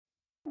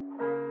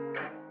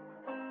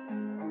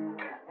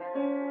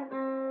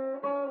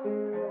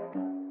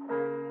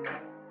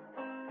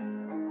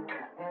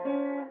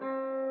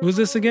Who's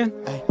this again?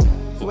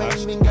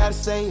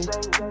 BLXST.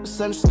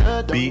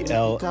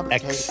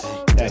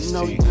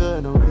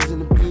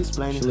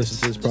 Should listen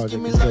to this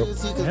project. It's dope.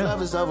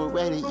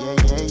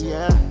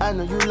 I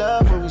know you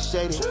love when we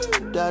shaded.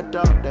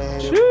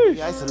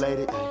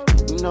 Isolated.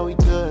 You know we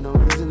good, no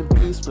reason to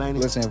be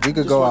explaining. Listen, if we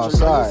could go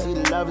outside,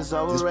 this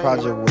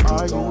project would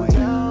be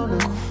going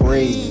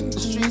crazy.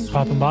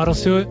 Popping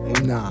bottles to it?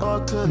 Nah.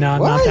 Nah,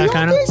 What? not You that don't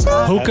kind of. think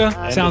so?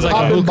 Hookah? Sounds like a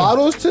Popping hookah.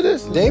 bottles to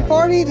this? Day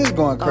party, just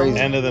going crazy.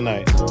 End of the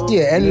night.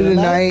 Yeah, end of the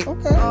night.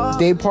 Okay.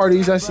 Day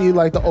parties, I see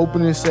like the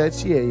opening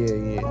sets. Yeah.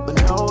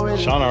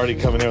 Sean already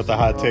coming in with the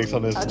hot takes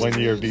on this 1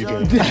 year of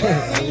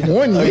DJing.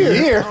 1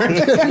 year.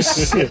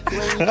 Shit.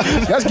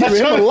 That's giving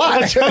him a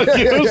lot. Trying to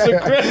give him some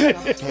credit.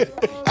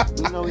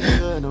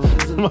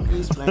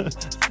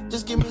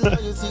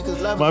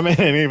 My man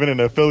ain't even an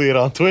affiliate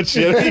on Twitch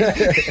yet.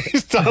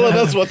 He's telling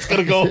us what's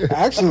gonna go.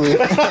 Actually,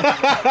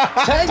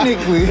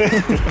 technically.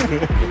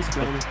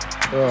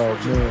 Oh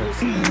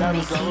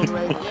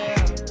man.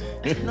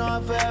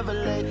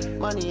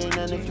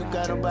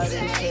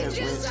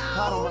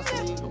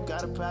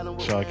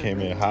 Sean came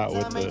in hot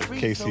with the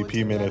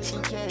KCP minutes.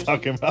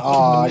 Talking about.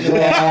 Oh,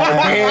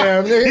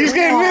 Damn. He's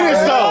getting minutes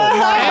though.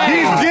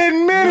 He's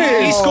getting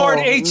minutes. He scored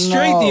 8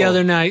 straight the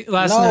other night,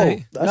 last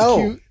night. No.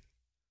 cute.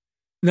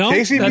 No?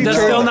 KCP That's turned-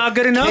 still not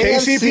good enough?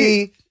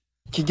 KFC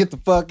can get the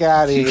fuck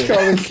out of here.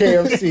 Calling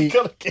KFC.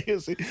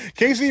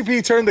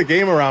 KCP turned the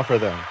game around for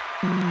them.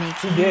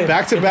 Yeah.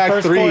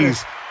 Back-to-back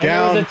threes.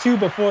 There was Down, a 2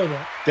 before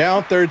that.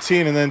 down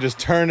 13 and then just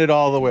turned it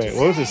all the way.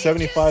 What was it,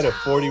 75 to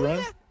 40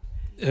 run?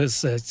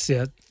 It's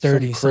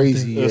 30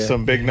 crazy. There's Yeah.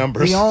 some big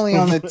numbers. He only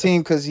on the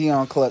team because he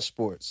on Clutch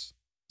Sports.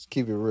 Let's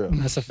keep it real.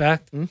 That's a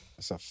fact.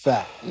 That's a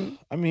fact.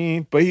 I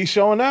mean, but he's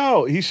showing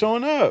out. He's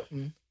showing up.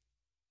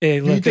 Hey,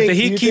 look, if think-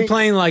 he you keep think-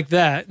 playing like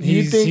that,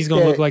 you he's think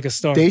going to look that like a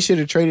star. They should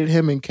have traded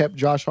him and kept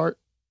Josh Hart.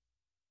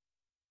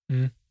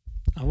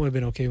 I would have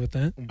been okay with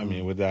that. I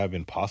mean, would that have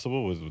been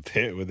possible? Would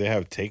they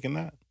have taken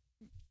that?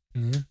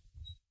 Yeah.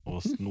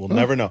 We'll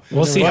never know.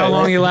 We'll see how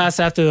long he lasts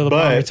after LeBron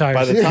But retires.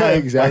 by the Yeah, time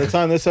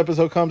exactly. this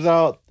episode comes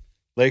out,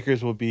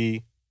 Lakers will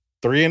be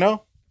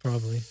 3-0.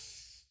 Probably.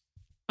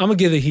 I'm going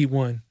to give the Heat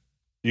 1.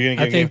 You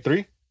gonna I get game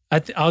think-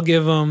 3? I'll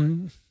give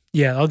him,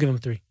 I'll give him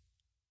 3.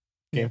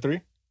 Game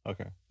 3?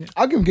 Okay.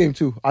 I'll give him game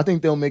 2. I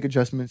think they'll make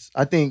adjustments.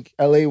 I think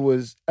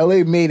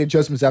LA made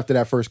adjustments after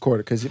that first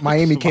quarter because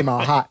Miami came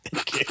out hot.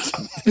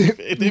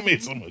 They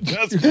made some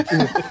adjustments.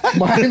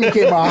 Miami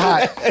came out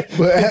hot,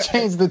 but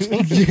Changed the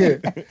team. yeah,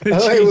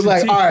 LA was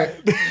like, all right,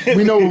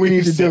 we know what we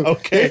need to do.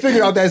 Okay. They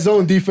figured out that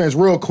zone defense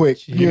real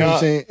quick. You know what I'm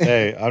saying?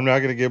 Hey, I'm not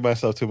gonna give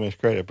myself too much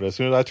credit, but as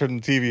soon as I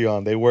turned the TV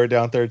on, they were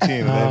down 13,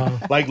 and then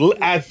like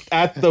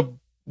at the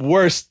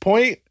worst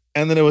point,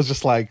 and then it was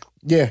just like,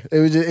 Yeah, it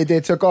was.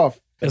 They took off.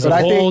 There's But a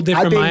I whole think-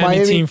 different I think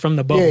Miami team from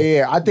the bubble.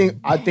 Yeah. I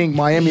think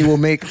Miami will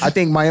make. I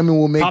think Miami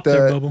will make Pop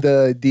their bubble.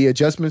 the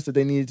adjustments that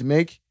they needed to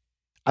make.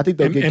 I think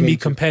they'll get And be game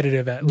 2.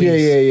 competitive at least.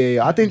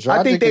 Yeah. I think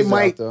they is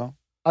might. out, though.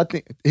 I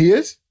think he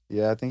is.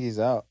 Yeah, I think he's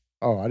out.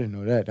 Oh, I didn't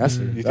know that. That's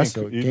you that's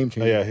think a game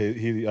changer. Yeah,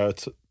 he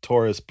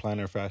tore his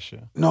plantar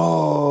fascia.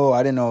 No,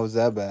 I didn't know it was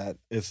that bad.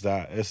 That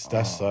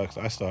sucks.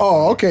 I started.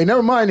 Oh, okay.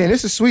 Never mind then.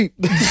 This is sweet.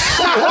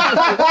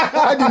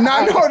 I did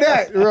not know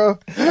that, bro.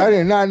 I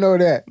did not know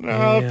that.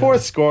 No,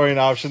 fourth scoring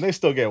option. They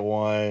still get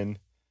one.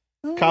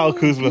 Kyle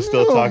Kuzma's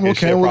still Oh, talking okay,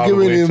 shit we'll give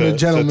probably him a to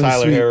gentleman's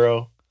Tyler sweep.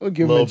 Hero. We'll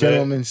give him Little a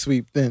gentleman's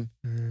sweep then.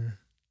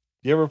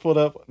 You ever pulled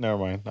up? Never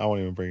mind. I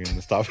won't even bring in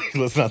this topic.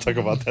 Let's not talk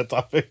about that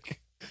topic.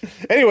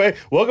 Anyway,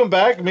 welcome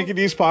back. Mickey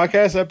D's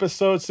podcast,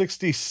 episode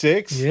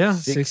 66. Yeah,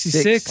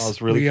 66. I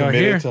was really We are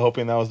here. committed to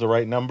hoping that was the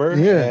right number.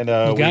 Yeah. And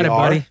You got we it,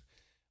 are.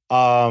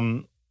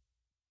 buddy.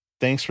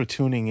 Thanks for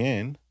tuning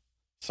in.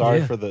 Sorry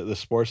Yeah. for the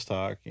sports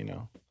talk,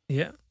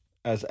 Yeah.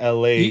 as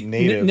LA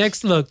natives.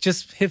 Next, look,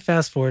 just hit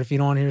fast forward if you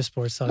don't want to hear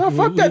sports talk. No,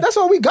 fuck that. That's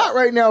all we got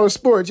right now is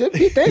sports. Just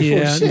be thankful.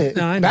 Yeah, Shit.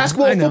 no, I know,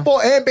 Basketball, I know.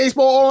 football, and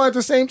baseball all at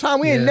the same time.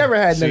 We ain't Yeah. never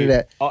had none See, of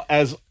that.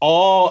 As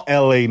all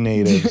LA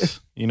natives,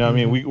 you know what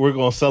I mean? We're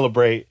going to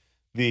celebrate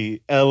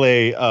the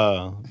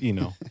LA,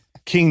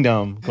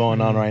 kingdom going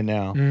on right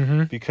now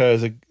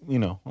because, I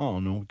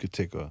don't know, we could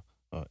take a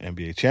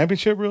NBA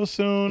championship real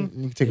soon.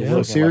 You can take a Yeah. World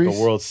Looking Series. Like a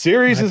World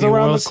Series Might is be a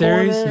around World the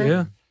corner. Series,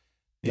 yeah.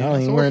 Y'all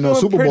ain't so we're wearing no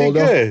feeling Super pretty Bowl,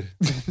 though.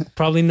 good.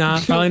 Probably not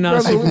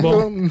a Super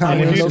Bowl. Not And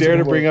wearing if you no dare Super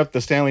to Bowl. bring up the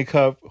Stanley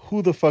Cup,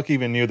 who the fuck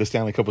even knew the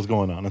Stanley Cup was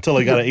going on until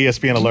they got an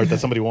ESPN alert that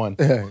somebody won?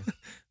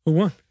 Who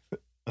won?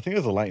 I think it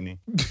was the Lightning.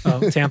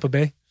 Oh, Tampa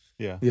Bay.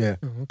 Yeah. Yeah.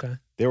 Oh, okay.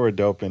 They were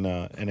dope in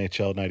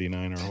NHL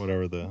 99 or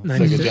whatever the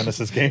 96. Sega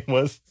Genesis game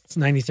was. It's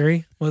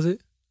 93, was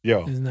it?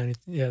 Yo. It was 90.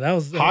 Yeah, that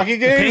was Hockey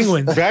the games?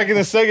 Penguins. Back in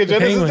the Sega The Genesis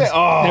Penguins. day?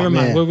 Oh, Never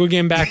mind. man. We're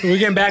getting back. We're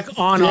getting back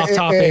on off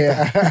topic.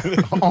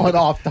 Yeah. On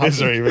off topic. Is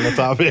there even a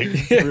topic?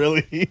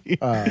 Really?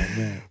 Oh,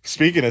 man.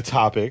 Speaking of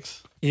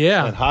topics and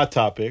Yeah. hot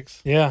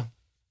topics, Yeah.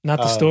 Not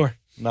the store.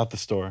 not the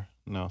store.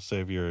 No,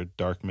 save your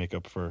dark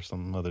makeup for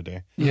some other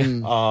day. Yeah.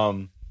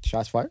 Mm.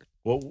 Shots fired?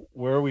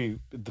 Where are we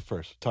the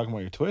first? Talking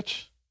about your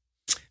Twitch?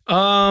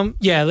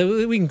 Yeah,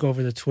 we can go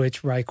over the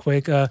Twitch right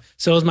quick.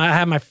 So I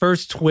had my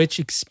first Twitch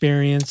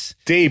experience.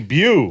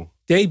 Debut.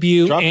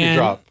 Drop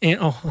and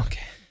okay.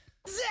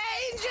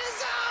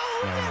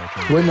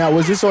 Wait, now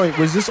was this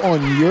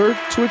on your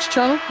Twitch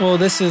channel? Well,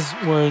 this is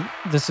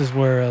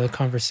where the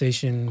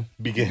conversation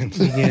Begins.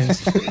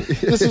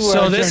 This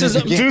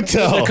is Do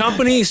tell. the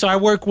company. So I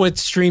work with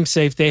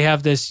StreamSafe. They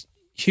have this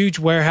huge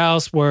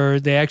warehouse where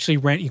they actually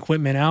rent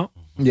equipment out.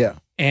 Yeah.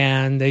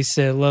 And they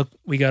said, look,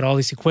 we got all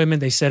this equipment.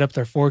 They set up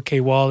their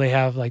 4K wall. They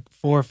have like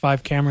 4 or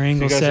 5 camera You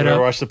angles guys set ever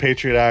up. watch the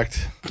Patriot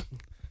Act? It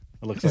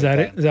looks Is like that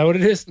it? Is that what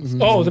it is?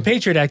 Mm-hmm. Oh, the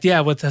Patriot Act.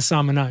 Yeah, with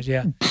Hassan Minaj.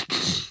 Yeah.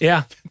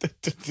 Yeah.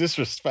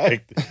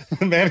 Disrespect.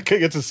 Man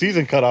gets a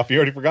season cut off. You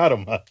already forgot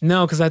him. Huh?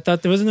 No, because I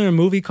thought wasn't there a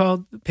movie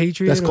called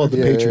Patriot? That's called The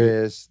Yeah, Patriot.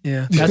 it is.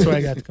 Yeah, that's where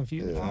I got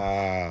confused. All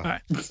Ah.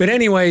 right. But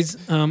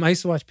anyways, I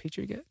used to watch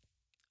Patriot.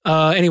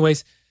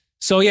 Anyways,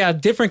 so yeah,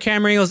 different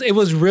camera angles. It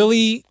was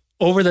really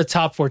over the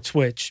top for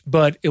Twitch,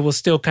 but it was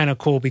still kind of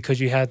cool because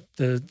you had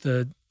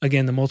the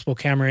multiple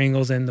camera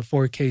angles and the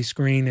 4K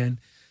screen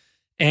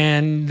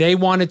and they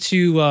want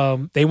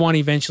to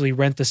eventually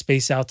rent the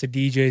space out to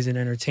DJs and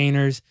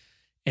entertainers.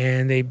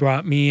 And they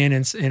brought me in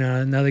and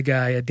another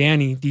guy,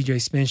 Danny,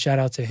 DJ Spin, shout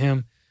out to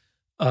him,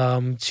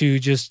 to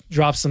just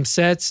drop some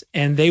sets.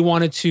 And they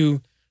wanted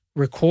to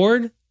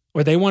record,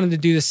 or they wanted to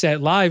do the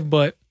set live,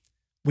 but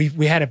we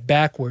had it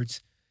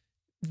backwards.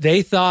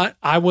 They thought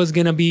I was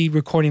going to be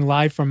recording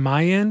live from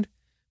my end,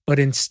 but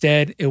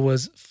instead it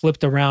was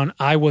flipped around.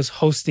 I was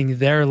hosting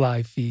their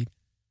live feed.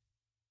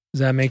 Does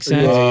that make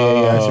sense?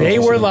 Yeah. They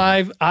were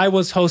live. I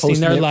was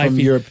hosting their it live from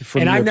feed.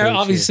 from And your I've never, page,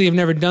 obviously, have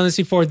never done this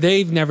before.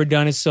 They've never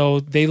done it.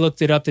 So they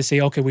looked it up to say,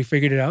 okay, we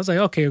figured it out. I was like,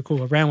 okay,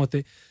 cool. I ran with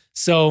it.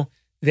 So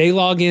they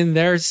log in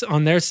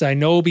on their side,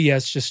 no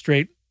OBS, just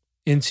straight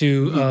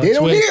into They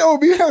don't Twitch. need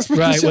OBS with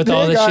Right, the shit with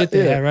all they the got. shit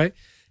they Yeah. had, right?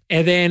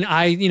 And then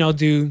I,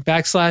 do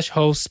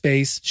 /host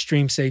space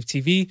StreamSafe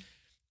TV.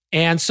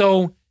 And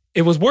so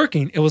it was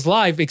working. It was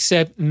live,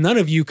 except none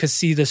of you could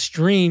see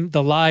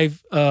the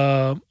live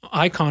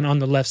icon on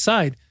the left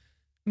side.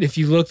 If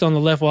you looked on the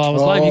left while I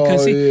was live, you couldn't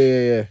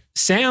see. Yeah.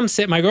 Sam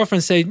said, my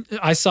girlfriend said,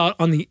 I saw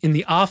it in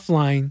the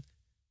offline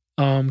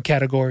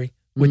category,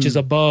 which is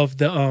above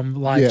the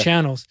live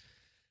channels.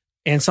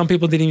 And some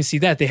people didn't even see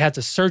that. They had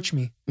to search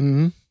me.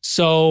 Mm-hmm.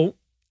 So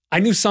I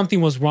knew something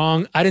was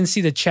wrong. I didn't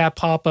see the chat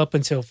pop up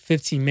until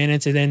 15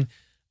 minutes. And then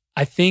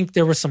I think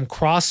there was some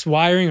cross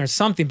wiring or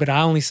something, but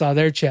I only saw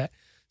their chat.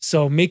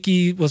 So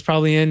Mickey was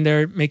probably in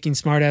there making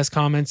smart ass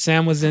comments.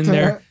 Sam was in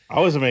there. I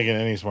wasn't making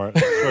any smart.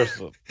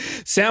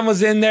 Sam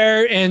was in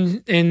there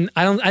and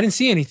I didn't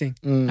see anything.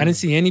 Mm. I didn't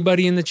see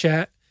anybody in the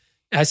chat.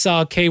 I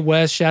saw K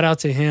West, shout out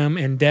to him,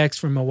 and Dex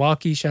from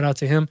Milwaukee, shout out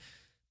to him.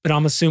 But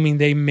I'm assuming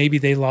they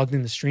logged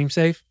into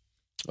StreamSafe.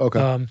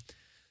 Okay.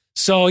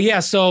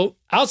 So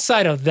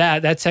outside of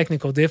that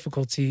technical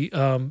difficulty,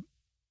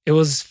 it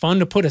was fun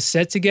to put a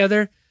set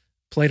together.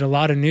 Played a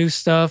lot of new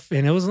stuff,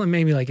 and it was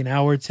maybe like an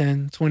hour,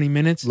 10, 20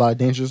 minutes. A lot of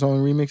Danger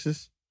Zone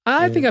remixes.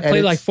 I think I played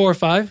edits. like 4 or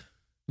 5.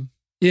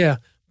 Yeah.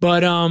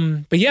 But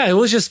yeah, it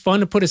was just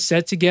fun to put a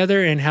set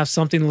together and have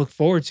something to look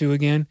forward to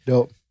again.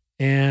 Dope.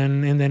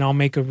 And then I'll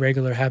make a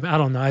regular habit. I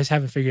don't know. I just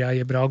haven't figured it out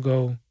yet, but I'll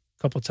go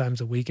a couple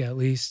times a week at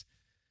least.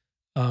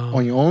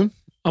 On your own?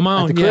 On my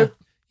At own, the yeah. crib?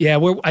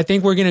 Yeah, I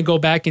think we're going to go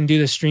back and do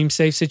the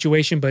StreamSafe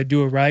situation, but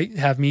do it right.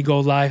 Have me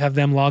go live, have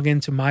them log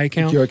into my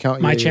account, Your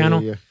account, my yeah,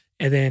 channel, yeah.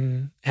 and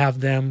then have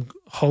them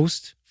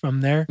host from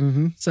their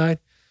Mm-hmm. side.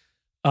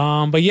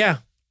 But yeah,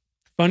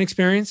 fun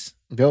experience.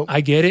 Dope.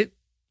 I get it.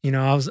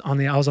 I was on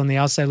the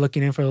outside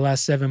looking in for the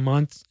last 7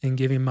 months and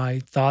giving my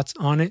thoughts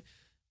on it.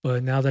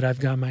 But now that I've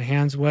got my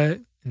hands wet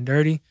and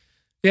dirty,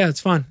 yeah, it's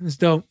fun. It's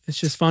dope. It's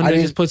just fun to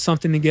just put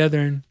something together.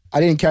 And I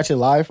didn't catch it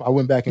live. I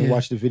went back and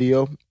watched the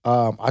video.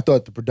 I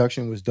thought the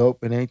production was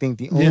dope and anything.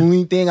 The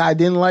only thing I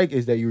didn't like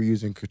is that you were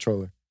using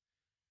controller.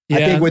 yeah,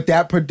 I think with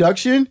that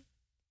production,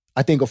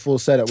 I think a full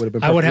setup would have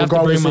been perfect. I would have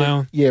to bring my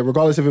own. Yeah,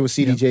 regardless if it was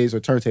CDJs or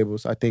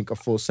turntables, I think a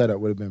full setup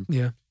would have been.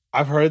 Yeah.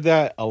 I've heard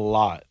that a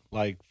lot,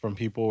 like from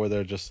people where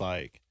they're just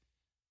like,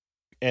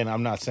 and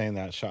I'm not saying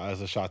that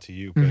as a shot to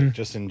you, but Mhm.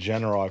 just in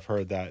general, I've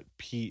heard that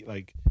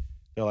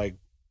they're like,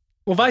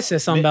 Well, Vice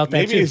said something about that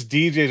maybe too. it's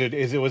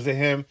DJs, it was to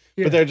him,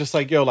 Yeah. but they're just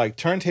like, yo, like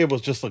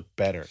turntables just look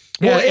better.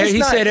 Yeah, Well, it's he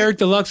not- said Eric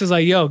Deluxe was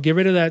like, "Yo, get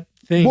rid of that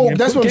thing." Well, and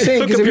that's what I'm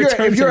saying. hook Because up your if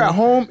you're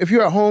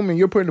turntable. at home and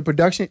you're putting the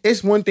production,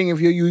 it's one thing if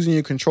you're using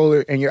your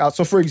controller and you're out.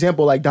 So, for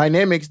example, like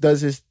Dynamics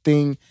does his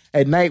thing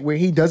at night where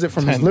he does it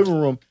from his living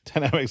room.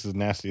 Dynamics is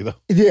nasty though.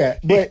 Yeah,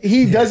 but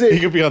he does it. He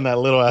could be on that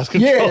little ass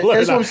Yeah, controller.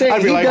 that's what I'm saying.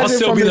 I'd be He like, does I'll it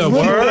still from be his the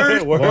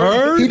living word.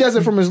 Word. He does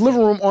it from his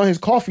living room on his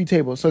coffee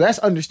table. So that's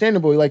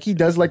understandable. Like he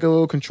does like a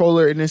little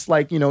controller and it's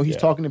like, he's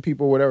talking to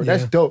people or whatever.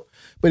 That's Yeah. dope.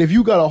 But if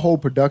you got a whole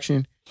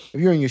production if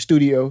you're in your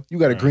studio, you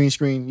got a green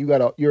screen,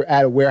 you're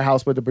at a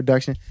warehouse with the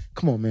production.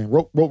 Come on, man,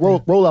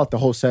 roll out the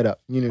whole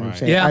setup. You know what I'm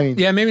saying? Yeah, I mean,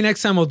 yeah. Maybe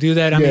next time we'll do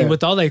that. I mean,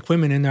 with all the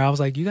equipment in there, I was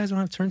like, you guys don't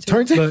have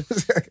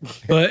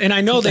turntables, but and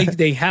I know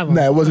they have them.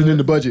 Nah, it wasn't in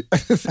the budget.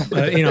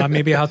 But, you know,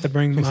 maybe I'll have to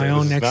bring my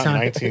own next not time.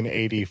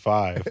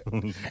 1985.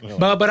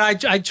 But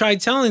I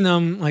tried telling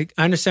them, like,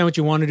 I understand what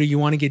you want to do. You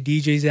want to get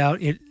DJs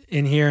out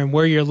in here, and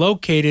where you're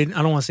located.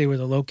 I don't want to say where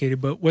they're located,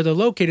 but where they're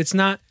located, it's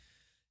not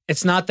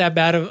that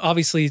bad.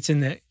 Obviously, it's in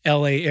the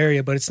LA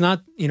area, but it's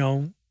not, you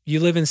know, you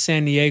live in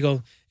San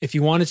Diego. If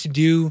you wanted to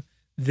do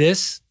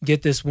this,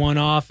 get this one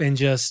off and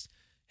just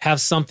have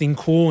something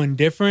cool and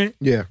different.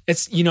 Yeah.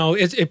 It's, you know,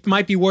 it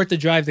might be worth the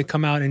drive to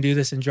come out and do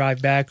this and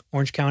drive back.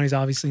 Orange County is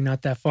obviously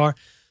not that far.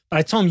 But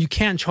I told them you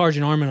can't charge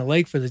an arm and a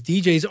leg for this.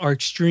 DJs are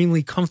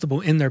extremely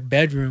comfortable in their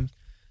bedroom,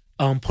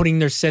 putting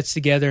their sets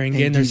together and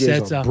getting their DJs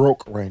sets are up.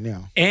 broke right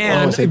now.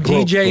 And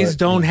broke, DJs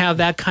don't have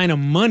that kind of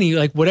money,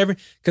 like whatever.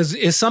 Because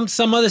if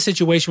some other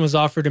situation was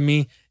offered to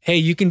me, hey,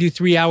 you can do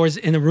 3 hours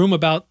in a room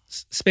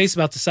space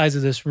about the size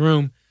of this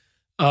room,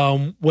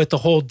 with the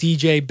whole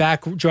DJ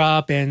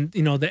backdrop and,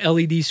 you know, the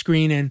LED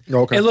screen, and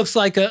it looks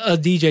like a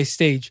DJ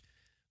stage,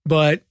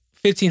 but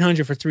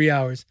 $1,500 for 3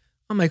 hours.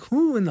 I'm like,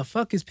 who in the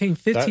fuck is paying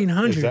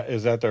 $1,500?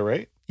 Is that their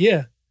rate?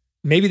 Yeah,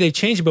 maybe they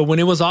changed it, but when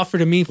it was offered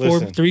to me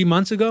 3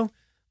 months ago,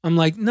 I'm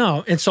like,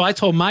 no. And so I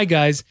told my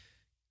guys,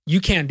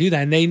 you can't do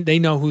that. And they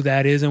know who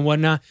that is and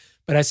whatnot.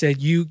 But I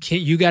said, you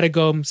got to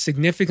go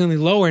significantly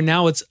lower.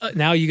 Now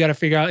you got to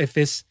figure out if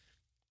this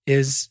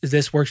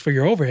works for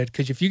your overhead.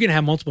 Because if you're going to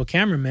have multiple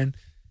cameramen,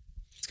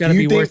 it's got to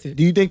be worth it.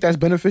 Do you think that's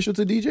beneficial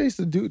to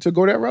DJs to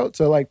go that route?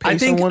 To like pay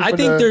someone I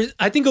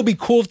think it'll be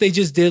cool if they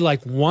just did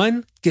like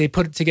they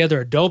put together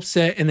a dope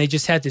set and they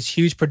just had this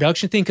huge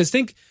production thing. Because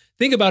think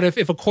about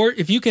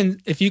if you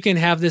can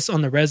have this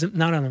on the resume,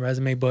 not on the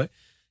resume, but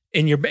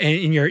in your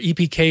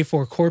EPK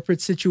for a corporate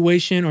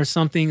situation or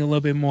something a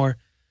little bit more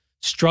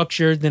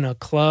structured than a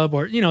club,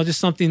 or, you know, just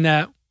something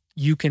that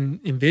you can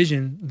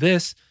envision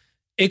this,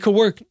 it could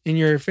work in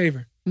your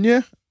favor.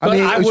 Yeah.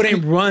 I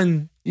wouldn't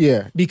run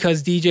Yeah.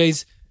 because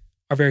DJs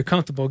are very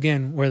comfortable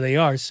again where they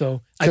are.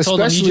 So I told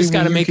them you just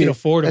got to make it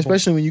affordable.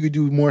 Especially when you could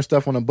do more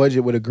stuff on a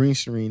budget with a green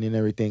screen and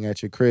everything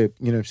at your crib.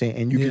 You know what I'm saying?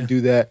 And you can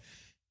do that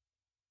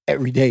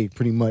every day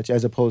pretty much,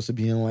 as opposed to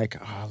being like,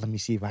 let me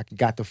see if I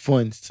got the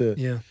funds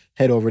to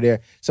head over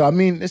there. So, I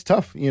mean, it's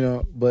tough, you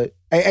know, but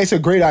it's a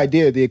great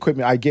idea. The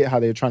equipment, I get how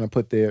they're trying to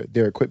put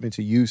their equipment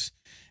to use,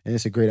 and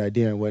it's a great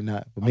idea and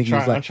whatnot. But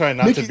I'm trying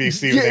not to be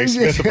Stephen A.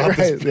 Smith about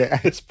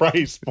this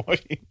price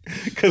point.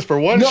 Because for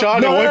one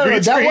shot and one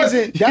green screen,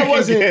 that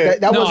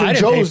wasn't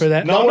Joe's. For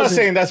that. No, I'm not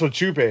saying that's what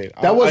you paid.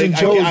 That wasn't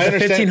Joe's. I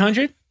understand.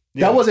 $1,500?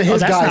 Yeah. That wasn't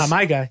his that's guy's. That's not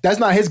my guy. That's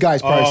not his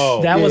guy's price.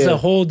 Oh. That was a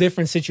whole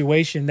different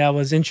situation that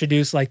was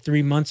introduced like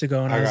 3 months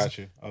ago. And I got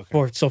you.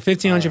 Okay. So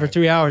 $1,500 for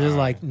 3 hours is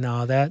like,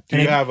 no, that.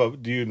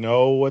 Do you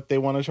know what they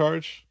want to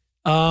charge?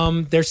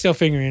 They're still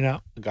figuring it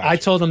out. Gotcha. I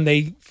told them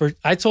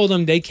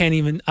they can't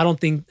even. I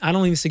don't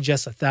even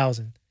suggest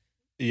 1,000.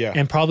 Yeah,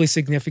 and probably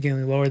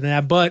significantly lower than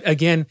that. But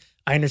again,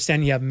 I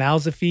understand you have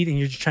mouths to feed and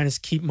you're just trying to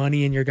keep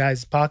money in your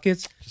guys'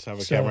 pockets. Just have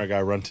a camera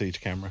guy run to each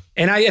camera.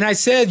 And I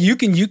said you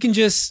can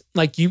just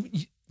like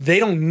they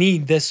don't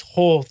need this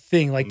whole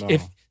thing. Like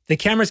if the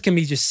cameras can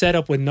be just set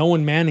up with no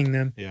one manning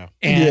them,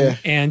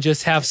 and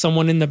just have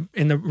someone in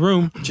the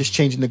room just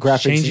changing the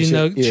graphics,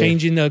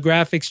 changing the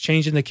graphics,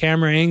 changing the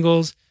camera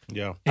angles.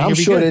 Yeah, I'm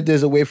sure that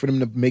there's a way for them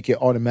to make it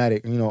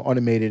automatic, you know,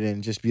 automated,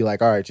 and just be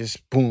like, all right,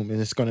 just boom,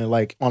 and it's gonna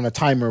like on a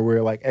timer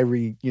where like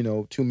every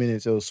 2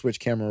 minutes it'll switch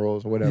camera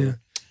rolls or whatever. Yeah.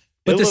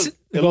 But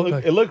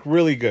it looked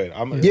really good.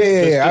 Just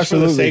absolutely.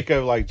 For the sake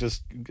of like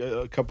just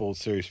a couple of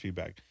serious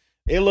feedback,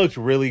 it looked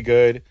really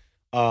good.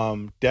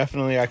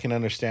 Definitely, I can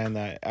understand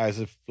that as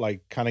if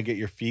like kind of get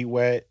your feet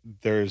wet.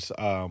 There's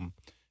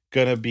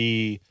gonna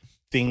be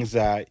things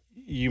that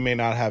you may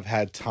not have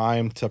had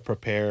time to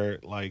prepare,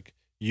 like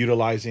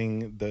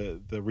utilizing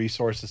the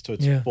resources to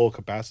its full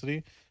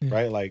capacity,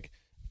 right? Like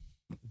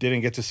didn't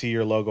get to see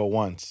your logo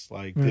once,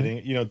 like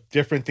didn't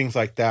different things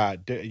like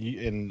that.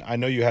 And I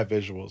know you have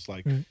visuals,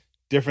 like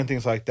different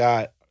things like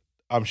that.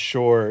 I'm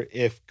sure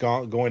if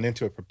going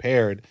into it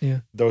prepared,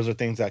 those are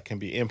things that can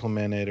be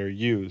implemented or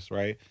used,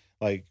 right?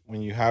 Like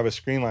when you have a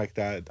screen like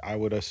that, I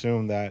would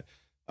assume that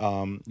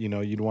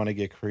you'd want to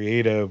get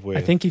creative with.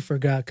 I think he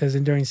forgot because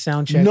during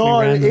sound check.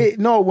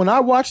 No, when I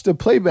watched the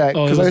playback,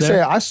 because like I said,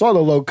 I saw the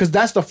logo, because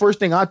that's the first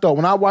thing I thought.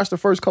 When I watched the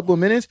first couple of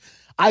minutes,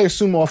 I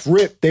assumed off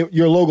rip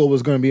your logo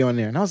was going to be on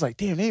there, and I was like,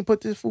 damn, they ain't put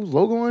this fool's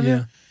logo on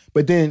there.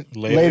 But then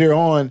later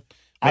on,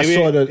 I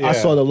saw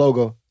the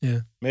logo. Yeah,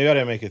 maybe I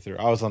didn't make it through.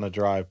 I was on a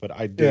drive, but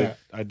I did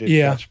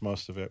catch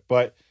most of it.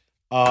 But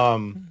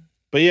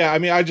yeah, I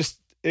mean,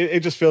 it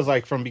just feels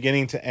like from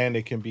beginning to end,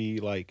 it can be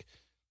like,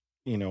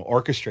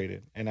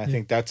 orchestrated. And I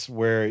think that's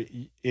where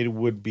it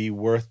would be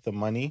worth the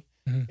money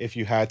if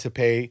you had to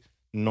pay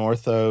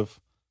north of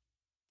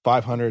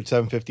 500,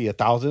 750,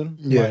 1,000,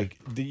 Yeah. like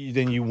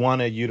then you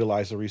want to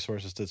utilize the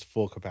resources to its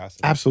full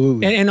capacity.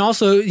 Absolutely. And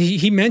also,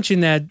 he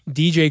mentioned that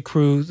DJ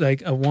crews,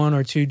 like a 1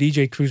 or 2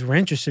 DJ crews, were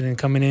interested in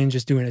coming in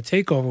just doing a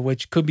takeover,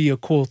 which could be a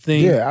cool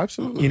thing. Yeah,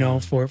 absolutely. You know,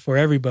 for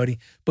everybody.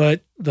 But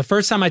the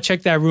first time I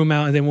checked that room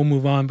out, and then we'll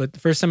move on. But the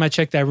first time I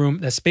checked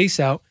that space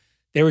out,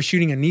 they were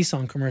shooting a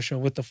Nissan commercial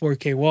with the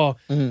 4K wall,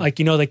 like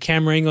the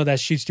camera angle that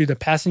shoots through the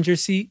passenger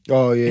seat.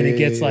 Oh yeah, and it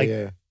gets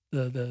yeah.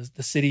 the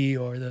city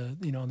or the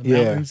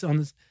mountains on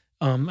this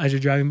as you're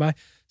driving by.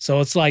 So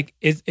it's like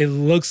it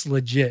looks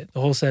legit.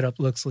 The whole setup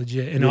looks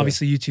legit, and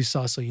obviously you two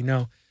saw, so you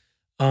know.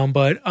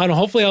 But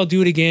hopefully I'll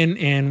do it again,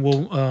 and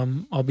we'll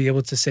I'll be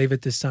able to save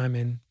it this time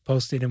and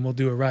post it, and we'll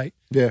do it right.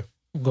 Yeah,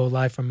 we'll go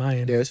live from my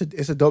end. Yeah,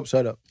 it's a dope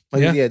setup.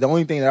 Like, yeah, the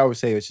only thing that I would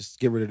say is just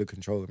get rid of the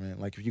controller, man.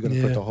 Like if you're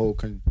gonna put the whole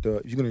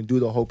if you're gonna do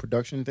the whole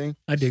production thing,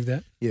 I dig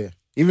that. Yeah,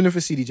 even if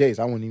it's CDJs,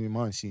 I wouldn't even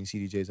mind seeing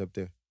CDJs up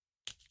there.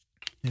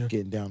 Yeah,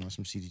 getting down on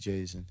some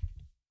CDJs and.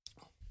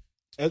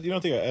 You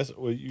don't think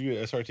you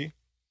SRT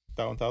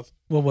that 1,000?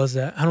 What was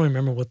that? I don't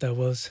remember what that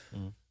was.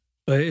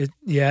 But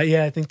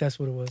I think that's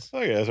what it was.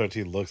 Oh yeah,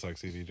 SRT looks like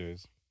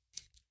CDJs.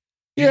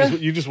 Yeah,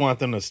 you just want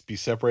them to be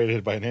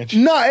separated by an inch.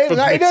 No,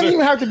 it doesn't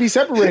even have to be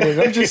separated.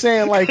 I'm just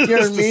saying, like, you know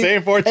what I mean? The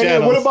same 4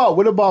 channels. And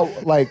what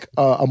about like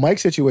a mic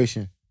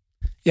situation?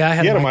 Yeah, I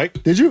had a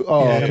mic. Did you?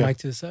 Oh, I had a mic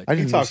to the side. I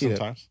didn't talk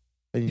sometimes.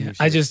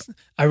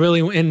 I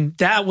really, and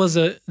that was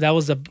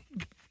the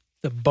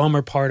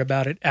bummer part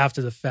about it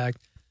after the fact.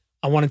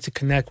 I wanted to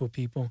connect with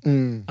people.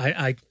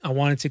 I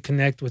wanted to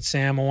connect with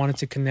Sam. I wanted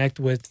to connect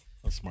with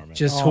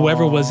just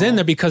whoever was in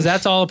there, because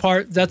that's all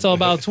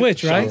about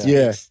Twitch, right?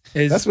 Yeah.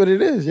 That's what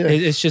it is. Yeah.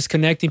 It's just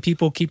connecting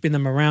people, keeping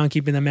them around,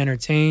 keeping them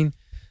entertained.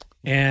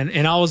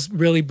 And I was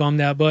really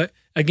bummed out. But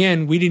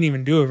again, we didn't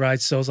even do it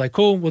right. So I was like,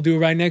 cool, we'll do it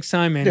right next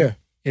time, and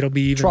it'll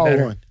be even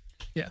better. One.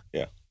 Yeah.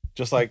 Yeah.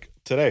 Just like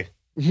today.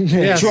 New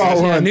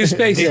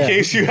space. In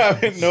case you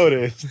haven't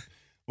noticed.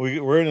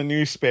 We're in a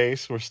new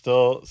space. We're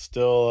still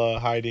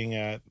hiding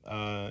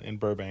in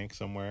Burbank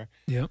somewhere.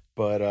 Yeah.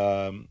 But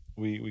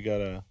we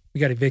got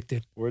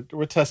evicted.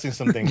 We're testing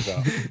some things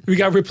out. we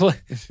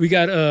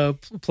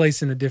got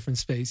placed in a different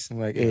space.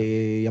 Like,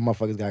 hey, y'all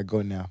motherfuckers gotta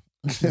go now.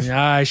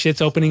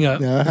 Shit's opening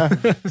up.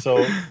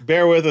 So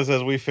bear with us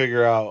as we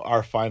figure out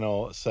our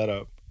final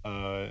setup.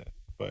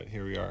 But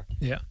here we are.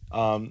 Yeah.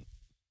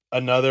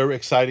 Another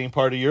exciting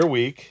part of your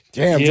week.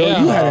 Damn, Joe,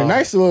 you had a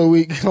nice little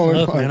week going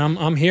on. Look, man,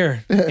 I'm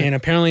here, and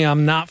apparently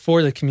I'm not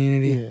for the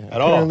community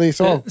at all.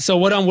 So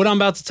what I'm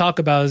about to talk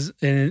about is,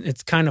 and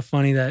it's kind of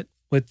funny that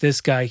with this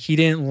guy, he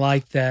didn't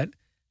like that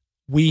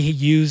we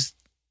used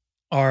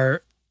the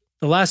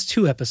last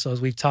 2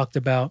 episodes we've talked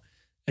about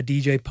a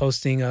DJ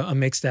posting a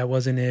mix that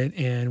wasn't it,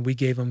 and we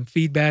gave him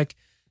feedback.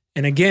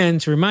 And again,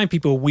 to remind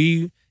people,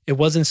 it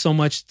wasn't so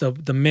much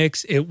the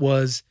mix, it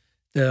was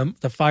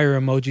the fire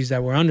emojis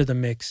that were under the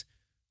mix.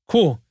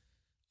 Cool.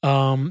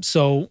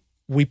 So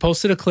we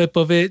posted a clip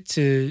of it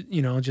to,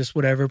 just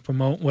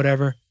promote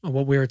whatever,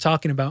 what we were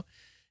talking about.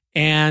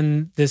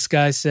 And this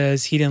guy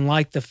says he didn't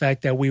like the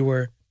fact that we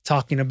were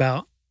talking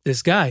about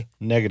this guy.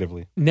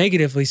 Negatively.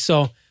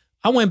 So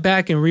I went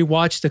back and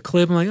rewatched the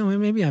clip. I'm like, oh,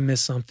 maybe I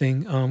missed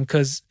something.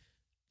 Because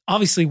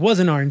obviously it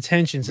wasn't our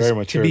intentions. Very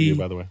mature of you,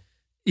 by the way.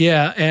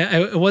 Yeah.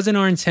 It wasn't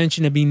our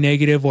intention to be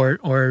negative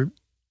or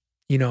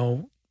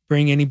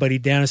bring anybody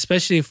down,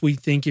 especially if we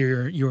think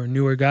you're a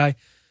newer guy.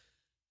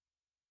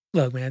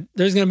 Look, man,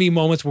 there's going to be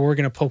moments where we're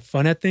going to poke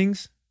fun at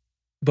things,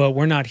 but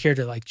we're not here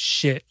to like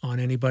shit on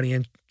anybody.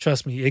 And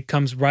trust me, it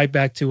comes right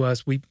back to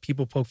us.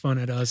 People poke fun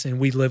at us and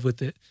we live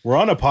with it. We're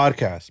on a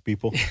podcast,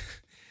 people.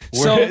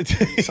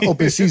 It's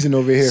open season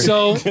over here.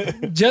 So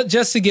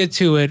just to get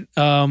to it,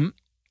 and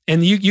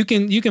you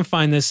can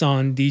find this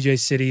on DJ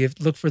City.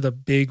 Look for the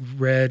big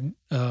red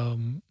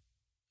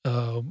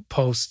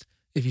post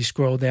if you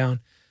scroll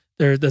down.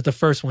 The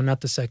first one, not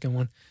the second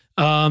one.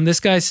 This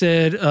guy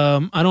said,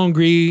 I don't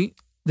agree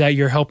that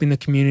you're helping the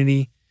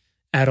community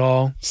at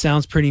all.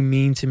 Sounds pretty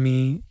mean to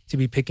me to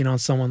be picking on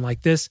someone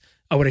like this.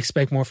 I would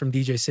expect more from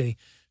DJ City.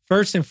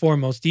 First and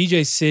foremost,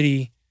 DJ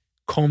City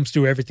combs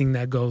through everything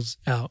that goes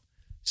out.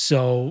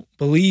 So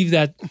believe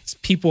that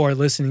people are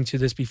listening to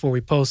this before we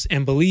post,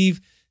 and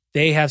believe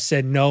they have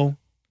said, no,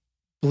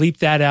 bleep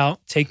that out,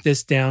 take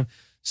this down.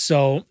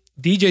 So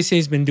DJ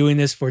City's been doing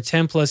this for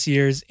 10 plus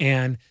years,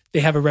 and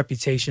they have a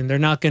reputation. They're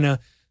not going to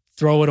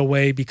throw it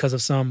away because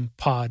of some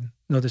pod.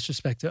 No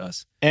disrespect to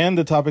us. And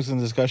the topics and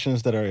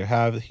discussions that I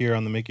have here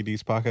on the Mickey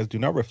D's podcast do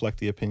not reflect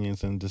the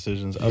opinions and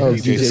decisions of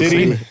DJ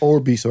City or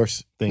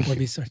B-Source. Thank you.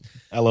 B-Source.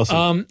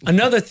 LLC.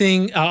 Another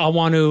thing I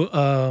want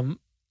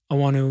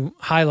to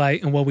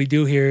highlight, and what we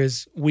do here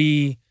is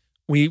we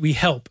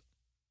help,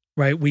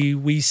 right?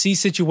 We see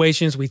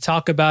situations, we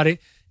talk about it,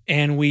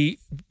 and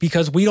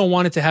because we don't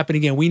want it to happen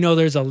again. We know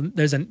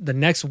the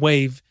next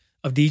wave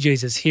of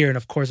DJs is here, and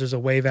of course there's a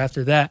wave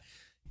after that.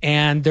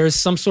 And there's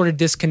some sort of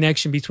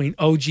disconnection between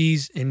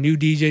OGs and new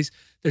DJs.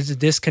 There's a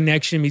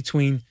disconnection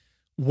between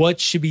what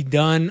should be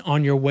done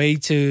on your way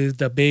to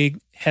the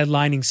big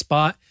headlining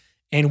spot.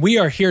 And we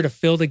are here to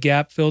fill the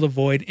gap, fill the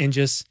void, and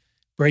just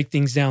break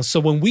things down. So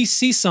when we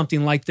see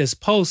something like this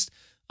post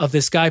of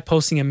this guy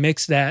posting a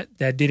mix that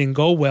didn't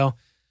go well,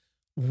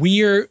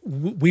 we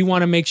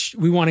want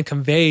to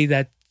convey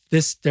that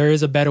there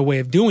is a better way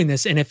of doing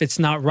this. And if it's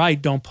not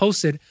right, don't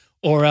post it,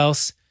 or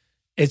else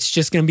it's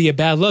just going to be a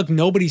bad look.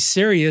 Nobody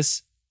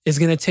serious is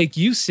going to take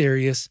you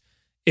serious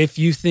if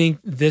you think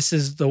this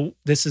is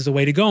the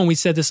way to go. And we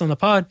said this on the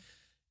pod.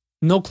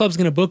 No club's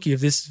going to book you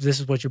if this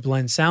is what your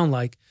blends sound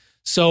like.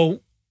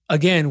 So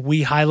again,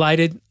 we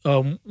highlighted,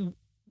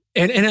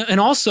 and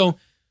also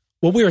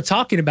what we were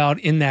talking about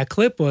in that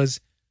clip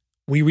was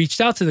we reached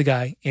out to the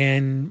guy,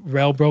 and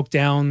Rel broke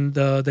down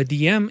the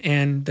DM,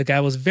 and the guy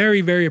was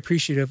very, very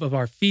appreciative of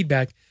our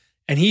feedback.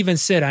 And he even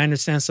said, I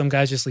understand some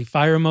guys just leave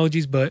fire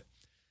emojis, but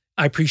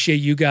I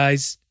appreciate you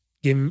guys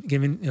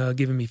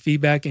giving me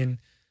feedback. And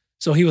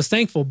so he was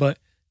thankful, but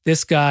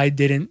this guy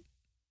didn't.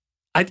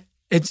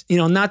 It's,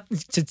 not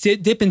to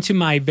dip into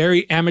my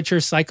very amateur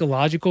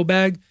psychological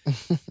bag.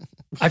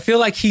 I feel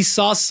like he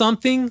saw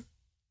something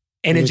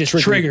and it just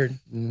triggered.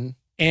 Mm-hmm.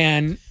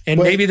 And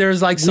maybe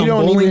there's like some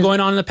bullying going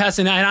on in the past.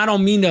 And I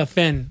don't mean to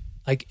offend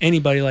like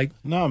anybody. Like,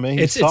 no, man,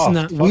 it's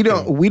not. We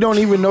don't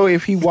even know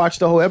if he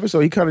watched the whole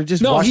episode. He kind of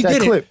just watched that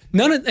clip.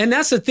 And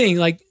that's the thing.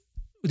 Like,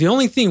 the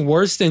only thing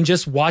worse than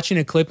just watching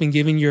a clip and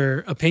giving your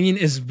opinion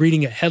is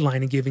reading a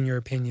headline and giving your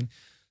opinion.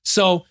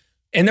 So,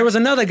 and there was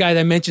another guy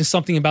that mentioned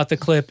something about the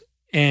clip.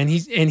 And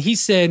he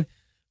said,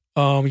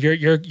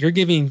 you're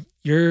giving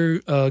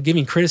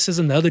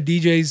criticism to other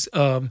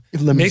DJs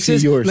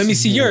mixes. Let me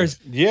see yours.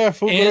 Yeah,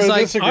 and it's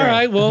like, Instagram. All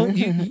right,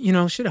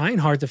 well, shit, I ain't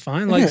hard to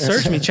find. Like,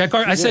 search me, check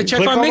our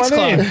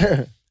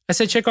Mixcloud. I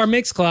said check our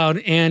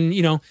Mixcloud, and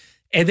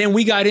and then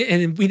we got it,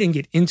 and we didn't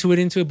get into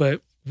it,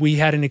 but we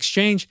had an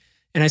exchange,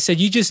 and I said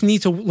you just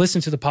need to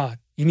listen to the pod.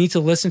 You need to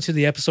listen to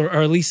the episode,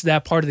 or at least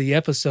that part of the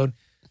episode,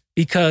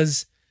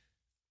 because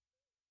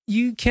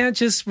you can't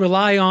just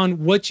rely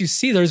on what you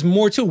see. There's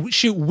more to it.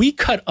 Shoot, we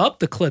cut up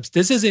the clips.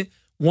 This isn't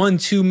 1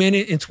 2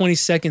 minute and 20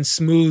 second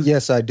smooth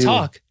yes, I do.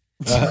 Talk.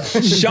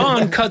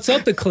 Sean cuts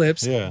up the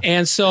clips. Yeah.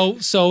 And so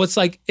it's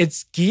like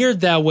it's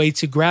geared that way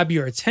to grab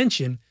your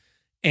attention.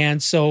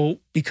 And so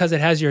because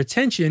it has your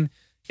attention,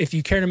 if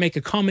you care to make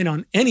a comment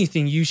on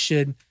anything, you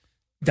should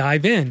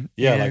dive in.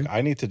 Yeah, like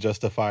I need to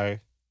justify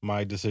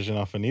my decision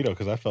on Finito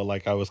because I felt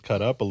like I was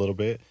cut up a little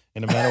bit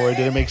in a manner where it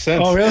didn't make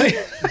sense. Oh, really?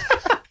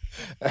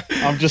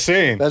 I'm just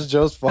saying. That's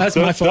Joe's fault. That's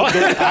my fault.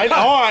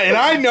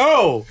 I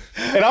know.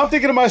 And I'm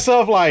thinking to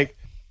myself, like,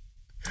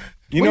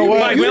 you know what?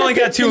 Like, we only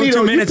got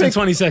 2 minutes and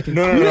 20 seconds.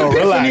 No.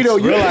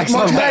 Relax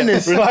on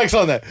that. Relax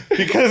on that.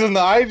 Because in the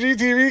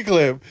IGTV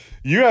clip,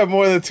 you have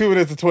more than 2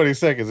 minutes and 20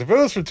 seconds. If it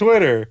was for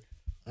Twitter,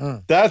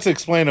 that's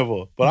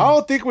explainable. But I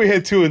don't think we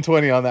hit 2 and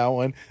 20 on that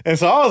one. And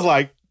so I was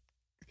like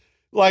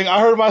I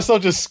heard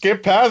myself just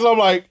skip past. I'm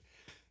like,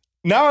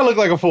 now I look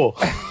like a fool.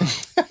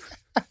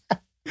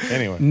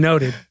 Anyway,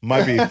 noted.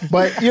 Might be,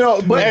 but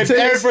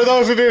and for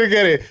those who didn't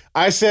get it,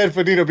 I said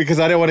Finito because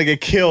I didn't want to get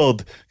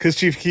killed because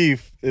Chief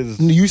Keef is.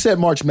 You said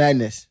March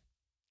Madness.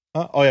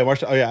 Oh yeah,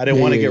 March. Oh yeah, I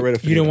didn't want to get rid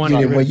of Finito. You didn't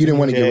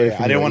want to get rid of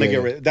Finito. I didn't want to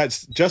get rid.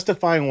 That's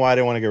justifying why I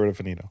didn't want to get rid of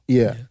Finito.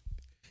 Yeah.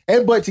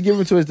 But to give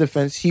him to his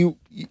defense,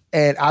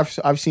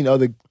 I've seen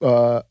other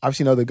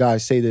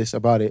guys say this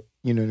about it.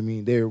 You know what I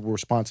mean? They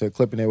respond to a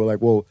clip and they were like,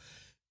 "Well,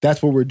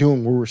 that's what we're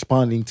doing. We're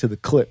responding to the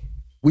clip.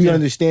 We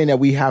understand that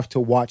we have to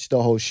watch the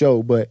whole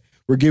show, but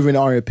we're giving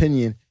our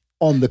opinion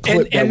on the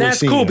clip." And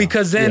that's cool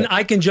because then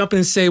I can jump in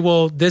and say,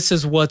 "Well, this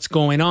is what's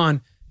going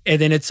on," and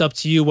then it's up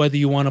to you whether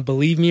you want to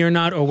believe me or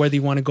not, or whether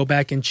you want to go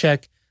back and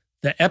check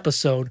the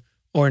episode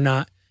or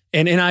not.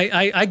 And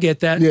I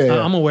get that.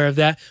 I'm aware of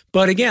that.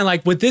 But again,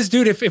 like with this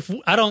dude, if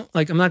I don't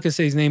I'm not gonna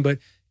say his name, but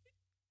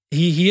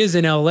he is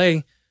in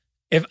LA.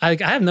 If I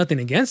have nothing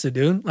against it,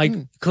 dude. Like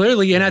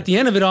clearly, and at the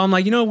end of it all, I'm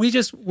like,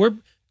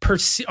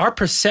 our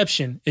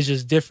perception is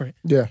just different.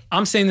 Yeah,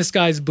 I'm saying the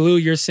sky is blue.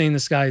 You're saying the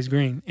sky is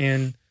green,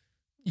 and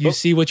you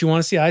see what you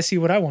want to see. I see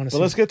what I want to see.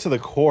 But let's get to the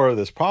core of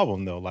this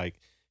problem, though. Like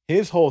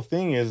his whole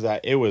thing is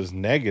that it was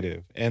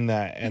negative,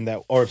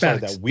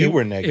 that we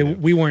were negative.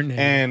 We weren't negative,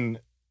 and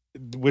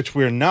which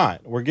we're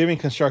not. We're giving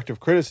constructive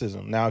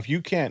criticism. Now, if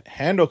you can't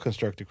handle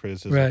constructive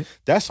criticism,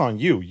 that's on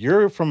you.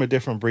 You're from a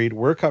different breed.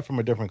 We're cut from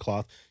a different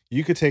cloth.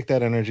 You could take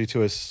that energy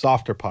to a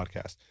softer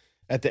podcast.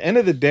 At the end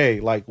of the day,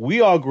 like we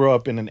all grew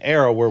up in an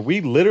era where we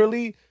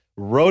literally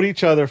wrote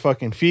each other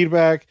fucking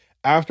feedback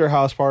after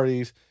house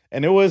parties,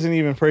 and it wasn't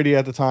even pretty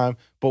at the time,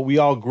 but we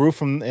all grew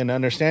from an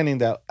understanding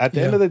that at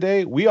the end of the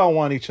day, we all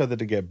want each other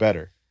to get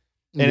better.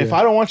 And if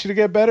I don't want you to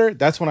get better,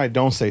 that's when I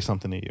don't say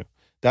something to you.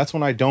 That's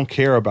when I don't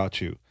care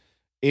about you.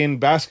 In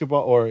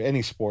basketball or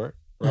any sport,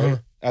 right?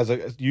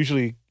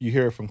 Usually you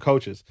hear it from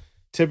coaches.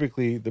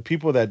 Typically, the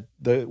people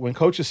when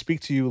coaches speak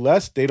to you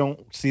less, they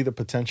don't see the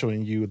potential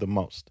in you the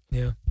most.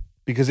 Yeah.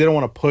 Because they don't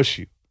want to push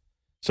you.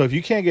 So if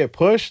you can't get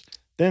pushed,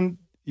 then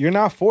you're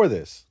not for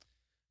this.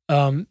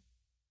 2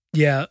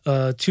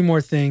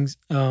 more things.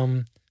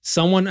 I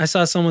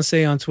saw someone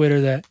say on Twitter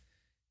that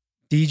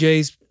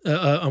DJs,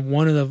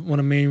 one of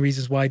the main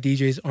reasons why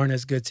DJs aren't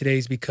as good today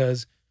is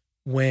because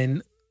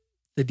when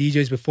the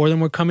DJs before them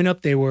were coming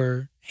up, they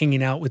were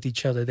hanging out with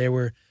each other. They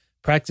were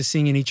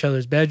practicing in each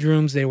other's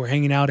bedrooms. They were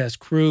hanging out as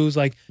crews,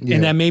 like,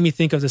 and that made me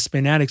think of the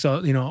Spinatics.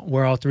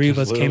 Where all three of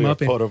us came up.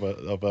 A photo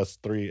of us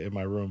three in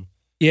my room.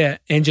 Yeah,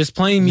 and just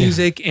playing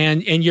music,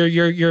 and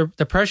you're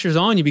the pressure's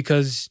on you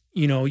because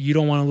you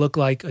don't want to look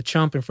like a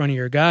chump in front of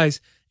your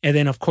guys, and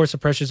then of course the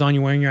pressure's on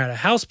you when you're at a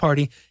house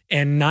party,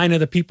 and 9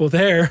 of the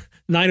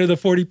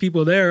 40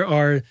 people there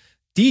are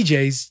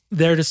DJs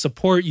there to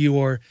support you,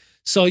 or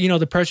so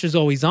the pressure's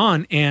always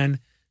on, and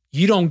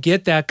you don't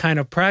get that kind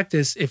of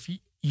practice if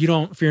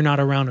you're not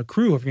around a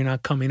crew, if you're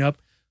not coming up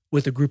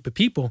with a group of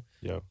people.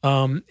 Yeah.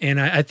 And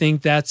I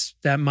think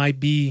that might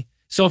be.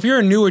 So if you're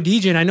a newer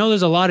DJ, and I know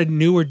there's a lot of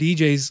newer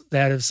DJs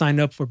that have signed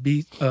up for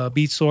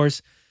Beat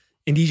Source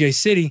and DJ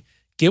City,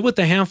 get with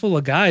a handful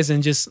of guys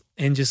and just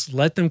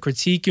let them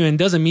critique you. And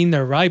it doesn't mean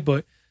they're right,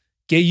 but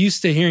get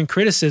used to hearing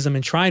criticism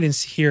and try to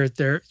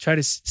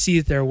see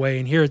it their way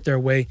and hear it their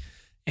way.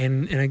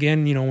 And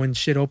again, when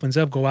shit opens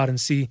up, go out and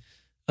see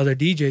other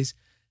DJs.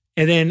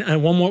 And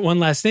then one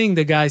last thing,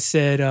 the guy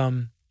said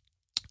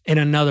in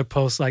another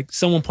post, like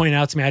someone pointed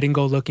out to me, I didn't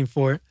go looking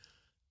for it,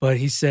 but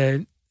he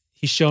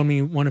showed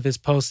me one of his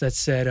posts that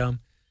said,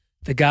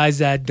 the guys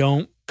that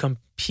don't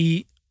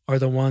compete are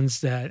the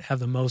ones that have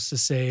the most to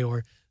say,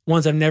 or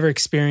ones that have never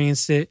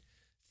experienced it,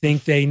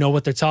 think they know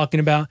what they're talking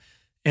about.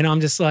 And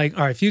I'm just like,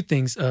 all right, a few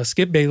things.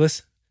 Skip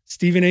Bayless,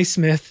 Stephen A.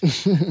 Smith,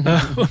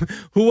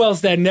 who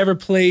else that never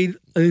played,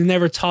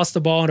 never tossed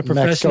the ball on a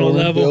professional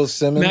level? Bill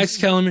Simmons. Max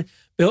Kellerman.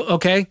 Bill,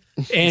 okay.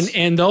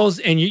 And those,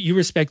 and you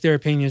respect their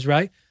opinions,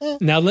 right?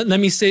 Now let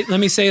me say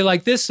it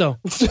like this, though.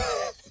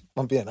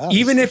 I'm being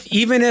honest.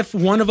 Even if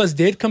one of us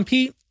did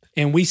compete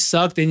and we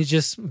sucked and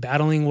just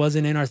battling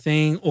wasn't in our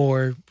thing,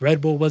 or Red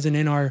Bull wasn't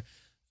in our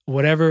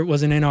whatever,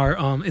 wasn't in our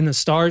in the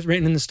stars,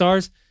 written in the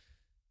stars,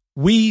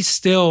 we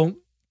still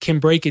can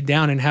break it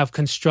down and have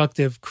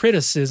constructive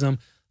criticism.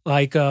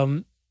 Like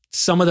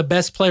some of the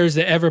best players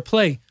that ever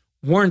play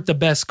weren't the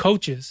best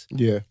coaches.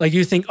 Yeah. Like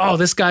you think, oh,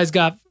 this guy's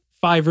got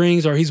 5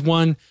 rings, or he's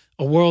won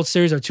a World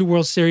Series or 2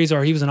 World Series,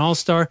 or he was an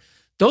all-star.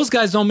 Those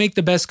guys don't make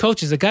the best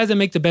coaches. The guys that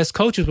make the best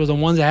coaches were the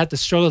ones that had to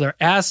struggle their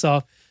ass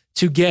off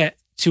to get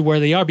to where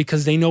they are,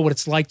 because they know what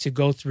it's like to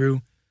go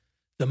through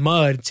the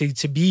mud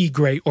to be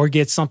great or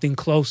get something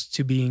close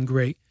to being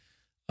great.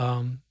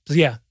 So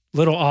yeah,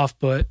 little off,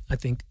 but I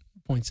think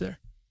points there.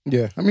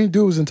 Yeah, I mean,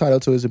 dude was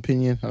entitled to his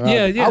opinion.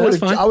 That's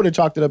fine. I would have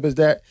chalked it up as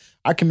that.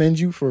 I commend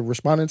you for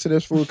responding to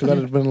this fool, because I'd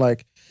have been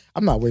like,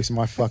 I'm not wasting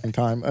my fucking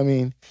time. I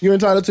mean, you're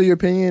entitled to your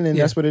opinion, and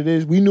that's what it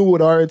is. We knew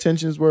what our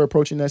intentions were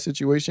approaching that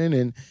situation,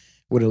 and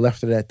would have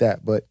left it at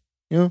that. But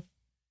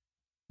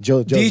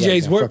Joe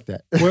DJs, like, fuck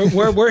that.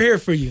 we're here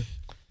for you.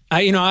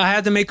 I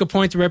had to make a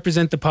point to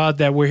represent the pod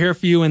that we're here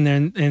for you,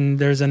 and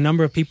there's a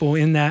number of people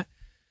in that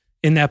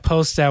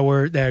post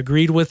that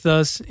agreed with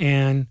us,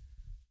 and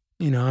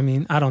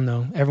I don't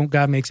know.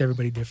 God makes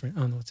everybody different.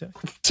 I don't know what's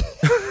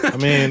that. I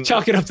mean,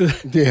 chalk it up to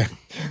that. Yeah.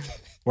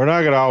 We're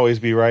not going to always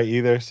be right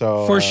either.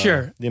 So for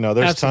sure. There's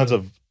Absolutely. tons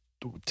of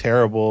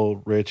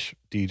terrible, rich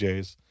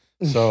DJs.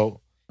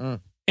 So, and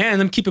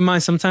then keep in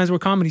mind, sometimes we're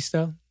comedy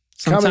style.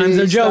 Sometimes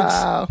they're jokes.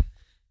 Style.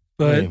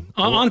 But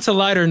on to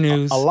lighter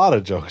news. A lot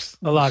of jokes.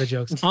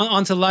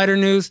 On to lighter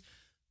news.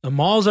 The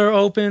malls are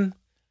open.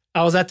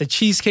 I was at the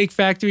Cheesecake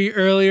Factory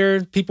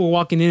earlier. People were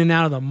walking in and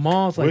out of the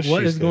malls. Like,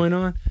 what is going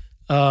on?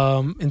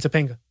 In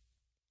Topanga.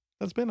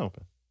 That's been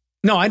open.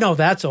 No, I know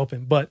that's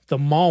open, but the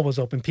mall was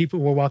open. People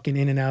were walking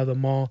in and out of the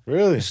mall.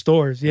 Really? The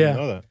stores, yeah. I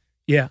know that.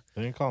 Yeah.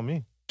 They didn't call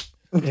me.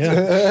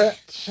 Yeah.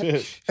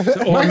 Shit.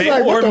 Or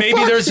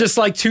maybe there's just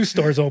like 2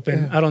 stores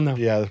open. I don't know.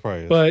 Yeah, that's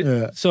probably is.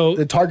 But so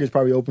the Target's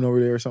probably open over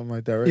there or something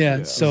like that, right?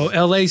 Yeah. So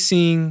LA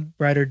seeing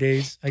brighter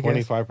days, I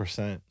guess.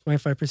 25%.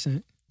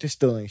 25%. This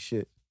still ain't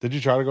shit. Did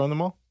you try to go in the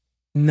mall?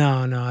 No,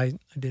 I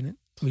didn't.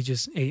 We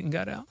just ate and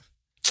got out.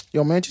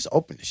 Yo, man, just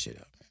open this shit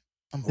up.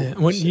 I'm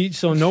over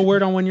so no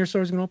word on when your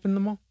store's gonna open in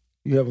the mall?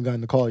 You haven't gotten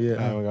the call yet.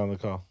 I haven't gotten the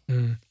call.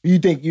 You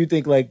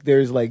think like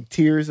there's like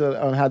tiers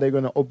on how they're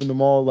going to open the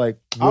mall? Like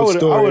I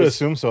would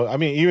assume so. I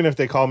mean, even if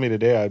they called me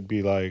today, I'd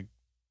be like,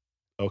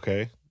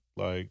 okay,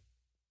 like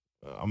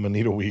I'm gonna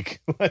need a week.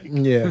 Like,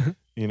 yeah,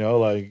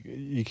 like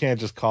you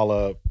can't just call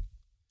up.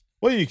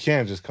 Well, you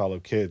can just call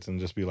up kids and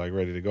just be like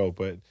ready to go.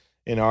 But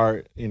in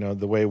our,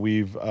 the way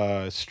we've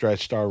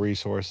stretched our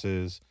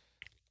resources,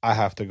 I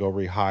have to go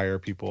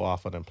rehire people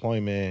off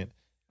unemployment.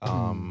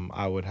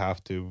 I would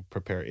have to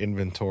prepare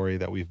inventory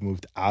that we've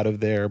moved out of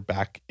there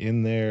back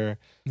in there.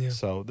 Yeah.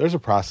 So there's a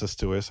process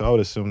to it. So I would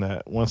assume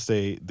that once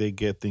they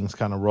get things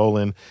kind of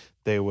rolling,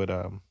 they would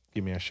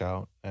give me a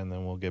shout, and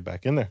then we'll get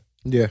back in there.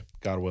 Yeah.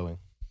 God willing.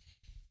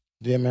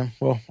 Yeah, man.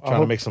 Well,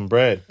 trying to make some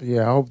bread.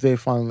 Yeah, I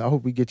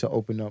hope we get to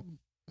open up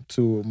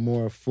to a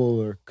more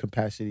fuller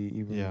capacity,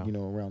 even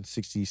around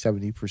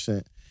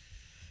 60-70%.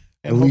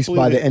 At least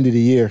by the end of the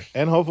year.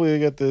 And hopefully they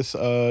get this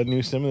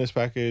new stimulus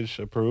package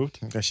approved.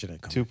 That shit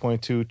ain't coming.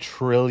 $2.2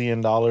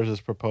 trillion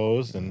is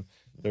proposed, and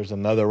there's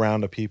another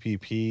round of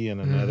PPP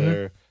and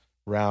another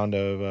round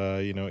of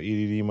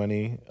EDD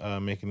money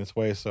making its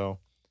way. So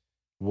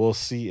we'll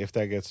see if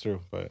that gets through.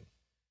 But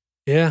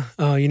Yeah.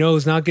 You know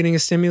who's not getting a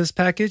stimulus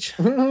package?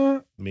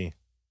 Me.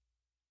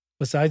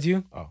 Besides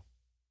you? Oh.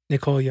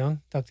 Nicole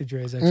Young, Dr.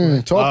 Dre's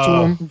ex-wife. Talk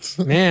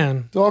to him.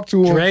 Man. Talk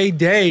to him. Dre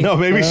Day. No,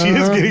 maybe she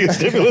is getting a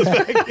stimulus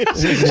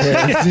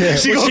package.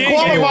 She gonna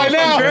qualify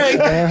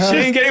now. She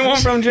ain't getting one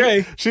from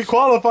Dre. She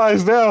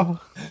qualifies now.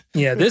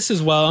 Yeah, this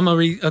is well. I'm gonna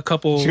read a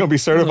couple. She's gonna be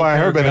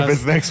certifying her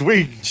benefits next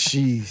week.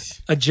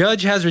 Jeez. A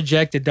judge has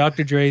rejected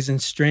Dr. Dre's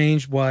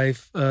estranged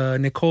wife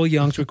Nicole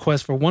Young's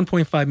request for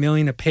 $1.5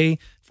 million to pay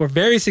for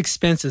various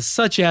expenses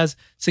such as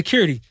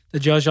security. The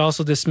judge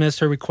also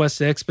dismissed her request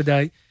to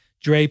expedite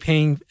Dre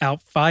paying out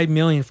 $5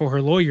 million for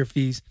her lawyer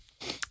fees.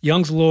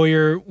 Young's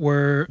lawyers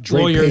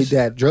paid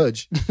that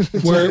judge.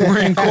 were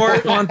in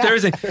court on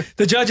Thursday.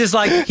 The judge is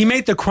like, he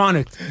made the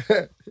Chronic.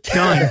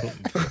 Done.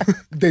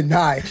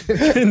 Denied.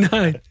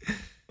 Denied.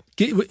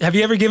 Have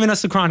you ever given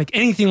us the Chronic?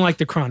 Anything like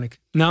the Chronic?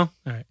 No?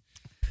 All right.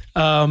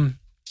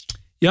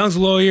 Young's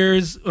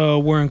lawyers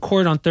were in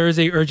court on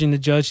Thursday urging the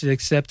judge to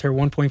accept her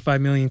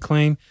 $1.5 million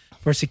claim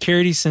for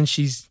security since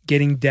she's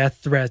getting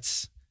death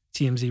threats,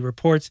 TMZ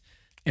reports.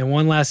 And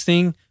one last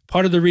thing,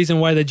 part of the reason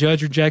why the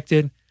judge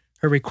rejected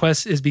her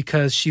request is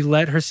because she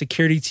let her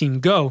security team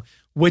go,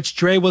 which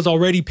Dre was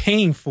already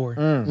paying for.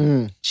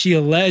 She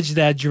alleged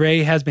that Dre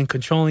has been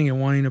controlling and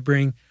wanting to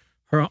bring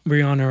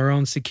on her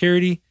own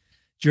security.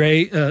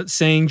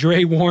 Saying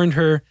Dre warned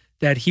her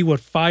that he would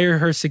fire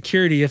her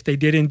security if they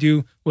didn't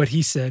do what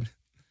he said.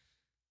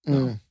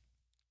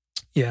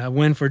 Yeah, a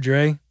win for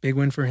Dre. Big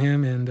win for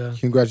him. And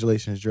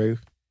congratulations, Dre.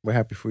 We're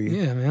happy for you.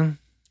 Yeah, man.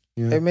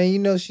 Yeah. Hey, man, you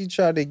know, she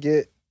tried to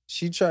get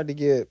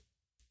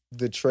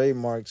the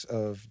trademarks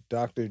of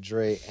Dr.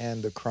 Dre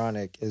and the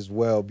Chronic as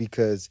well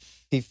because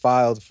he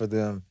filed for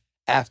them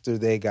after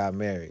they got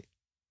married.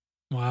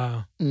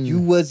 Wow. You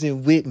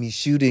wasn't with me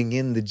shooting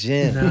in the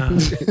gym. Nah.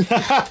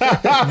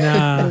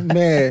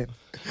 Man.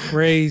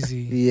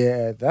 Crazy.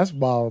 Yeah, that's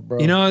wild, bro.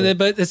 You know,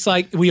 but it's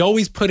like we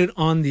always put it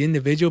on the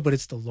individual, but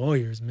it's the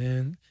lawyers,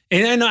 man.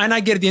 And I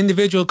get it. The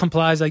individual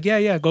complies, like,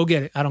 yeah, go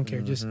get it. I don't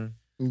care. Just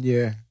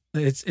yeah.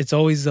 It's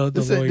always the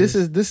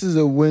lawyers. This is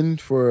a win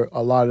for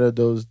a lot of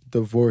those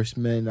divorced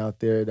men out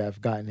there that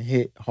have gotten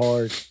hit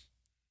hard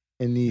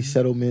in these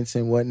settlements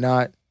and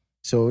whatnot.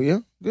 So yeah,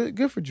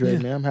 good for Dre,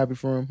 man. I'm happy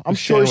for him. I'm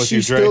sure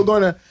she's still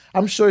gonna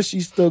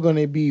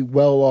be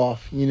well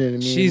off. You know what I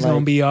mean? She's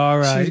gonna be all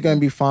right. She's gonna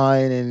be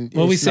fine. And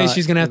we say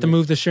she's gonna have to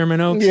move to Sherman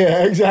Oaks.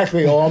 Yeah,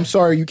 exactly. Oh, I'm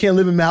sorry, you can't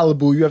live in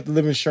Malibu. You have to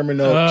live in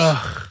Sherman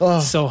Oaks.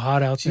 It's so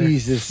hot out there.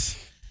 Jesus.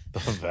 The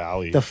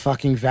valley. The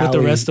fucking valley. With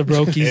the rest of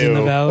Brokies in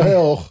the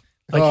valley.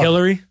 Like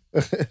Hillary.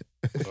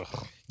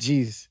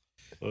 Jeez.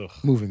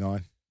 Moving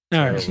on.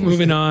 All right,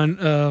 moving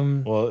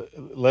on. Well,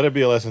 let it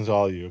be a lesson to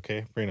all of you,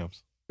 okay?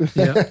 Prenups.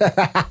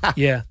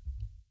 Yeah.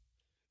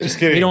 Just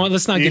kidding.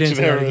 Let's not get into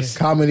that again.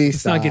 Comedy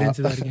Let's not get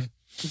into that again.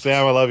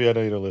 Sam, I love you. I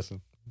know you don't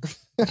listen.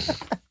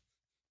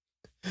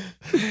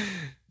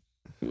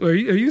 Are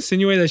you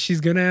insinuating that she's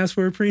gonna ask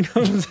for a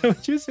prenup? Is that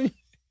what you're saying?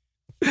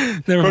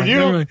 Never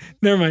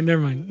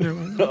mind.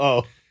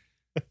 Oh.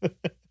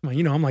 Well,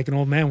 you know, I'm like an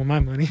old man with my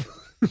money.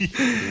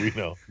 We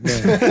know.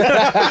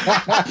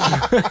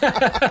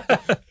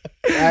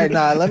 All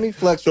right, let me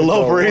flex. The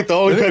loafer ain't the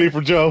only penny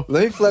for Joe.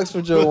 Let me flex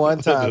for Joe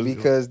one time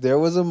because there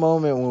was a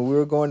moment when we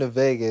were going to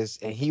Vegas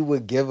and he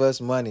would give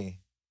us money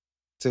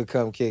to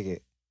come kick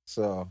it.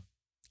 So,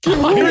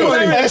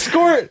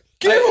 escort.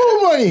 Give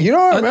who money? You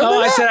don't remember that?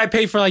 I said I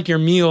pay for like your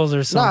meals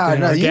or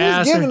something. Nah, you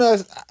was giving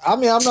us. I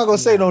mean, I'm not gonna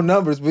say no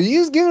numbers, but you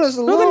was giving us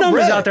a little. The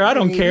numbers bread. out there, I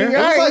don't care. It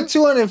was like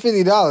 $250. I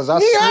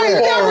swear. I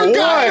ain't never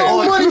got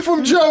no money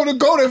from Joe to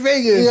go to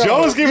Vegas. Yeah.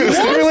 Joe was giving a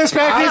stimulus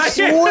package. I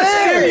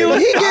swear.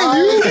 He gave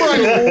you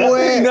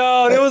money.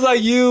 No, it was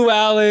like you,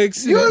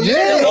 Alex. He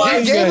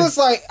gave us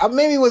like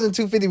maybe it wasn't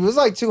 $250, but it was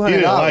like $200. He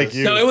didn't like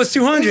you. No, it was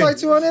 $200. It was like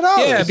 $200.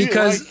 Yeah,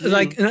 because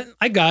like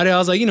I got it. I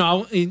was like, you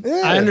know,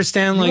 I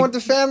understand. Like, you want the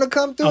fam to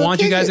come through. I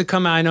want you guys to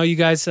come out. I know you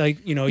guys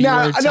like, you know, you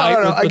were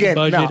tight with the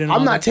budget and all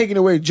I'm not that. taking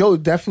away. Joe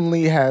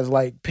definitely has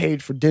like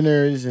paid for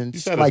dinners and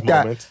stuff like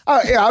that.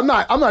 Yeah, I'm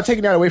not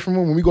taking that away from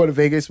him when we go to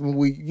Vegas. When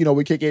we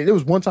kick it. There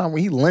was one time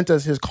when he lent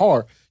us his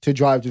car to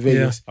drive to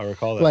Vegas. Yeah, I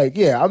recall that. Like,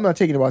 yeah, I'm not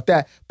taking about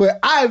that. But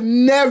I do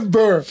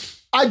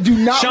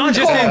not Sean recall.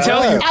 just didn't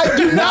tell you. I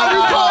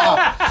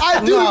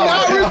do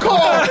not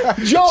recall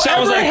Joe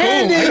Sean was ever like, cool,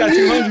 handing I got me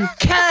 200.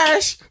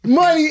 cash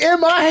money in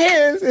my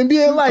hands and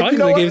being like, Probably you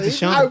know what? gave it to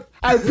Sean.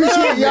 I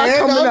appreciate y'all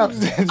coming out.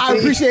 I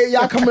appreciate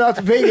y'all coming out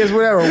to Vegas,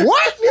 whatever.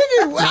 What?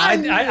 Nigga?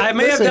 I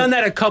may have done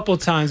that a couple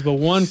times, but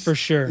one for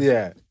sure.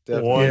 Yeah.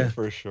 One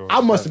for sure.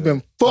 I must have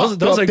been fucked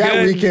Those up are that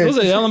good. weekend. Those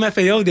are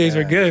LMFAO days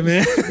were good,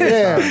 man.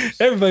 Yeah.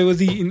 Everybody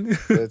was eating.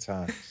 Good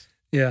times.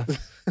 Yeah.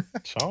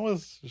 Sean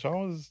was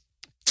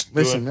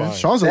Listen, man. fine.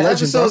 Sean's a That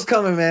legend. episode's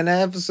coming, man.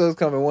 That episode's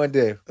coming one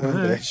day.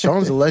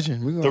 Sean's a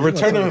legend. The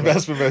return of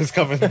investment is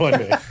coming one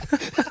day.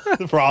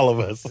 for all of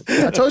us.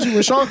 I told you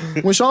when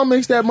Sean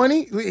makes that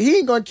money, he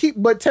ain't gonna keep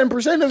but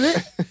 10% of it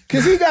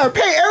because he gotta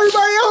pay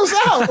everybody else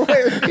out.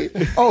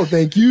 Oh,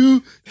 thank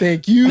you.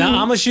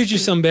 Now I'm gonna shoot you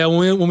some bail.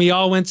 When we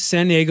all went to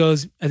San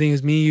Diego's, I think it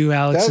was me, you,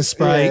 Alex, and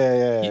Sprite,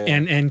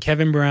 and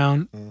Kevin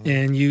Brown,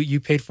 and you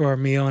paid for our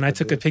meal, and I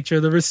took a picture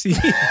of the receipt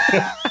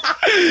to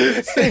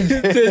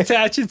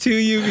attach it to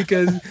you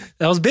because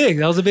that was big.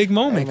 That was a big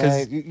moment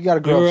because you gotta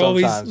grow up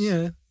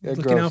sometimes.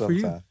 Looking out for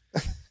you.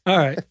 All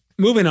right,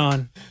 moving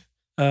on.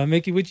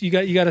 Mickey, what you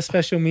got a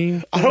special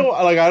meme? I don't know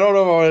if I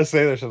want to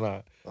say this or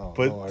not.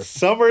 But Lord.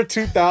 Summer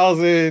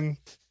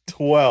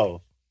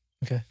 2012.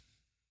 Okay.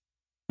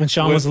 When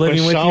Sean was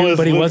living with you,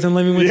 but he wasn't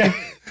living with you?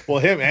 Well,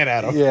 him and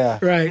Adam. Yeah.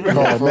 Right.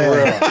 Oh,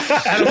 man.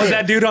 Adam was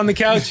that dude on the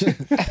couch.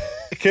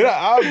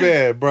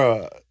 Man,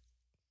 bro.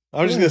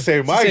 I'm just going to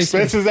say, my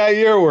expenses that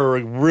year were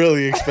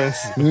really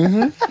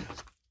expensive.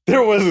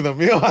 There wasn't a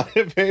meal I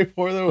didn't pay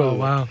for. There was, oh,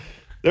 wow.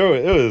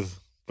 It was,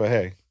 but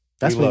hey.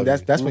 That's when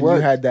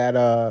you had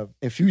that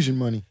infusion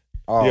money.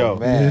 Oh, yo,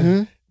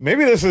 man.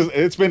 Maybe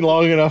it's been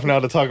long enough now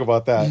to talk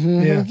about that.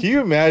 Yeah. Can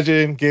you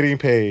imagine getting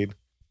paid?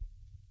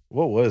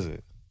 What was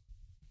it?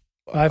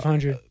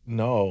 500.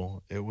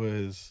 No, it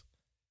was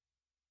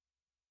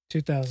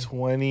 2,000.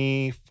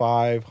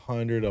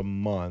 2,500 a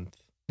month.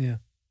 Yeah.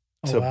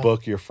 To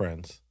book your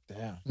friends.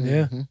 Damn.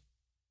 Yeah.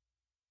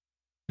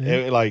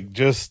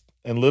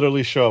 And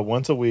literally show up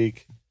once a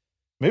week.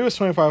 Maybe it was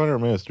 2,500,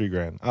 maybe it was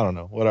 $3,000. I don't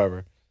know,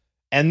 whatever.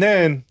 And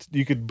then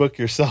you could book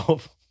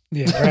yourself.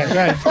 Yeah, right.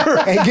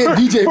 And get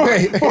DJ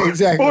pay.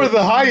 Exactly. For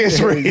the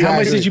highest rate. Exactly. How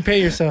much did you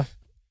pay yourself?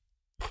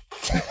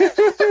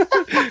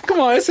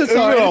 Come on, it's been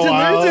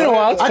a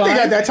while. I think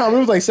at that time it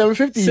was like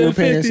 $750 you were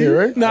paying us here,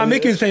 right? Nah,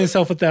 Mickey was paying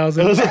himself $1,000.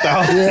 It was $1,000.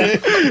 Yeah.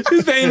 He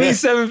was paying me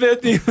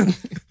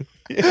 $750.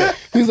 Yeah.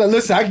 He was like,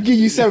 listen, I can give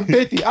you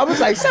 $750. I was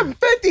like,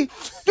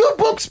 $750? You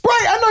book Sprite.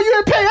 I know you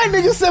ain't paying that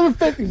nigga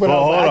 $750. But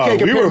hold on.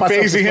 We were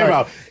phasing him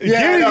out.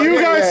 Yeah,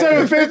 you guys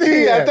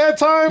 $750 at that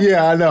time?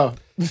 Yeah, I know.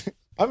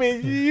 I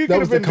mean, you could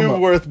have been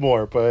worth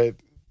more, but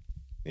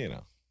you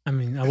know. I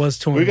mean, I was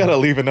torn. We got to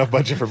leave enough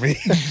budget for me.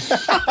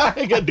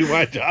 I got to do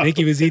my job.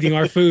 Mickey was eating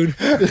our food.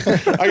 I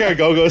got to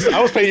go.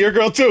 I was paying your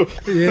girl too.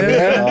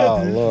 Yeah.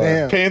 Oh, Lord.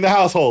 Damn. Paying the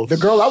household. The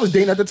girl I was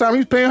dating at the time, he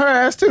was paying her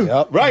ass too.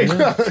 Yep. Right.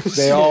 Yeah.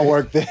 They all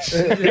work there.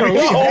 Mickey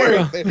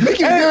was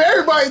giving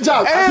everybody a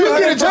job. You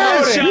get a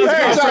job.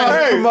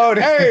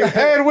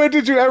 Hey, when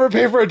did you ever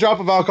pay for a drop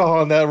of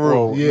alcohol in that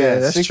room? Yeah,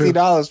 that's true.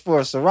 $60 for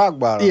a Ciroc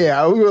bottle.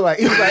 Yeah, we were like,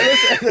 he was like,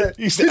 listen,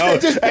 You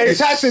said, just pay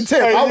tax and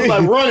tip. I was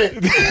like, run it.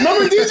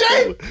 Remember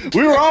DJ?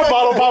 We were on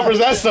bottle poppers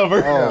that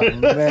summer. Oh,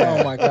 man.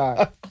 Oh my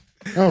God.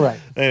 All right.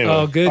 Anyway,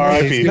 Oh, good.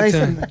 R.I.P.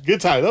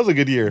 Good time. That was a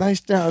good year. Nice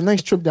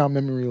trip down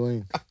memory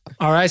lane.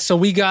 All right, so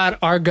we got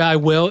our guy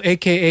Will,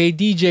 aka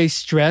DJ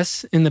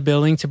Stress, in the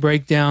building to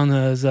break down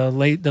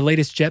the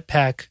latest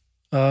Jetpack.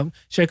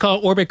 Should I call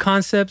it Orbit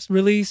Concepts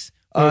release,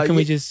 or can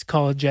we just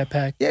call it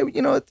Jetpack? Yeah,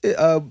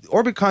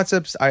 Orbit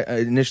Concepts. I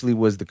initially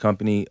was the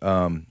company.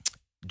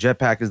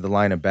 Jetpack is the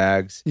line of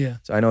bags. Yeah.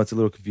 So I know it's a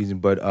little confusing,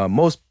 but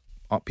most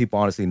people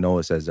honestly know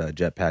us as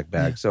Jetpack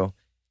bag. Yeah. So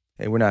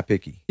hey, we're not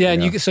picky. Yeah,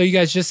 and you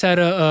guys just had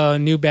a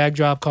new bag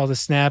drop called the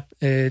Snap.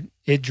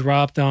 It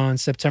dropped on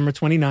September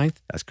 29th.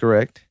 That's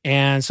correct.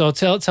 And so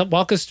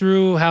walk us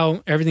through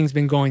how everything's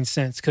been going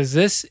since, because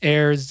this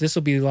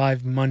will be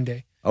live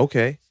Monday.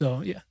 Okay.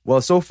 So yeah.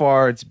 Well, so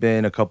far it's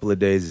been a couple of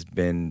days. It's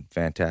been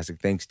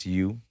fantastic. Thanks to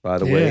you, by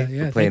the way,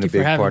 for playing a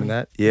big part in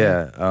that.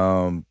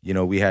 Yeah.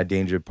 We had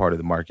Danger part of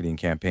the marketing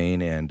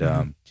campaign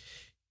and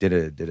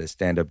did a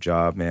stand-up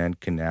job, man.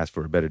 Couldn't ask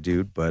for a better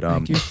dude. But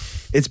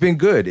it's been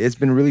good. It's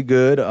been really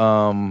good.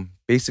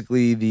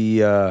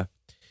 Basically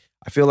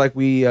I feel like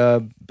we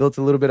built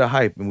a little bit of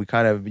hype and we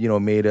kind of,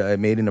 made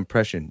an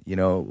impression,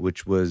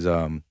 which was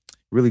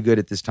really good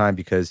at this time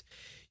because,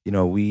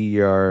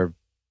 we are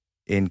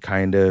in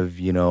kind of,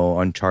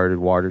 uncharted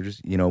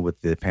waters,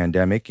 with the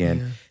pandemic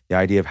and the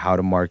idea of how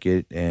to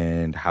market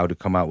and how to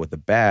come out with a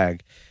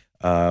bag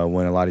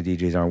when a lot of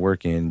DJs aren't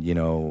working,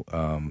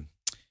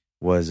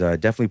 was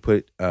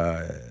definitely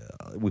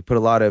we put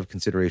a lot of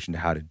consideration to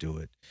how to do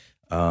it.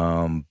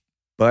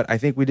 But I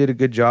think we did a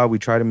good job. We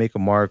tried to make a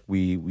mark.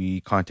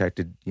 We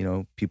contacted,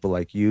 people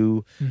like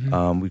you.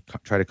 We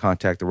try to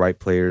contact the right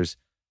players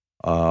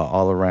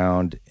all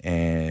around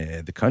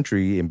the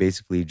country and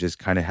basically just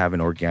kind of have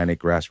an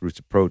organic grassroots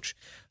approach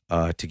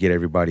to get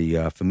everybody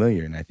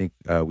familiar. And I think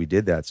we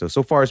did that.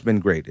 So far it's been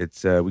great.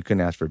 It's we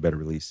couldn't ask for a better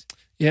release.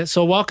 Yeah.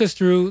 So walk us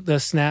through the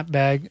Snap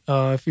bag.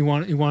 If you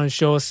want to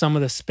show us some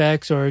of the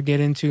specs or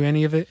get into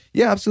any of it.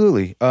 Yeah,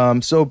 absolutely.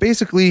 So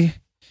basically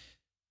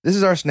this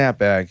is our Snap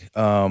bag.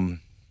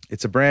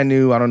 It's a brand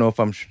new. I don't know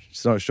if I'm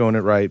showing it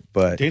right,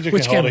 but Danger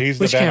can hold it. He's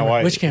the Dana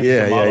White. Which camera?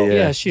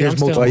 Yeah. Shoot,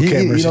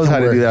 he knows how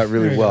to do that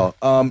really well.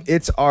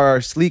 It's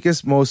our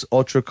sleekest, most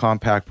ultra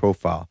compact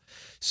profile.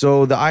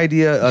 So the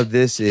idea of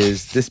this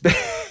is this.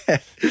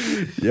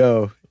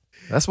 Yo,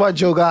 That's why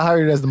Joe got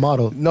hired as the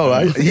model.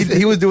 No,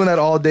 he was doing that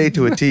all day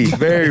to a T.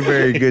 Very,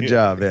 very good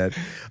job, man.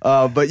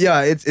 But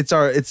yeah, it's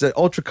an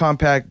ultra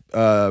compact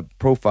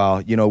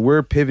profile. You know,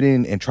 we're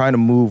pivoting and trying to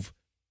move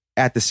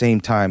at the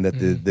same time that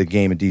the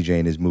game of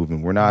DJing is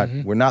moving. We're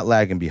not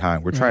lagging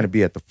behind. We're trying to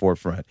be at the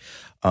forefront.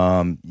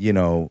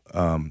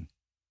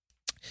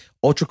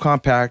 Ultra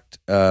compact.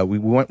 We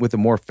went with a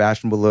more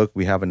fashionable look.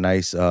 We have a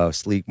nice,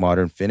 sleek,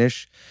 modern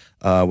finish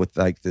with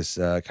like this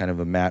kind of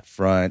a matte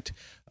front.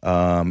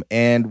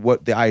 And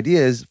what the idea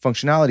is,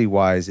 functionality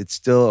wise, it's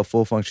still a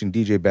full function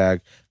DJ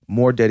bag,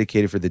 more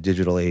dedicated for the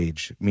digital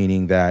age,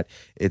 meaning that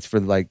it's for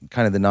like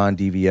kind of the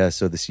non-DVS,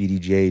 so the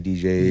CDJ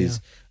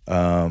DJs,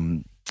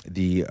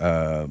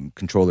 the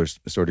controllers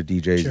sort of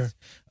DJs. Sure.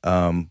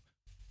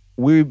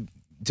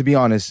 To be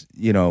honest,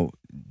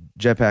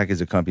 Jetpack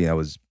is a company that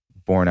was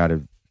born out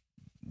of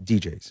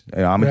DJs.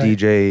 I'm a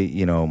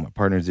DJ, my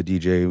partner's a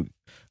DJ.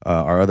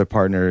 Our other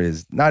partner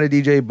is not a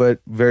DJ,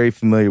 but very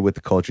familiar with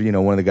the culture.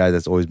 One of the guys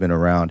that's always been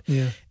around.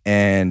 Yeah.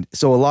 And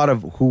so a lot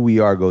of who we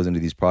are goes into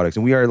these products.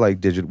 And we are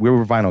like digital. We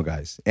were vinyl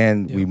guys,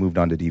 and we moved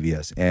on to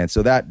DVS. And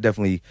so that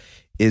definitely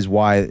is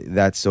why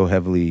that's so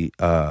heavily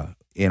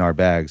in our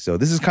bag. So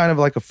this is kind of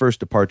like a first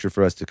departure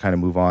for us to kind of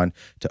move on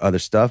to other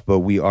stuff. But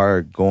we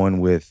are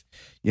going with,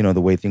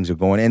 the way things are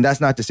going. And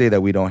that's not to say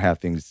that we don't have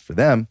things for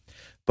them.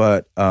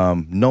 But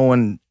no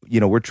one,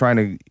 we're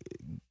trying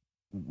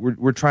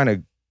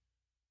to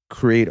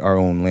create our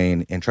own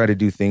lane and try to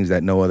do things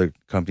that no other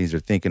companies are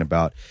thinking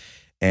about.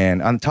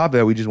 And on top of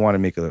that, we just want to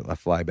make a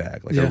fly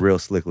bag, like a real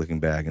slick looking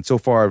bag. And so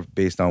far,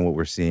 based on what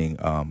we're seeing,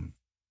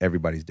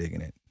 everybody's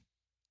digging it.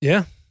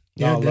 Yeah.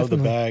 I love the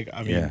bag.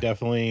 I mean,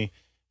 definitely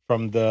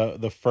from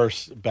the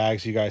first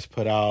bags you guys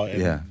put out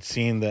and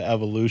seeing the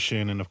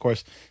evolution and, of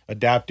course,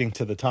 adapting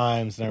to the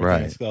times and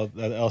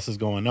everything else is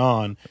going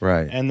on.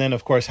 Right. And then,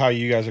 of course, how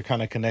you guys are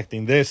kind of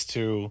connecting this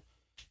to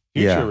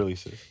future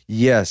releases.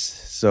 Yes.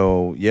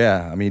 So,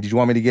 I mean, did you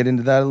want me to get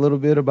into that a little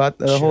bit about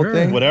the whole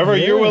thing? Whatever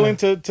you're willing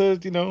to show.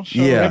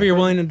 Whatever you're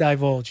willing to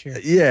divulge here.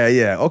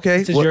 Yeah. Okay.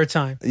 This is your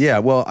time. Yeah.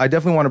 Well, I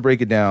definitely want to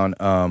break it down.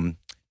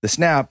 The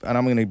Snap, and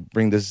I'm going to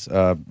bring this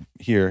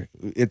here.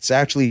 It's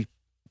actually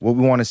what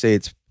we want to say.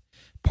 It's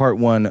part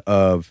one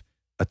of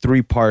a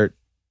 3-part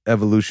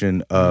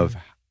evolution of,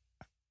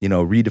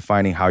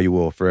 redefining how you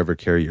will forever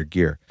carry your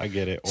gear. I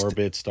get it.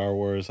 Orbit, Star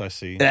Wars, I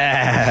see.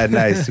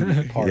 Nice.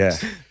 Parts. Yeah.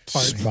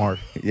 Smart.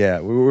 Yeah,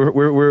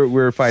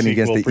 we're fighting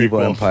Sequel, against the prequel.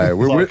 evil empire.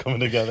 We're coming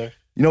together.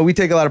 We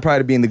take a lot of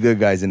pride of being the good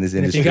guys in this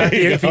industry.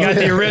 If you got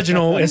the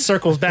original, it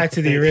circles back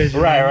to the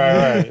original.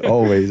 Right.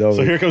 Always.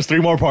 So here comes 3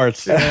 more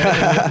parts.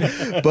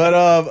 But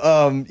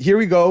here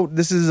we go.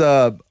 This is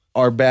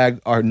our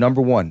bag, our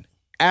number one.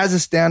 As a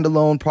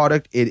standalone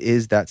product, it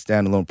is that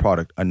standalone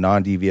product, a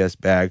non-DVS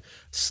bag,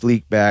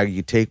 sleek bag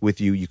you take with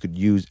you, you could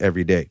use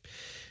every day.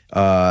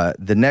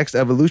 The next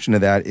evolution of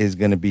that is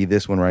going to be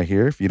this one right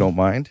here, if you don't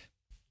mind.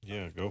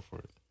 Yeah, go for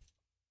it.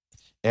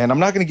 And I'm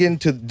not going to get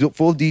into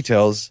full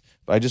details,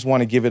 but I just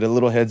want to give it a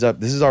little heads up.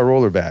 This is our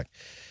roller bag.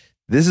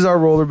 This is our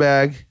roller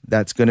bag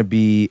that's going to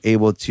be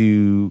able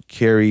to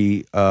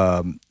carry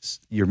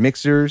your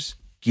mixers,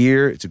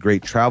 gear. It's a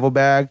great travel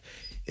bag.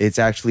 It's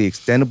actually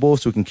extendable,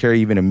 so it can carry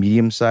even a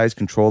medium-sized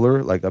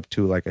controller, like up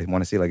to, like I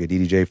want to say, like a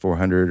DDJ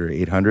 400 or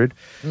 800.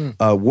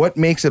 What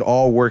makes it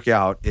all work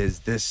out is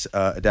this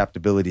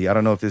adaptability. I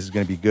don't know if this is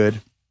going to be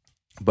good,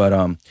 but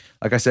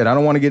like I said, I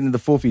don't want to get into the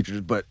full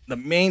features. But the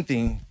main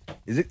thing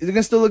is it going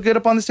to still look good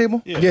up on this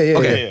table? Yeah.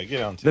 Okay. Yeah.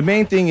 Get on to the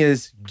main thing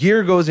is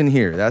gear goes in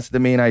here. That's the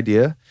main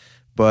idea.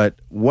 But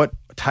what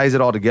ties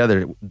it all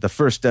together? The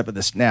first step of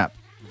the Snap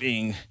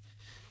being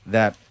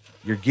that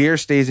your gear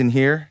stays in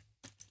here.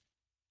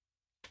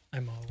 I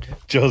modeled it.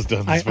 Joe's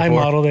done this before. I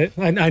modeled it.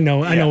 I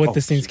know what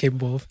this thing's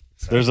capable of.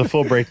 There's a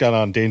full breakdown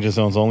on Danger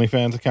Zone's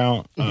OnlyFans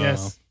account.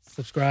 Yes.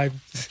 Subscribe.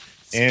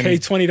 Pay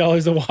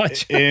 $20 to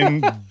watch.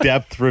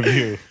 In-depth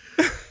review.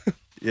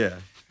 Yeah.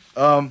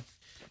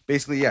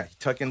 Basically, you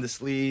tuck in the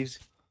sleeves,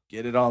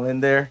 get it all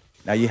in there.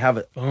 Now you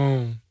have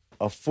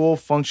a full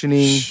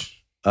functioning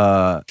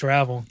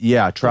travel.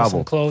 Yeah, travel. Put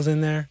some clothes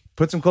in there.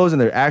 Put some clothes in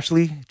there.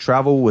 Actually,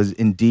 travel was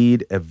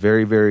indeed a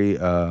very, very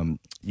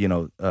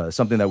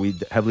something that we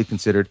heavily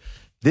considered.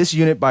 This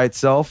unit by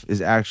itself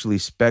is actually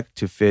spec'd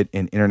to fit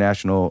an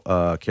international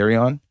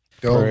carry-on.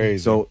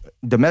 Crazy. So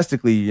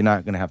domestically, you're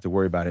not going to have to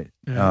worry about it.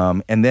 Yeah.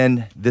 And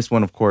then this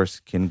one, of course,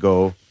 can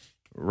go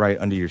right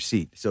under your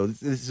seat. So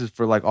this is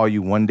for like all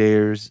you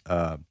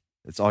one-dayers.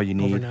 It's all you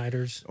need.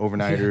 Overnighters.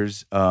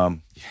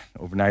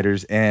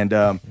 Overnighters.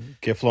 And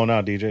get flown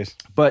out, DJs.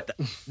 But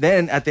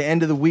then at the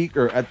end of the week,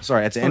 at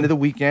the end of the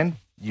weekend,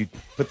 you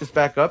put this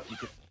back up. You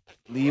can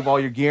leave all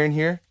your gear in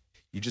here.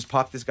 You just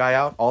pop this guy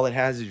out. All it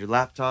has is your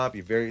laptop,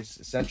 your various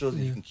essentials,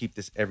 and you can keep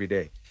this every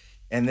day.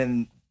 And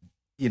then,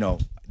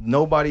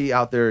 nobody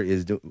out there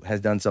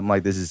has done something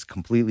like this. It's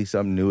completely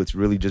something new. It's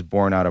really just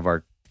born out of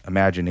our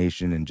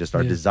imagination and just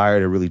our desire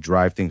to really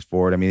drive things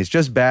forward. I mean, it's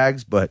just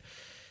bags, but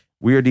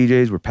we are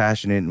DJs. We're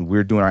passionate, and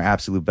we're doing our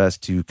absolute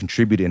best to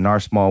contribute in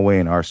our small way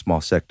in our small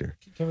sector.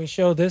 Can we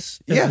show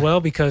this as well?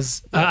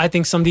 Because I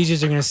think some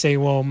DJs are going to say,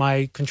 well,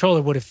 my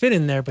controller would have fit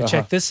in there, but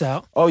check this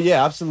out. Oh,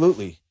 yeah,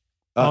 absolutely.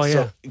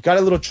 So got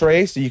a little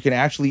tray so you can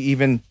actually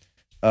even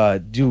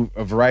do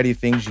a variety of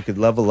things. You could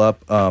level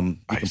up. You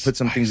can put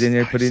some things in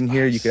there, put it in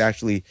here. You could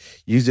actually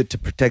use it to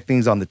protect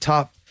things on the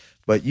top.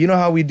 But you know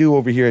how we do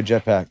over here at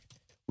Jetpack.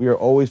 We are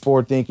always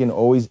forward thinking,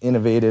 always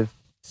innovative.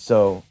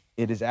 So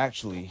it is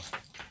actually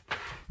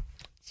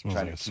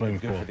trying to keep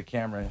it good for the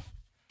camera.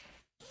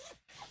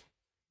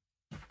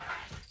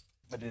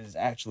 But it is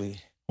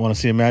actually... Want to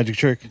see a magic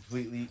trick?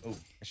 Completely... Oh,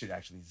 I should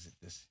actually zip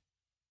this.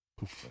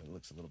 So it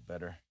looks a little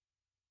better.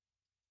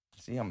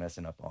 See, I'm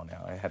messing up all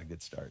now. I had a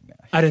good start now.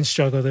 I didn't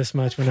struggle this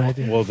much when I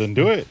did. Well, then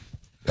do it.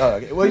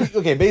 Okay. Well,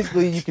 okay.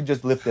 Basically, you can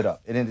just lift it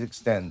up and it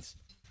extends.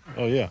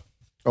 Oh, yeah.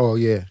 Oh,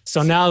 yeah.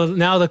 So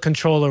now the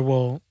controller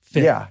will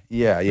fit.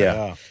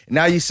 Yeah.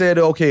 Now you said,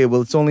 okay,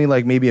 well, it's only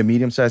like maybe a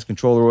medium-sized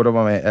controller. What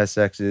about my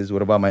SXs?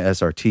 What about my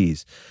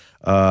SRTs?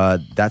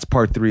 That's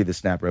part 3 of the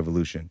Snap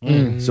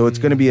Revolution. So it's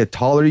going to be a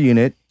taller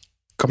unit.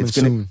 Coming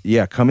soon.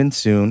 Yeah, coming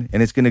soon.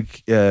 And it's going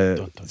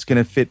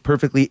to fit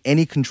perfectly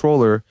any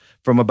controller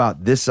from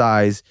about this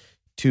size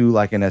to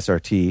like an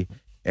SRT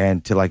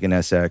and to like an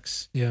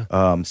SX.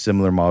 Yeah.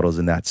 Similar models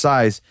in that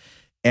size.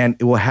 And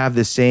it will have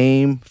the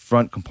same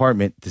front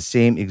compartment, the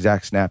same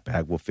exact snap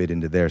bag will fit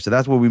into there. So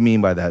that's what we mean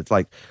by that. It's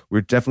like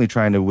we're definitely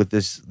trying to with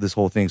this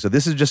whole thing. So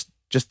this is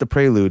just the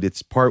prelude.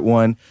 It's part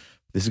 1.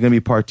 This is going to be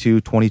part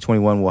 2.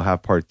 2021 we'll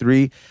have part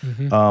 3.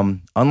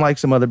 Unlike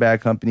some other bag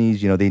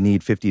companies, they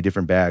need 50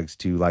 different bags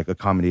to like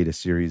accommodate a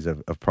series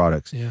of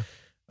products. Yeah.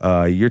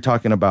 You're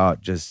talking about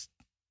just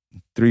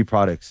 3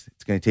 products.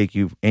 It's going to take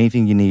you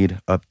anything you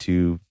need up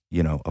to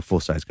a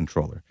full-size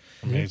controller.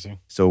 Amazing.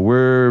 So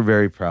we're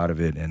very proud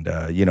of it. And,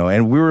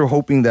 and we were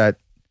hoping that,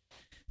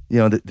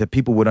 that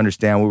people would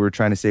understand what we were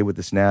trying to say with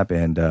the Snap.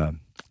 And,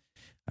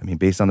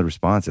 based on the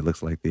response, it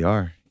looks like they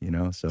are,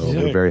 so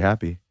we're very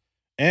happy.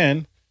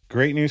 And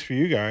great news for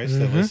you guys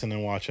that listen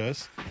and watch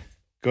us.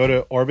 Go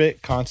to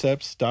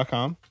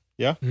orbitconcepts.com.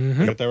 Yeah?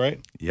 Got that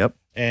right? Yep.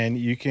 And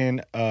you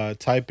can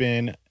type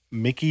in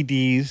Mickey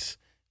D's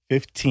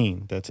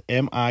 15. That's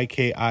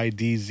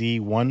MIKIDZ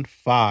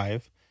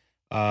 15.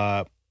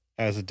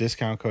 As a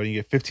discount code, you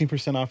get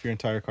 15% off your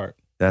entire cart.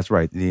 That's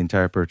right, the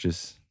entire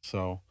purchase.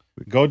 So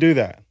go do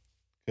that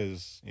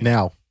because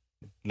now,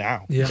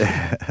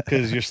 yeah,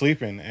 because you're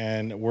sleeping,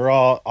 and we're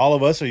all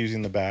of us are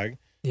using the bag.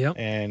 Yep.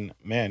 And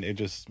man, it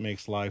just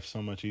makes life so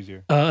much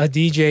easier. A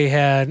DJ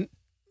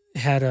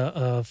had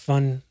a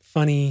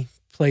funny,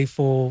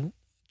 playful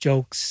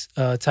jokes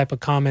type of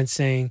comment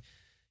saying,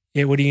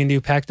 yeah, what are you gonna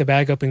do? Pack the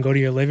bag up and go to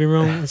your living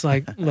room? It's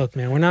like, look,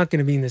 man, we're not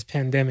gonna be in this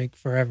pandemic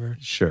forever.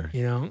 Sure.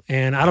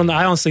 And I don't know.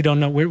 I honestly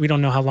don't know. We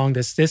don't know how long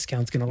this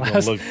discount's gonna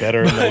last. Look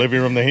better in the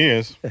living room than he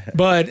is.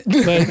 But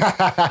my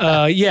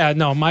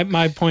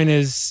point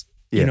is,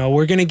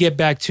 we're gonna get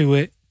back to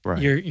it. Right.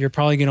 You're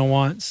probably gonna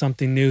want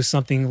something new,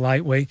 something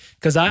lightweight.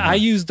 Because I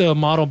used the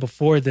model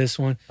before this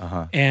one,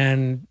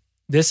 and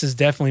this is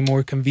definitely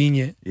more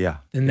convenient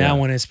than that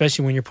one,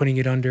 especially when you're putting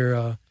it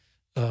under.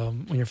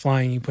 When you're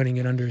flying, you're putting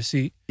it under a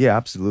seat. Yeah,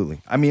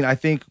 absolutely. I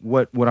think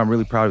what I'm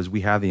really proud of is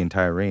we have the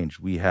entire range.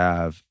 We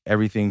have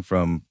everything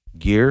from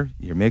gear,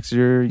 your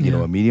mixer,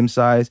 a medium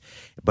size,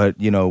 but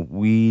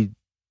we,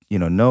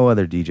 no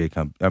other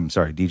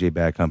DJ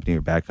bag company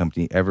or bag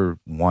company ever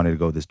wanted to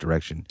go this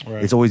direction.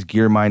 Right. It's always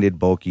gear minded,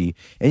 bulky,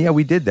 and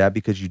we did that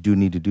because you do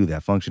need to do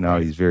that.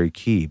 Functionality is very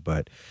key,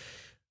 but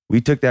we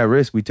took that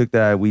risk. We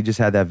just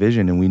had that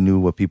vision and we knew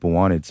what people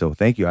wanted. So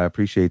thank you. I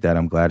appreciate that.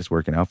 I'm glad it's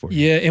working out for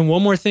you. Yeah. And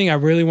one more thing I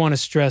really want to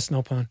stress,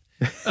 no pun,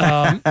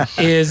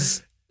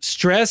 is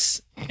Stress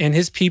and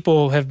his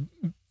people have,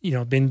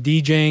 been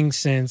DJing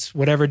since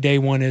whatever day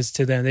one is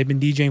to them. They've been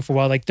DJing for a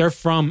while. Like they're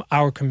from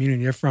our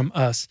community. They're from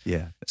us.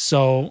 Yeah.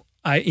 So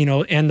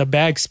and the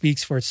bag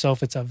speaks for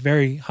itself. It's a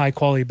very high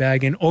quality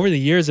bag. And over the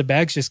years, the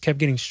bags just kept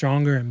getting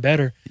stronger and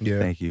better. Yeah.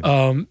 Thank you.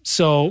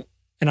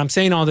 And I'm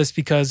saying all this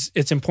because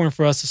it's important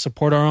for us to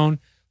support our own,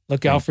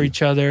 look out for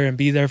each other, and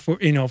be there for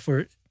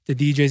for the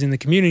DJs in the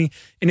community.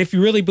 And if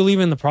you really believe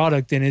in the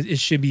product, then it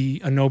should be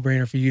a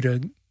no-brainer for you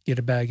to get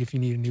a bag if you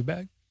need a new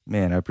bag.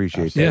 Man, I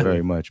appreciate that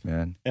very much,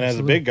 man. And as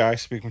a big guy,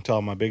 speaking to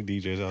all my big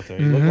DJs out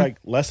there, you look like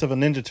less of a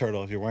Ninja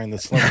Turtle if you're wearing the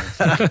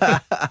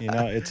Slimmers.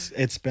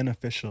 It's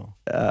beneficial.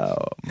 Oh,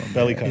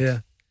 belly cups. Yeah.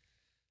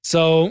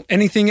 So,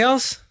 anything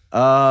else?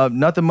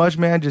 Nothing much,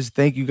 man. Just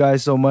thank you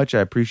guys so much. I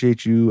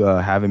appreciate you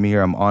having me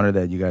here. I'm honored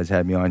that you guys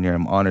had me on here.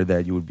 I'm honored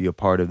that you would be a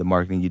part of the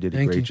marketing. You did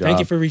a great job. Thank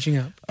you for reaching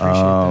out.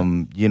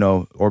 Appreciate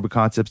that.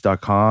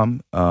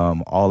 Orbitconcepts.com.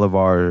 All of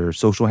our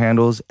social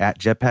handles at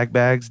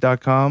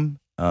jetpackbags.com.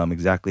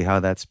 Exactly how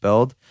that's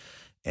spelled.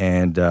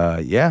 And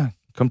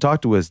come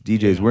talk to us,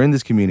 DJs. Yeah. We're in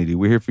this community.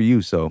 We're here for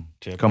you. So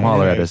come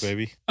holler at us,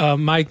 baby.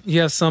 Mike, you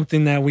have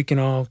something that we can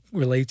all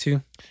relate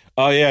to?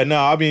 Oh yeah,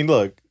 no. I mean,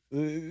 look.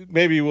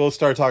 Maybe we'll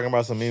start talking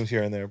about some memes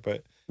here and there,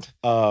 but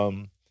there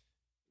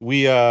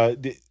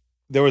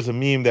was a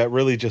meme that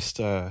really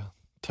just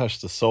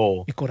touched the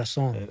soul. El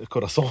corazón. El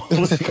corazón.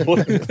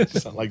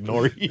 Sound like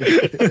Nori.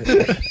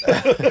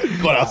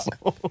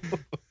 Corazón.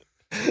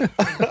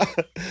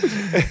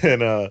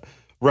 And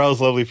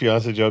Rel's lovely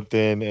fiance jumped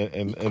in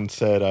and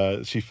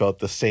said she felt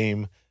the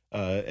same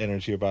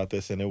energy about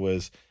this, and it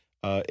was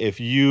if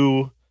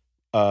you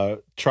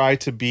try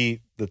to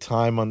beat the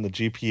time on the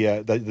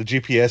GPS that the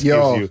GPS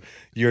gives you,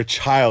 you're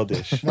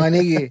childish. My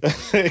nigga,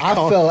 I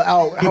fell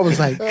out. I was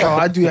like,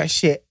 I do that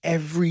shit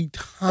every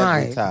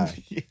time. Every time.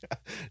 Yeah.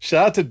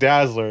 Shout out to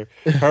Dazzler.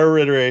 Her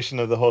iteration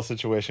of the whole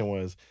situation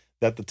was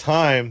that the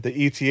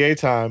ETA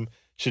time,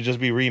 should just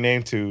be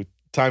renamed to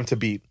Time to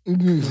Beat.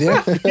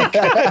 Yeah.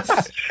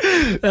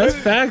 That's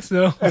facts,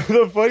 though.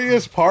 The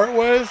funniest part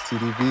was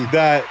TDB.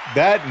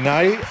 that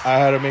night I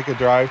had to make a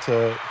drive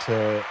to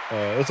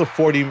it's a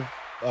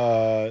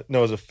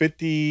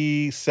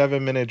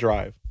 57-minute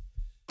drive.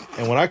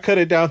 And when I cut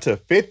it down to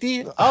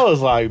 50, I was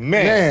like,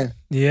 man.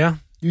 Yeah.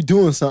 You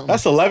doing something.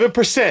 That's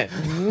 11%.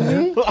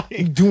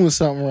 You doing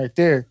something right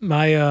there.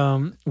 My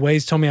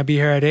Waze told me I'd be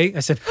here at 8. I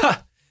said,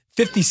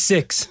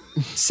 56.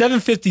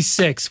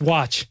 7:56.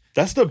 Watch.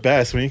 That's the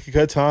best when you can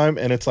cut time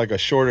and it's like a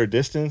shorter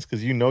distance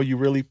because you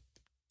really.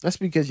 That's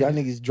because y'all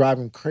niggas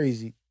driving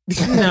crazy.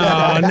 No,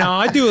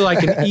 I do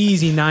like an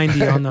easy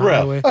 90 on the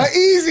highway. An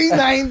easy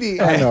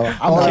 90. I know.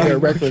 I'm out here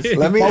reckless. Okay.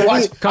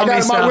 I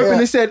got in my whip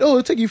and it said,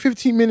 it took you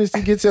 15 minutes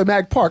to get to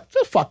Mac Park.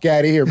 Get the fuck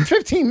out of here.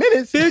 15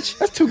 minutes? Bitch.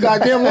 That's too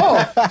goddamn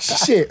long.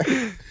 Shit.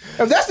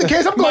 If that's the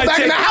case, I'm going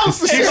back in the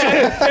house.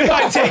 It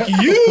might take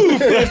you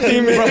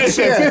 15 minutes.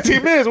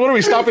 15 minutes? What are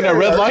we stopping at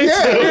red lights?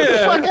 Yeah, get the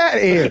fuck out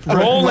of here.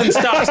 Rolling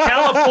stops.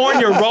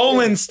 California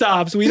rolling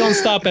stops. We don't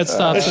stop at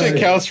stops. That shit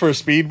counts for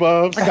speed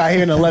bumps. I got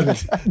here in 11.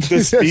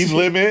 The speed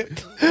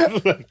limit?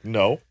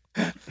 No.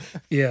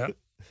 Yeah.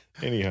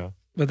 Anyhow.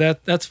 But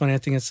that's funny. I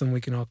think it's something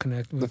we can all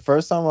connect with. The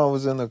first time I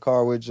was in the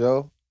car with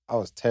Joe, I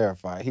was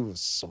terrified. He was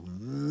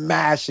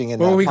smashing in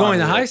Where that were we going?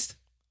 The Pontiac. heist?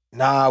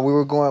 Nah, we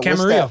were going...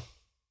 Camarillo.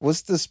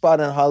 What's the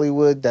spot in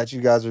Hollywood that you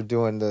guys were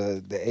doing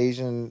the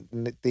Asian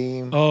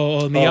theme?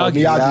 Oh, Miyagi's.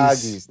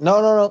 Miyagi's.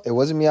 No. It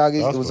wasn't Miyagi's.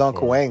 That It was was on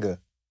before. Cahuenga.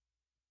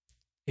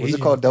 Was Asian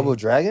it called Double theme.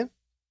 Dragon?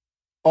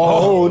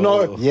 Oh,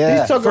 no. Yeah.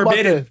 He's talking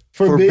Forbidden. about the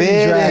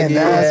Forbidden Dragon.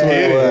 That's what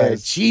it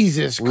was.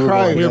 Jesus We were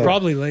Christ. going We were Yeah.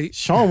 probably late.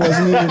 Sean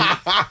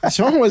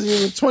wasn't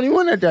even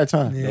 21 at that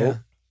time. Yeah. Nope.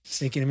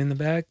 Sneaking him in the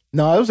back.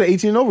 No, it was an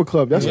 18 and over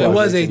club. That's Yeah, right. it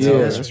was 18, Yeah,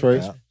 that's that's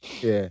right.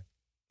 Yeah.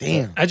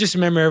 Damn. I just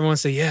remember everyone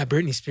say, yeah,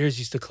 Britney Spears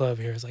used to club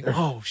here. I was like,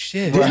 oh,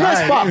 shit. Didn't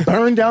that spot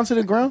burn down to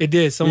the ground? It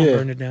did. Someone Yeah.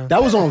 burned it down.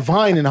 That was on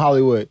Vine in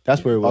Hollywood.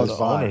 That's where it was. The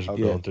fine. owners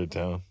Okay. going through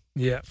town.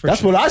 Yeah. For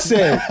That's sure. what I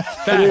said.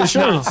 Facts. the No,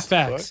 insurance.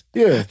 facts.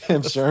 Yeah.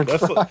 Insurance.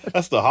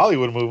 That's the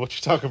Hollywood move. What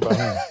you talking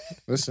about?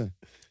 Listen,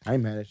 I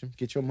ain't mad at you.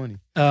 Get your money.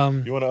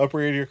 You want to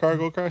upgrade your car?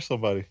 Go crash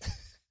somebody.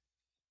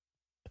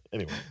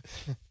 Anyway,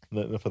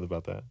 enough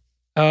about that.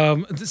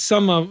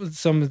 Some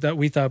that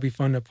we thought would be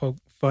fun to poke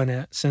fun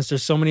at, since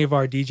there's so many of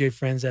our DJ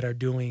friends that are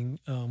doing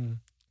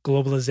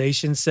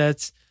globalization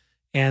sets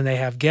and they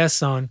have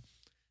guests on,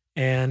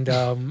 and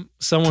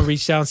someone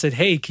reached out and said,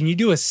 hey, can you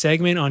do a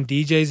segment on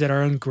DJs that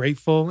are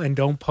ungrateful and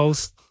don't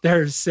post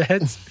their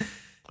sets?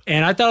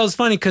 And I thought it was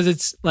funny because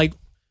it's like,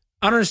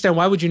 I don't understand,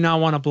 why would you not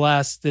want to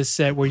blast this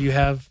set where you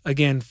have,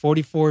 again,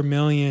 44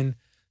 million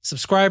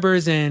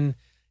subscribers, and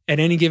at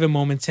any given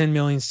moment 10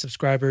 million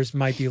subscribers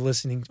might be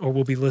listening or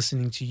will be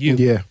listening to you.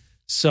 Yeah.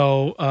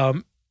 So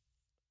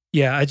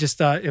I just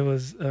thought it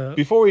was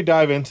Before we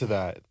dive into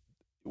that,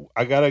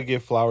 I gotta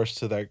give flowers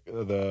to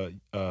the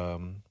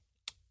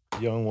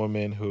young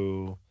woman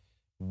who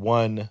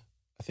won.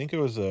 I think it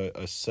was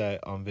a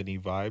set on Vinny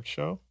Vibe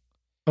show.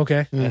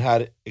 okay. And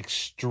had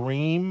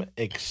extreme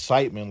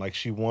excitement, like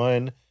she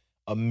won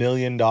 $1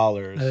 million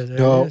There it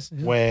Dope. is.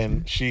 Yeah.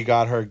 when she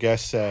got her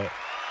guest set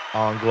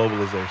on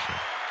Globalization.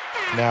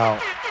 Now,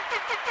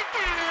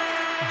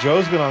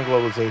 Joe's been on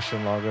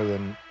Globalization longer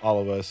than all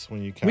of us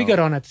when you count. We got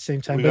on at the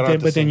same time, We got on at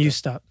the but then same you time.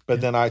 stopped. But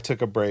Yeah. then I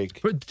took a break.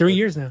 For 3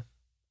 years now.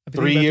 I've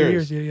been 3 about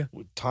years. Yeah.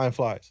 Time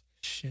flies.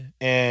 Shit.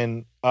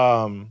 And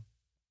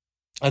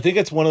I think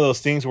it's one of those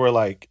things where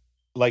like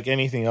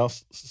anything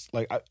else,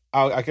 like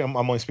I'm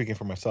only speaking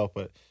for myself,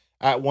 but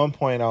at one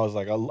point I was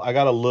like, I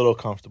got a little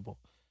comfortable.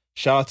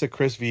 Shout out to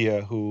Chris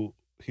Villa, who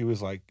he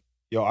was like,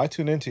 yo, I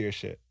tune into your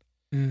shit.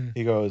 Mm,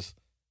 He goes,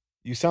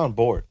 you sound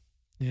bored.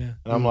 yeah.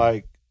 And I'm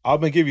like, I'm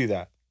gonna give you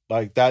that.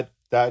 Like that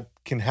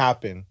can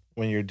happen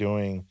when you're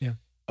doing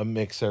a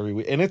mix every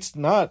week. And it's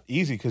not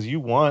easy because you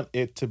want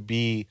it to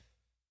be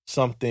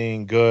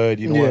something good.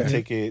 You don't want to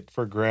take it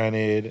for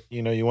granted.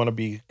 You know, you want to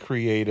be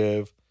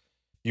creative.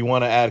 You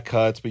want to add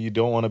cuts, but you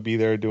don't want to be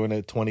there doing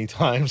it 20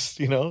 times,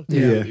 you know?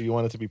 Yeah. You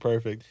want it to be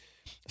perfect.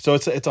 So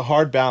it's a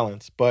hard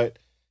balance. But,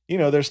 you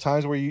know, there's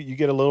times where you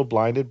get a little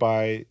blinded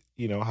by,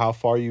 you know, how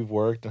far you've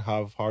worked and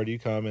how far you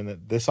come, and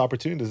that this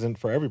opportunity isn't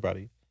for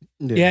everybody.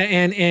 Yeah,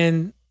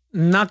 and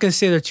not gonna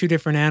say they're two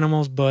different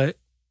animals, but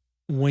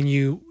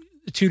two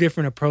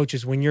different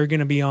approaches. When you're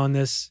gonna be on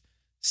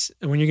Sirius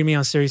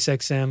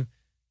XM,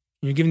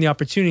 you're given the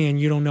opportunity, and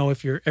you don't know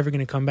if you're ever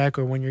gonna come back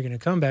or when you're gonna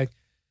come back.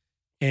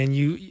 and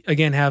you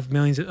again have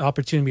millions of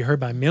opportunity to be heard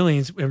by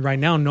millions. And right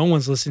now, no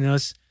one's listening to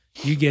us.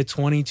 You get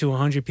 20 to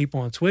 100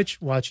 people on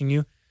Twitch watching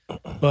you,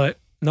 but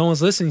no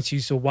one's listening to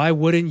you. So why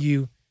wouldn't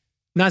you?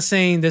 Not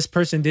saying this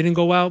person didn't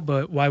go out,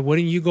 but why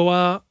wouldn't you go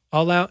out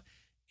all out?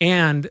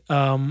 And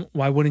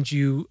why wouldn't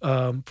you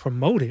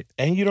promote it?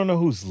 And you don't know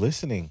who's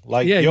listening.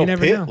 Like, yeah, yo, you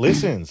never Pitt know.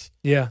 listens.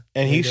 Yeah.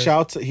 And he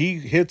shouts, he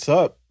hits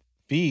up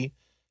B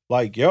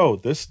like, yo,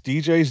 this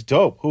DJ's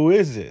dope. Who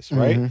is this?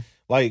 Right? Mm-hmm.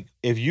 Like,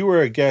 if you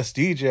were a guest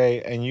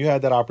DJ and you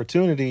had that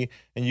opportunity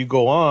and you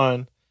go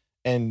on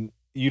and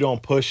you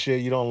don't push it,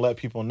 you don't let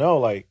people know,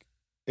 like,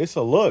 it's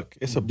a look.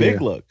 It's a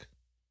big look.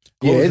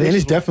 Yeah, and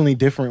it's definitely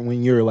different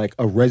when you're like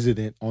a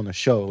resident on a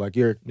show. Like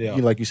you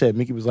like you said,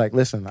 Mickey was like,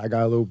 listen, I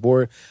got a little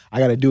bored. I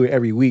got to do it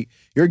every week.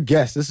 You're a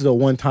guest. This is a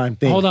one-time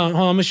thing. Hold on.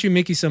 I'm going to shoot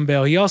Mickey some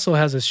bail. He also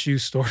has a shoe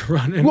store to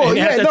run. And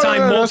at the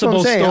time,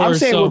 multiple stores. I'm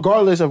saying so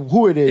regardless of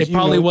who it is. It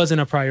probably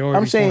wasn't a priority.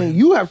 I'm saying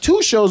you have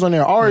 2 shows on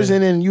there, ours,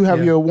 and then you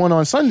have your one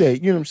on Sunday.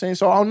 You know what I'm saying?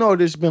 So I don't know.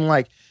 There's been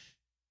like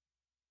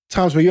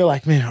times where you're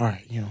like, man, all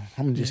right,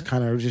 I'm just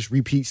kind of just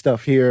repeat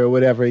stuff here or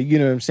whatever. You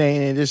know what I'm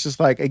saying? And it's just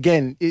like,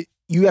 again,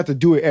 you have to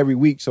do it every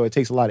week, so it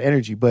takes a lot of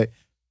energy. But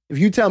if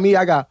you tell me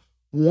I got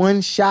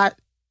one shot,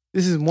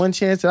 this is one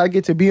chance that I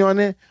get to be on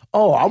there.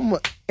 Oh,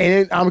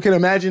 I can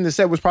imagine the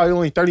set was probably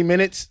only 30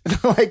 minutes.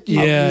 Like,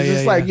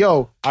 like,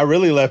 yo. I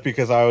really left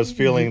because I was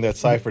feeling that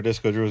Cypher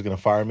Disco Drew was going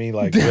to fire me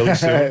like really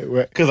soon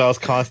because I was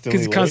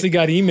constantly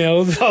got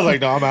emails. I was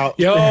like, no, I'm out.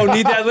 Yo,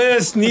 need that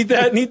list, need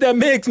that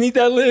mix, need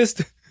that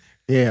list.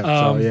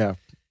 Yeah.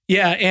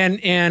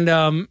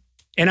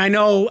 And I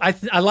know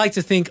I like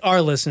to think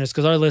our listeners,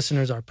 because our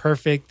listeners are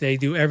perfect. They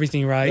do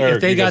everything right. If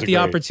they got the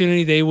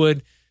opportunity, they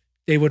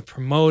would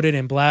promote it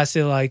and blast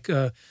it like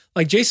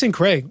Jason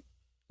Craig.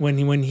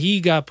 When he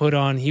got put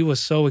on, he was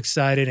so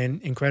excited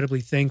and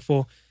incredibly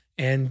thankful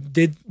and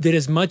did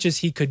as much as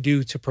he could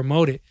do to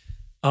promote it.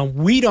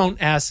 We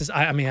don't ask this.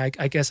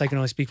 I guess I can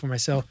only speak for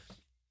myself.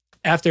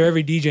 After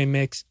every DJ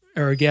mix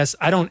or a guest,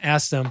 I don't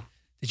ask them,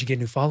 did you get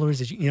new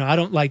followers? I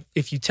don't like,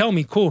 if you tell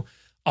me, cool.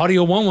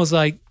 Audio One was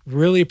like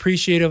really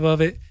appreciative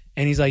of it.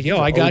 And he's like, yo,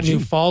 I got new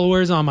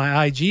followers on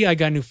my IG. I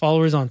got new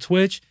followers on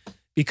Twitch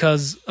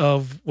because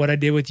of what I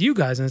did with you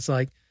guys. And it's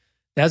like,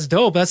 that's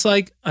dope. That's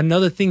like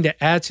another thing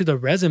to add to the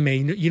resume.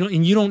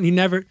 You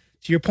never,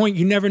 to your point,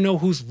 you never know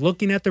who's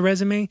looking at the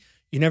resume.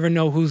 You never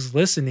know who's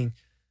listening.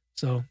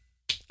 So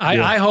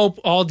I hope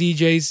all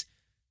DJs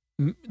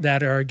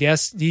that are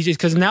guest DJs,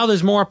 because now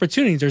there's more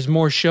opportunities. There's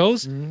more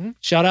shows. Mm-hmm.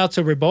 Shout out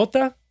to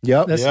Rebota.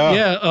 Yep.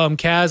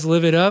 Kaz,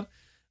 Live It Up.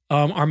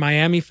 Our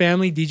Miami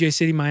family, DJ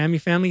City Miami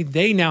family,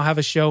 they now have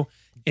a show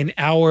the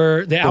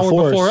hour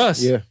before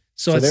us. Yeah.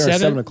 So it's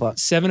 7 o'clock.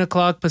 7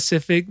 o'clock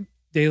Pacific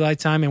Daylight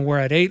Time, and we're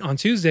at 8 on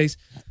Tuesdays.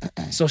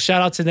 So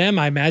shout out to them.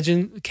 I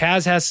imagine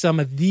Kaz has some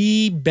of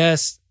the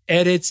best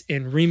edits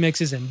and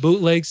remixes and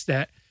bootlegs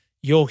that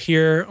you'll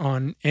hear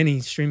on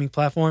any streaming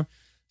platform.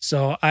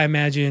 So I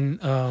imagine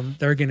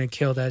they're going to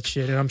kill that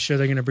shit, and I'm sure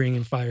they're going to bring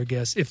in fire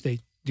guests if they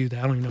do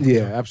that. I don't even know.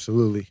 Yeah,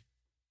 absolutely.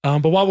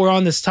 But while we're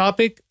on this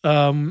topic,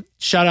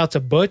 shout out to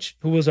Butch,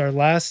 who was our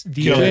last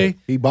DJ.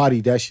 He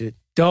bodied that shit.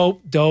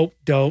 Dope.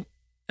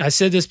 I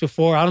said this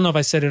before. I don't know if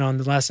I said it on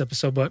the last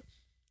episode, but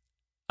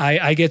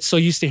I get so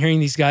used to hearing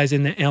these guys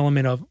in the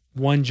element of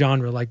one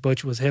genre, like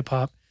Butch was hip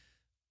hop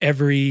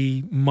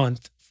every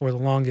month for the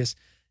longest.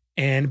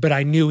 But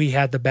I knew he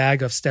had the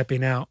bag of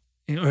stepping out.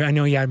 Or I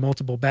know he had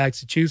multiple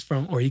bags to choose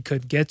from, or he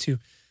could get to.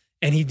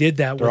 And he did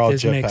that with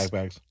his mix.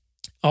 Bags.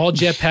 All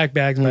jetpack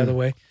bags, by the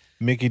way.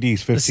 Mickey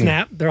D's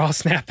 15. They're all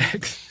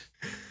snapbacks.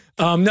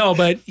 No,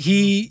 but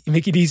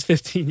Mickey D's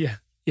 15.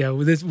 Yeah.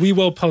 We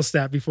will post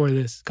that before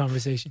this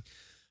conversation.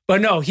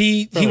 But no,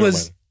 he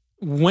was,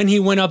 when he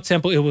went up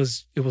tempo, it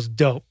was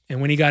dope.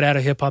 And when he got out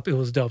of hip hop, it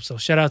was dope. So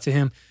shout out to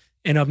him.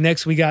 And up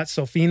next we got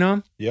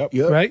Sophinom. Yep.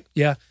 Right?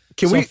 Yeah.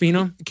 Can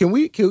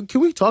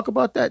we talk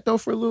about that though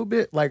for a little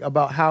bit? Like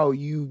about how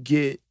you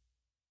get,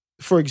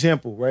 for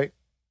example, right?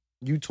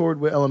 You toured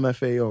with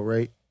LMFAO,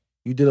 right?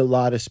 You did a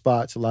lot of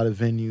spots, a lot of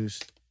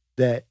venues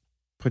that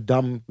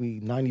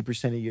predominantly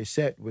 90% of your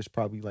set was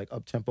probably like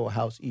up-tempo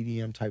house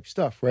EDM type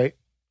stuff, right?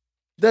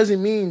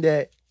 Doesn't mean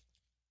that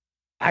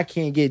I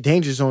can't get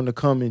Danger Zone to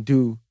come and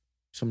do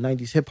some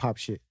 90s hip-hop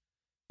shit.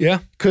 Yeah.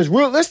 Because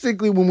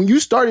realistically, when you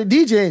started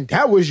DJing,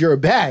 that was your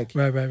bag.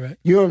 Right.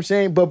 You know what I'm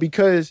saying? But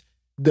because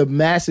the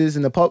masses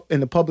and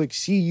the public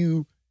see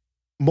you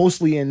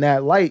mostly in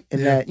that light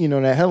and that,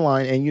 that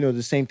headline, and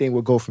the same thing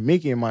would go for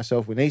Mickey and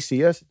myself when they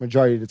see us,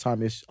 majority of the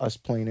time it's us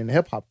playing in the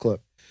hip-hop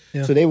club.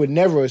 Yeah. So they would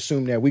never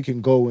assume that we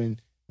can go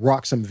and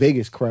rock some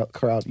Vegas crowd,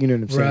 you know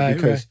what I'm saying? Right,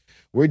 because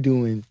we're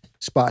doing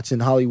spots in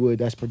Hollywood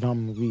that's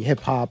predominantly hip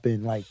hop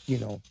and like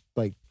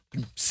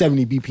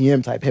 70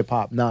 BPM type hip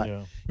hop, not, you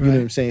know what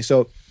I'm saying?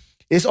 So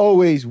it's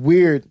always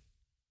weird,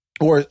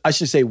 or I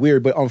should say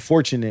weird, but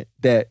unfortunate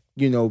that,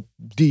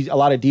 a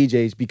lot of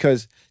DJs,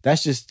 because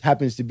that's just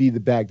happens to be the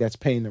bag that's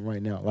paying them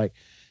right now. Like,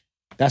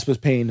 that's what's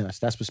paying us.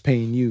 That's what's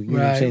paying you. You know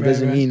what I'm saying?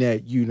 Doesn't mean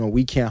that,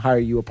 we can't hire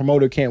you. A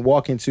promoter can't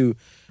walk into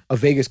a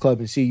Vegas club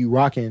and see you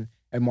rocking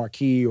at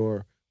Marquee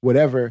or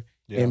whatever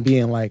and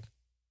being like,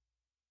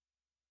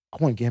 I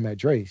want to get him at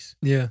Dre's.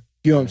 Yeah.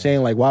 You know what I'm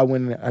saying? Like, why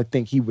wouldn't I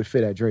think he would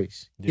fit at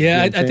Dre's?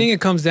 Yeah, I think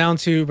it comes down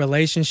to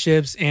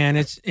relationships,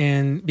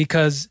 and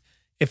because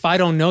if I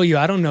don't know you,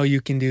 I don't know you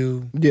can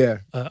do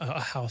a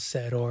house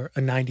set or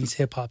a 90s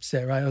hip hop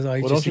set, right? I was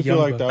like, don't you feel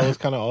like that was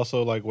kind of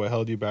also like what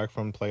held you back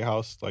from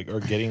Playhouse, like, or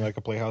getting like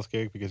a Playhouse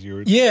gig, because you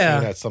were seeing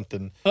that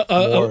something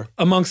more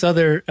amongst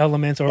other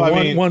elements, or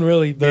one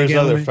really big there's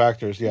element. other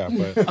factors,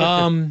 but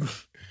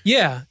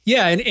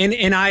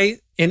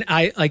and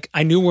I like,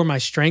 I knew where my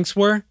strengths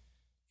were,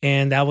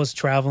 and that was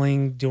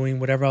traveling, doing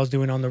whatever I was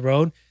doing on the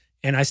road.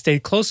 And I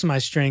stayed close to my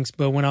strengths,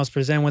 but when I was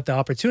presented with the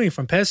opportunity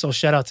from Peso,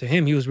 shout out to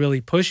him, he was really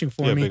pushing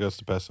for me. Yeah, big ups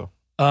to Peso.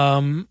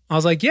 I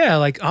was like,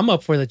 I'm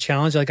up for the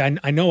challenge. Like,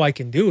 I know I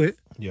can do it.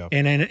 Yeah.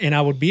 And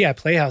I would be at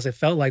Playhouse. It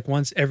felt like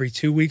once every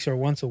 2 weeks or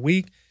once a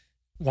week,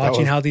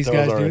 watching how these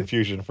guys do it.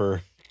 Infusion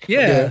for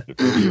yeah.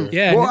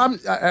 Well,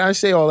 I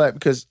say all that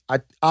because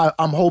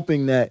I'm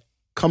hoping that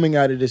coming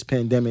out of this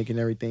pandemic and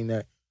everything,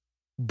 that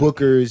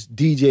bookers,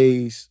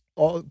 DJs,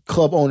 all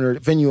club owners,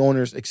 venue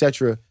owners,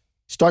 etc.,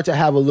 start to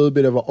have a little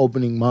bit of an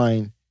opening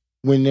mind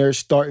when they're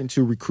starting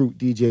to recruit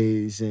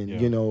DJs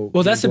and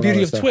Well, that's the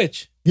beauty of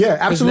Twitch. Yeah,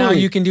 absolutely. Now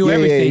you can do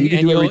everything, you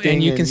can do everything,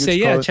 and you can say,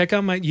 check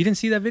out you didn't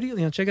see that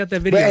video, check out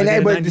that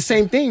video. But the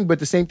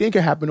same thing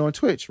can happen on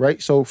Twitch,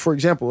 right? So, for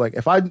example, like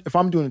if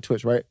I'm doing a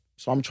Twitch, right?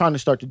 So I'm trying to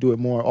start to do it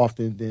more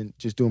often than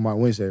just doing my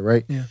Wednesday,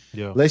 right?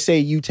 Yeah. Let's say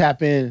you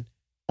tap in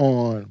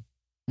on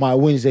my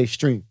Wednesday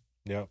stream,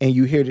 and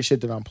you hear the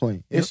shit that I'm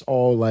playing. It's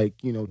all like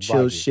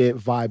chill shit,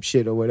 vibe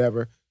shit, or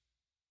whatever.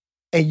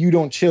 And you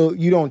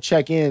don't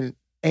check in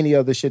any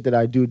other shit that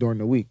I do during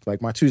the week.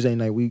 Like my Tuesday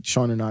night,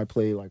 Sean and I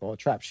play like all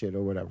trap shit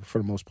or whatever for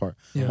the most part.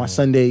 Yeah. My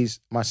Sunday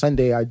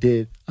I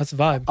did that's a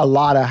vibe. A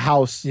lot of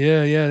house.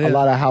 Yeah. A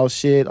lot of house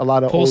shit, a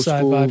lot of poolside old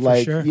school, vibe,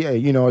 like for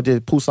sure. I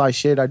did poolside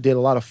shit. I did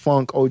a lot of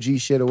funk, OG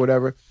shit or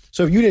whatever.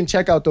 So if you didn't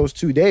check out those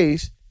 2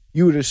 days,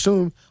 you would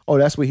assume, oh,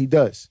 that's what he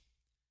does.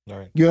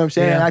 Right. You know what I'm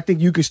saying? Yeah. And I think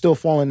you could still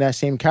fall in that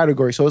same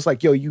category. So it's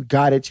like, you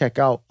gotta check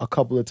out a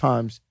couple of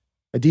times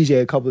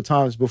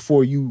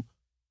before you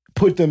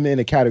put them in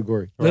a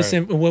category.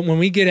 Listen, when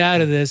we get out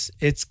of this,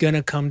 it's going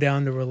to come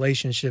down to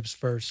relationships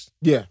first.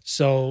 Yeah.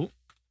 So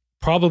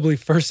probably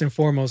first and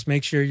foremost,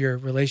 make sure your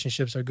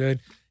relationships are good.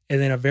 And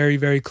then a very,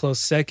 very close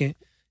second,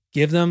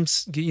 give them,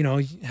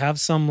 have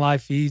some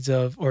live feeds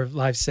or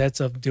live sets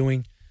of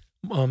doing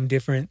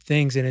different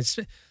things. And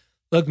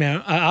look,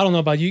 man, I don't know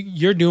about you.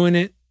 You're doing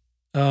it.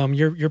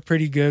 You're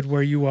pretty good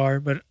where you are,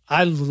 but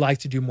I like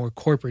to do more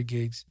corporate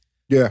gigs.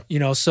 Yeah.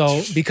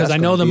 So because I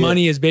know the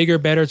money is bigger,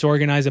 better, it's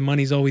organized, the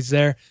money's always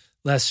there,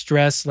 less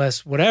stress,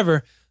 less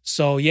whatever.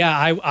 So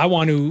yeah, I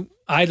know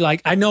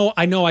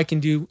I can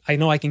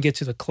get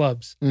to the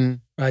clubs,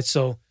 right?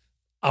 So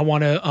I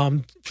want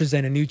to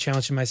present a new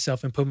challenge to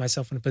myself and put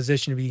myself in a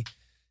position to be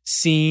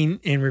seen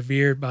and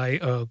revered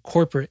by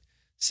corporate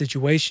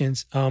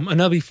situations.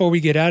 Before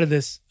we get out of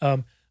this,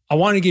 I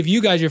want to give you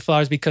guys your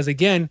flowers because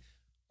again,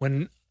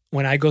 when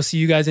I go see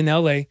you guys in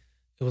LA,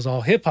 it was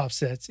all hip hop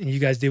sets and you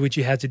guys did what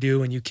you had to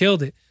do and you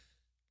killed it.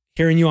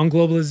 Hearing you on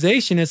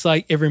Globalization, it's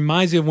like, it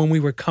reminds me of when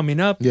we were coming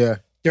up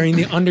during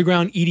the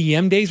underground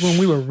EDM days when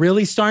we were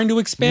really starting to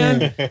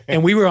expand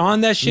and we were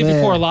on that shit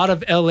before a lot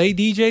of LA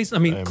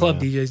DJs.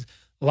 Club DJs.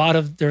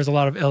 There's a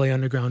lot of LA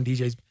underground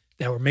DJs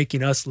that were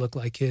making us look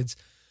like kids.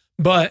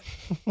 But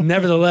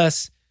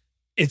nevertheless,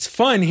 it's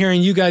fun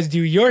hearing you guys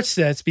do your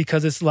sets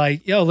because it's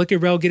like, look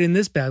at Rel get in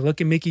this bag. Look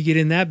at Mickey get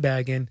in that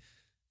bag. And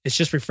it's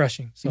just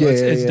refreshing. So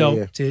it's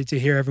dope to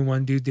hear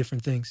everyone do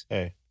different things.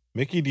 Hey,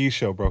 Mickey D's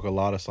show broke a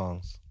lot of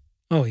songs.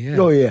 Oh, yeah.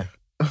 Oh, yeah.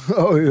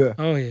 Oh, yeah.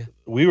 Oh, yeah.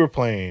 We were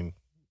playing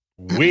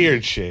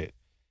weird shit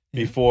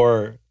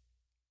before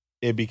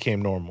it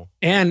became normal.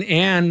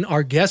 And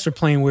our guests were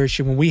playing weird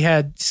shit when we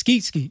had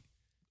Skeet Skeet.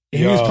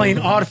 And he was playing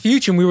Odd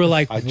Future and we were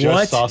like, I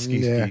just saw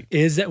Skeet Skeet.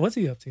 Is that, what's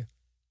he up to?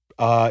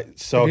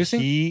 So producing?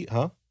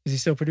 Is he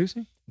still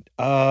producing?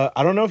 I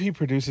don't know if he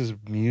produces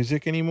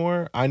music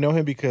anymore. I know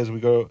him because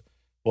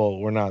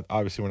we're not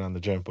in the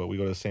gym, but we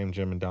go to the same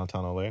gym in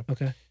downtown LA.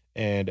 Okay.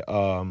 And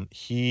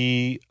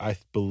he, I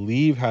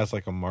believe, has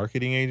like a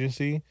marketing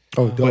agency.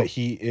 Oh, dope. But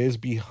he is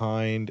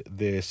behind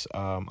this.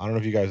 I don't know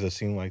if you guys have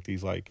seen like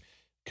these like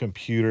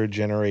computer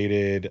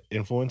generated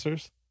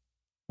influencers.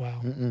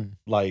 Wow.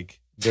 Like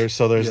there's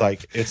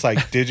like, it's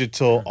like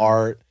digital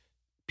art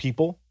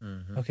people.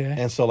 Mm-hmm. Okay.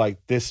 And so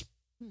like this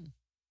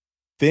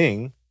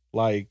thing,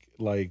 like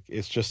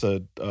it's just I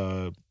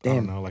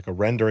don't know, like a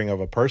rendering of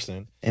a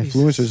person.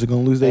 Influencers are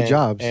gonna lose their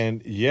jobs.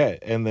 And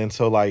then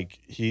so like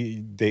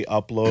they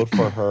upload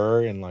for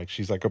her and like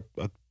she's like a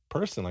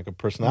person, like a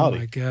personality. Oh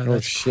my god,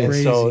 that's crazy.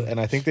 And so and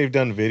I think they've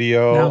done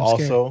video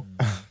also.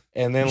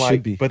 And then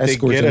like, but they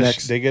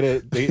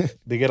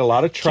get a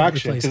lot of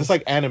traction because it's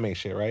like anime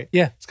shit, right?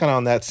 Yeah, it's kind of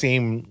on that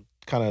same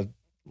kind of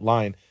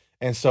line.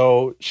 And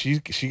so she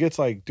gets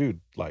like, dude,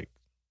 like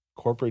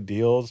corporate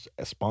deals,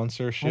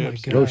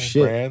 sponsorships,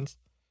 brands.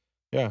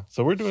 Yeah,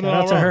 so we're doing Shout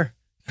out to her.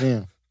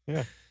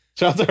 Yeah.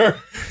 Shout out to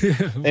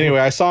her. Anyway,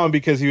 I saw him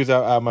because he was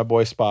at my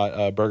boy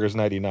spot, Burgers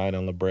 99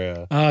 on La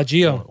Brea.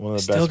 Gio. One of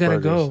the Still best gotta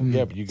burgers. go.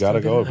 Yeah, but you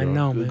gotta go, bro. I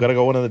know, man. You gotta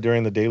go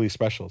during the daily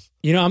specials.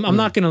 You know, I'm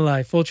not gonna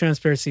lie. Full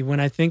transparency. When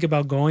I think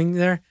about going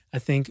there, I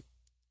think,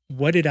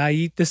 what did I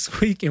eat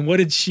this week, and what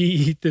did she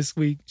eat this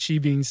week? She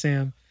being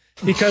Sam,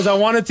 because I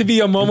want it to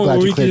be a moment where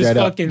we can just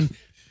fucking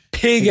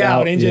pig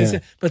out and just.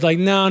 But like,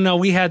 no,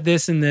 we had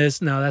this and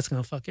this. No, that's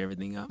gonna fuck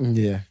everything up.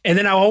 Yeah. And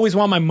then I always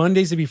want my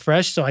Mondays to be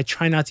fresh, so I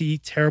try not to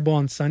eat terrible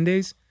on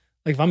Sundays.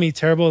 Like if I'm eating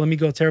terrible, let me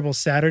go terrible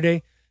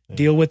Saturday,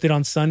 deal with it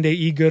on Sunday,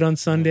 eat good on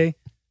Sunday.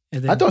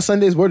 And then, I thought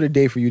Sundays were the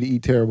day for you to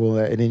eat terrible,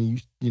 and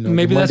then you know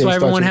maybe that's why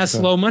everyone has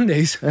slow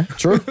Mondays.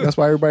 True. That's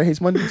why everybody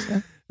hates Mondays.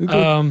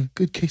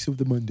 Good case of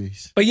the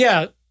Mondays. But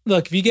yeah,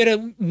 look, if you get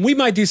we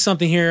might do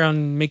something here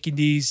on Mickey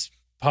D's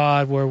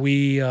pod where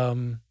we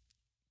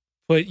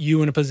put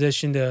you in a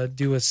position to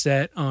do a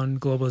set on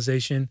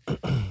globalization,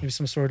 maybe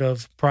some sort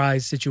of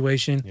prize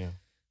situation. Yeah.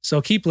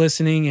 So keep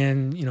listening,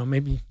 and you know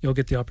maybe you'll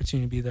get the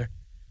opportunity to be there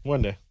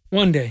One day.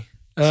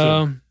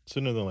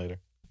 Sooner than later.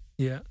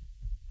 Yeah.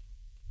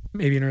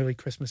 Maybe an early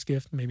Christmas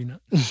gift, maybe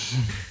not.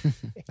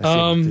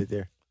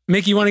 There.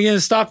 Mickey, you want to get in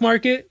the stock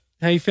market?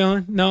 How you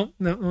feeling? No,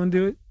 want to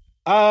do it?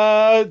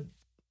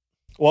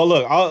 Well,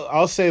 look,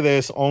 I'll say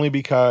this only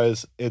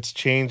because it's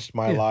changed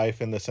my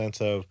life in the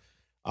sense of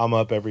I'm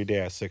up every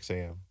day at 6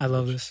 a.m. I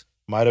love this.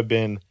 Might have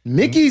been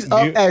Mickey's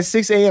up at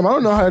 6 a.m. I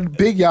don't know how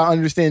big y'all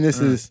understand this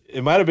is.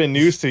 It might have been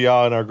news to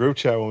y'all in our group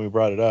chat when we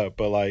brought it up,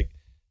 but like,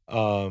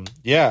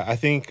 yeah, I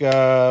think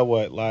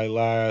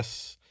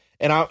last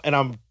and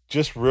I'm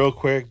just real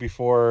quick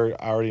before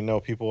I already know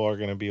people are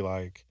gonna be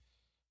like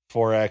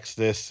Forex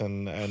this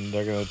and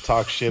they're gonna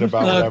talk shit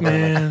about Look,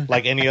 whatever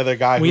like any other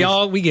guy.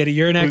 We get it.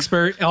 You're an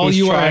expert. All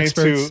you are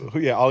experts.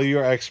 All you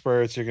are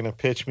experts. You're gonna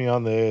pitch me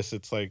on this.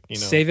 It's like, you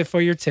know, save it for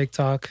your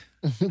TikTok.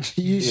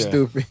 You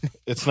stupid.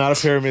 It's not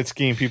a pyramid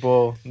scheme,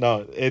 people.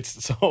 No,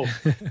 it's so.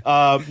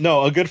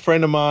 No, a good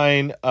friend of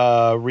mine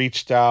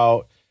reached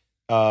out.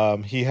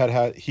 He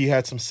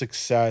had some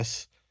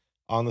success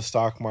on the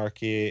stock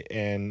market,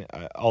 and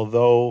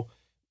although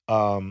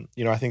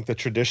I think the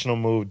traditional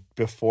move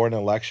before an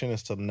election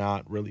is to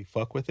not really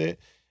fuck with it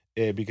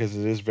because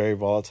it is very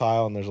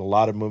volatile and there's a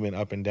lot of movement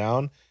up and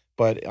down.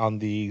 But on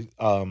the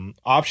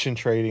option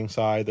trading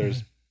side,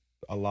 there's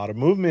a lot of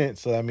movement,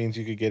 so that means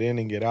you could get in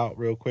and get out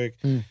real quick.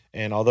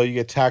 And although you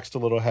get taxed a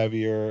little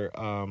heavier,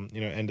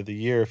 end of the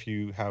year if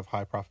you have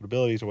high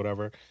profitabilities or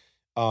whatever,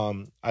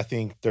 I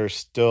think there's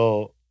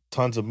still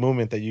tons of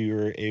movement that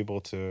you're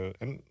able to,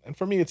 and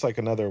for me, it's like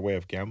another way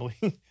of gambling,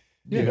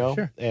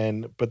 Sure.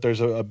 But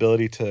there's an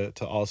ability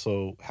to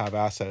also have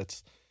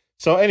assets.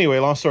 So anyway,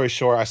 long story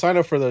short, I signed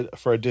up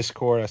for a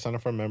Discord. I signed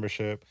up for a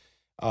membership.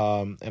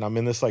 And I'm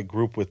in this like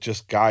group with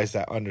just guys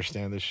that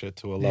understand this shit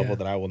to a level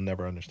that I will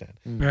never understand.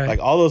 Right. Like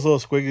all those little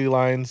squiggly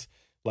lines,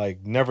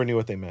 like never knew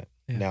what they meant.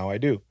 Yeah. Now I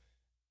do.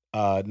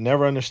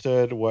 Never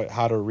understood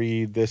how to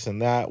read this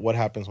and that, what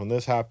happens when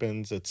this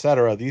happens,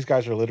 etc. These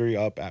guys are literally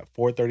up at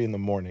 4:30 in the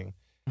morning,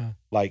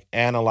 like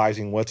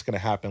analyzing what's going to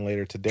happen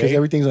later today. Because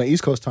everything's on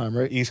East Coast time,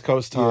 right? East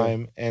Coast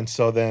time, and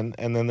so then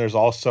there's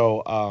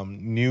also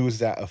news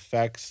that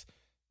affects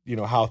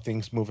how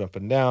things move up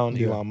and down.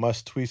 Yeah. Elon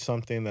Musk tweets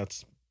something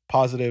that's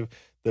positive,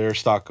 their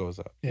stock goes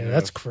up. Yeah,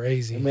 that's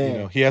crazy.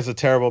 Man. He has a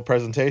terrible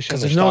presentation.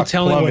 Because there's no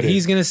telling what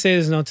he's going to say.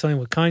 There's no telling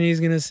what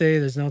Kanye's going to say.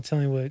 There's no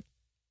telling what...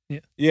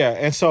 Yeah,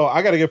 and so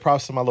I got to give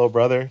props to my little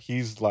brother.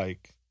 He's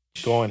like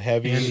going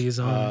heavy. Andy's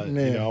on.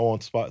 I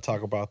won't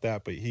talk about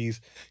that, but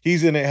he's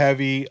in it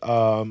heavy.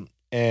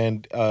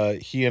 And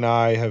he and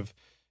I have,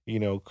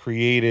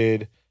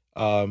 created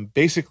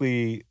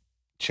basically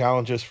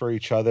challenges for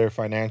each other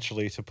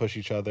financially to push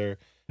each other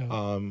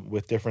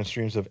with different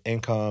streams of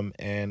income,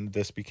 and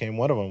this became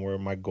one of them. Where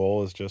my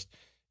goal is just,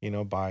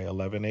 by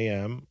 11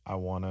 a.m. I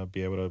want to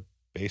be able to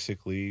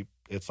basically,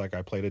 it's like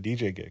I played a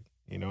DJ gig,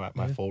 at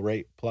my full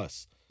rate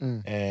plus.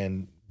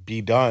 And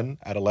be done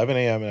at 11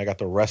 a.m. and I got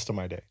the rest of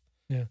my day,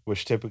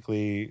 which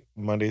typically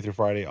Monday through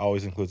Friday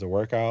always includes a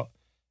workout,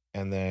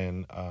 and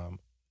then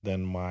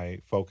my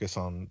focus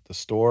on the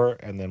store,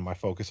 and then my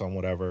focus on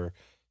whatever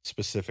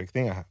specific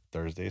thing I have.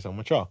 Thursdays I'm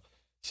with y'all.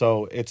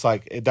 So it's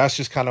like that's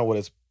just kind of what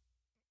it's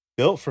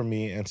built for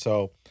me, and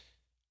so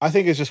I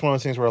think it's just one of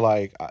those things where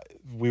like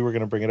we were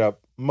gonna bring it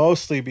up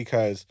mostly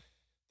because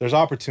there's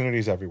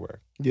opportunities everywhere,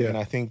 and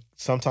I think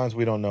sometimes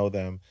we don't know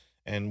them.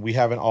 And we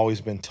haven't always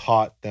been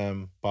taught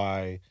them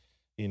by,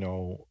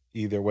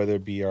 either whether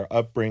it be our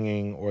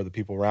upbringing or the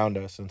people around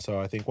us. And so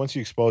I think once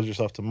you expose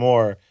yourself to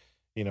more,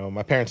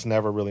 my parents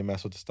never really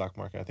messed with the stock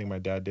market. I think my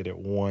dad did it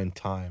one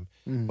time,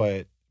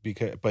 but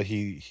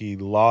he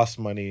lost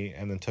money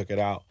and then took it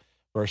out.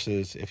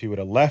 Versus if he would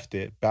have left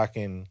it back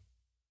in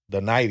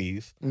the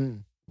 90s,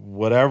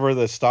 whatever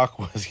the stock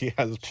was, he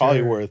has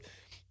probably worth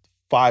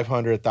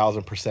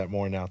 500,000%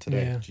 more now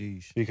today.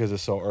 Jeez. Because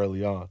it's so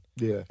early on.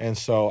 Yeah. And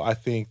so I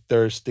think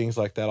there's things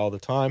like that all the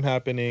time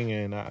happening,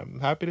 and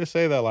I'm happy to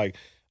say that like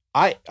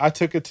I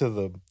took it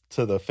to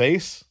the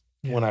face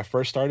when I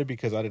first started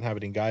because I didn't have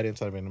any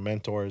guidance, I didn't have any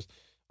mentors.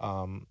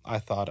 I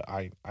thought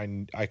I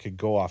could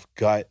go off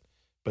gut,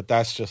 but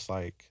that's just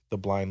like the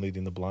blind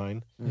leading the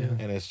blind. Yeah.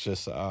 And it's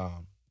just,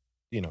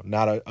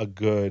 not a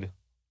good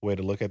way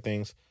to look at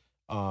things.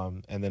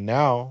 And then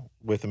now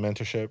with the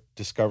mentorship,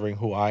 discovering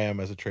who I am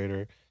as a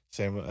trader,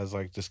 same as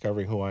like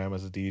discovering who I am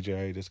as a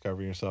DJ,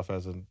 discovering yourself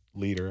as a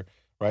leader,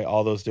 right?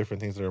 All those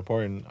different things that are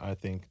important. I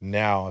think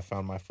now I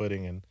found my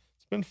footing, and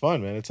it's been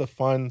fun, man. It's a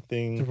fun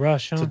thing to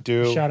rush, huh? To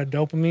do. Shot of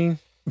dopamine.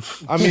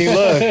 I mean,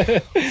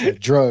 look, it's a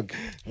drug.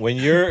 When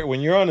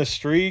you're on a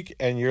streak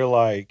and you're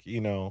like,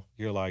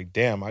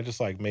 damn, I just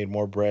like made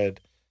more bread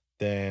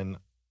than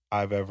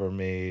I've ever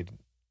made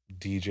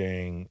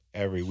DJing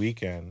every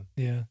weekend.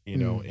 Yeah.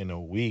 In a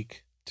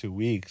week, 2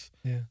 weeks.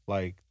 Yeah.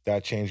 Like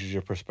that changes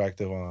your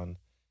perspective on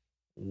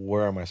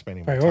where am I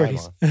spending my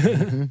priorities time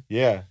on.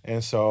 Yeah.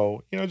 And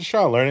so, just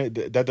try to learn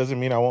it. That doesn't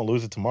mean I won't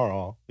lose it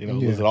tomorrow.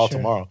 Lose it all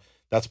tomorrow.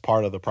 That's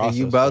part of the process.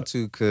 You about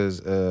to,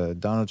 because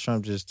Donald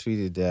Trump just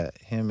tweeted that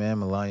him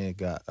and Melania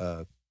got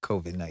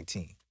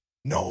COVID-19.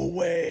 No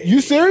way.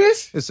 You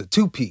serious? It's a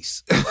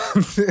 2-piece.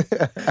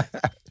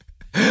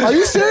 Are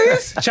you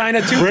serious?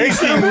 China 2-piece.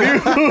 Breaking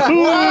news.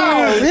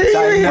 Wow,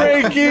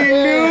 breaking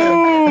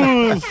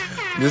news.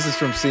 This is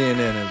from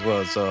CNN as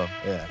well, so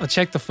yeah. I'll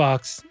check the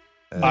Fox.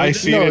 I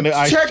see it.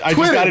 I just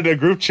got it in a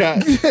group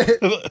chat.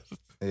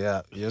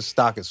 Yeah, your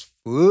stock is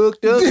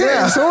fucked up.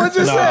 Yeah, someone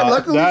just said,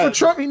 luckily for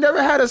Trump, he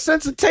never had a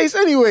sense of taste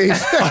anyways.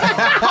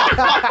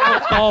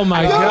 Oh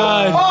my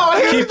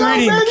God.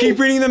 Keep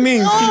reading the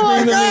memes.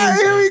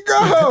 Here we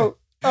go.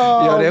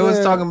 Oh, they was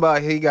talking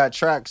about he got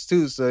tracks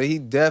too, so he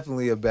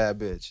definitely a bad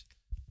bitch.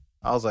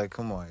 I was like,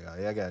 come on,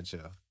 y'all. I got chill.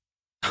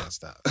 Can't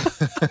stop.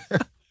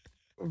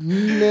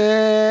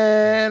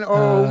 Man.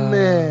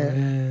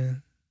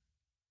 Man.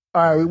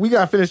 All right, we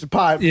got to finish the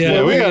pod.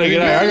 Yeah, we got to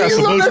get out. I got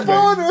some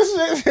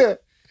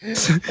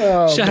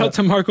Shout out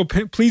to Marco.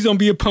 Please don't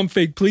be a pump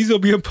fake. Please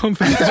don't be a pump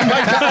fake.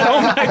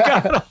 Oh my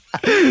God.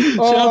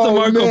 Shout out to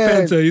Marco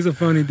Penta. He's a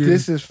funny dude.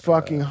 This is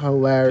fucking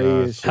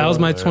hilarious. How's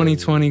my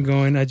 2020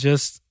 going? I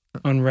just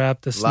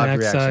unwrapped the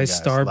snack size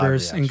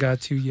Starburst and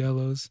got 2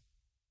 yellows.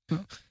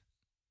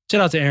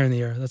 Shout out to Aaron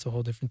the Air. That's a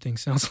whole different thing.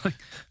 Sounds like.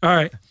 All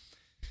right.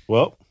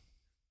 Well.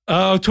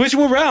 Twitch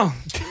went round.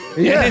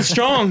 Yeah. And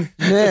strong.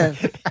 Man.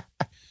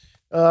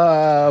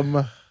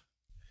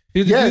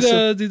 Do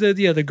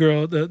the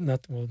girl,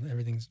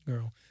 everything's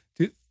girl.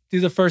 Do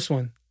the first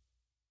one.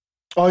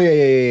 Oh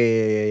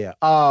yeah.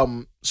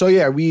 So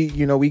yeah,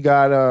 we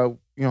got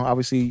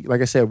obviously,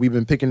 like I said, we've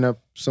been picking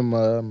up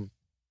some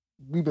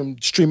we've been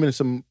streaming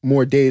some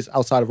more days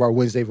outside of our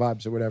Wednesday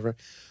vibes or whatever.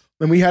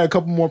 And we had a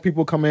couple more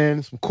people come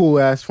in, some cool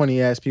ass,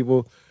 funny ass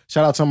people.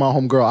 Shout out to my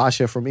homegirl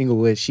Asha from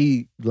Inglewood.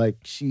 She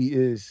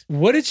is.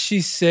 What did she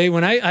say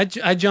when I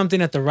jumped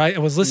in at the right? I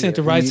was listening at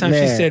the right time.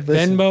 She said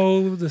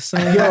Venmo the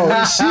same.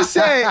 Yo, she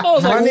said. I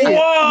was like,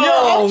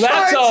 whoa,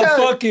 that's a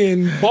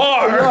fucking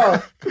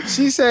bar. Yo,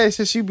 she said,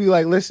 so she'd be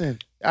like, listen,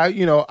 I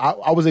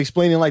was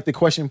explaining like the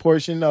question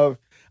portion of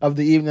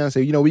the evening. I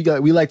said,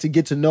 we like to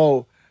get to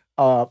know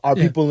our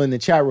people in the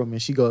chat room,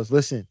 and she goes,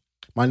 listen,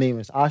 my name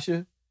is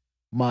Asha.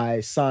 My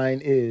sign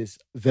is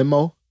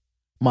Venmo.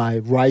 My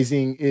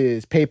rising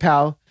is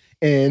PayPal,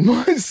 and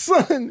my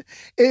son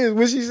is,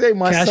 what she say?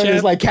 My Cash son App?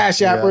 is like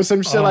Cash App or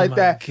some shit like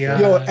that. God.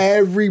 Yo,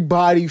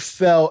 everybody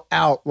fell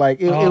out. Like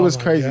it was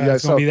crazy. God.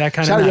 It's gonna be that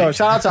kind of night.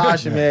 Shout out to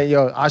Asha, man.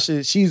 Yo,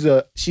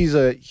 Asha, she's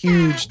a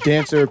huge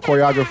dancer,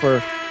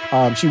 choreographer.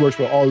 She works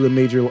with all the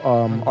major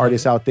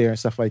artists out there and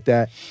stuff like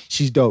that.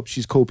 She's dope.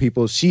 She's cool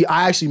people.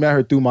 I actually met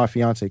her through my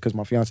fiance because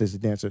my fiance is a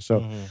dancer.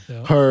 So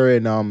her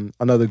and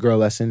another girl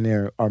that's in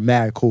there are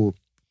mad cool.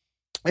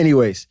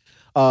 Anyways.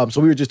 So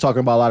we were just talking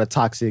about a lot of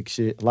toxic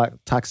shit, like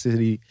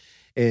toxicity,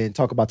 and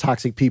talk about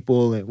toxic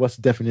people and what's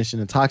the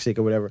definition of toxic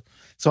or whatever.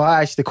 So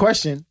I asked the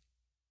question.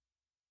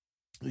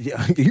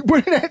 Yeah, you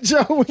put in that,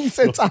 Joe, when you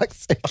said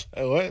toxic.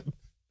 What?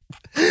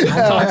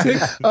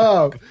 Toxic?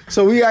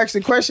 So we asked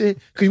the question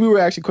because we were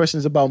asking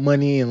questions about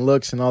money and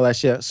looks and all that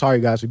shit. Sorry,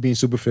 guys, we're being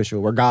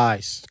superficial. We're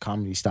guys,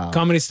 comedy style.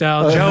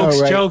 Jokes,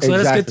 right, jokes.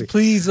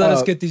 Exactly. Let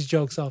us get these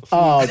jokes off.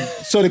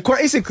 So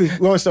basically,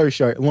 long story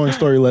short, long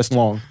story less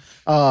long.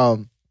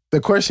 The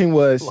question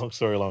was long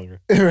story longer.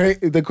 Right?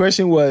 The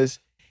question was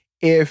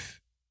if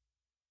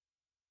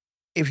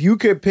you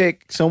could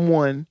pick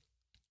someone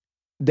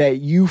that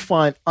you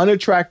find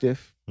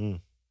unattractive, and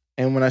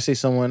when I say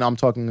someone, I'm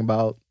talking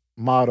about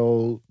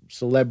model,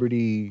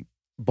 celebrity,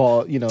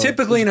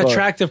 typically an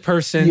attractive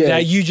person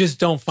that you just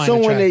don't find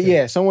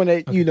attractive. Someone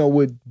that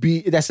would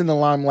be that's in the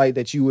limelight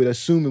that you would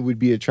assume it would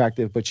be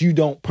attractive, but you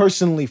don't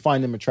personally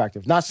find them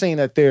attractive. Not saying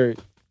that they're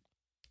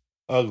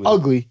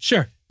ugly.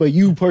 Sure. But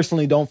you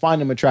personally don't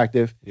find them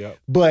attractive. Yep.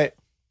 But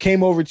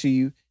came over to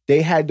you,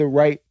 they had the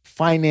right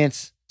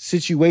finance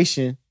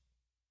situation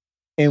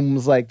and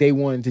was like they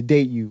wanted to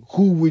date you.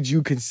 Who would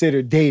you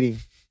consider dating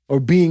or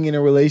being in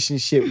a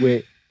relationship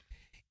with?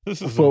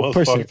 This is the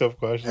most fucked up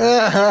question.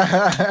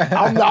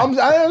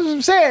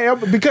 I'm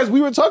saying, because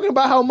we were talking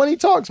about how money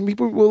talks and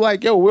people were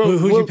like, yo,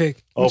 who'd you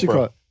pick? What you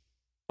call it?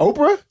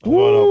 Oprah? I'm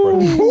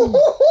going Oprah.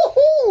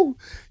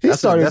 He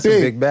started that's a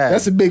big bag.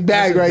 That's a big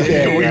bag right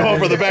there. We're going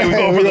for the bag. We're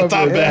going for the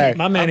top bag.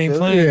 My man ain't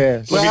playing.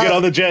 Yeah. Let me get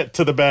on the jet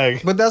to the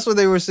bag. But that's what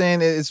they were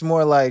saying. It's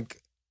more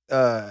like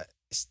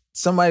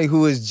somebody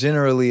who is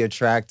generally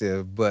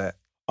attractive, but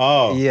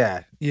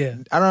yeah. I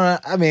don't know.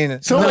 I mean,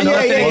 that's an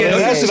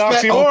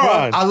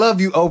oxymoron. I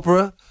love you,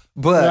 Oprah.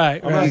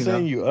 But I'm not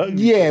saying you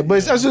ugly. Yeah,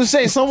 but I was just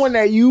saying someone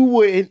that you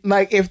wouldn't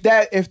like if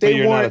they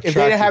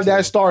didn't have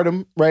that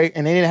stardom, right,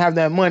 and they didn't have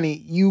that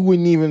money, you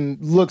wouldn't even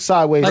look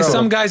sideways. Like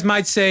some guys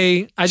might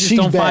say, I just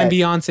don't find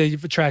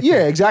Beyonce attractive.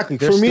 Yeah, exactly.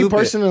 For me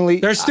personally,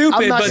 they're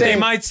stupid, but they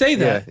might say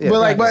that.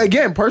 But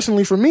again,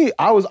 personally for me,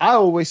 I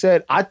always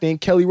said I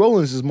think Kelly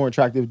Rowland is more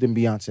attractive than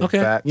Beyonce. Okay,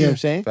 you know what I'm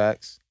saying?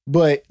 Facts.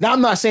 But now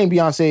I'm not saying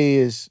Beyonce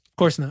is, of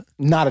course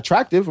not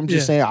attractive. I'm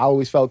just saying I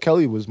always felt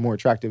Kelly was more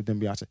attractive than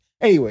Beyonce.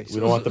 Anyways, we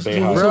don't want the Bay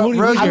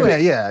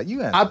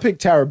I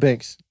picked Tyra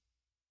Banks.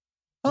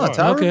 Oh,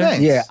 Tyra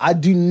Banks. Yeah, I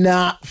do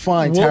not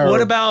find Tyra.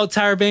 What about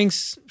Tyra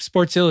Banks'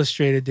 Sports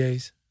Illustrated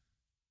days?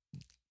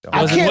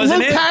 I can't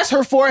look past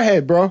her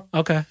forehead, bro.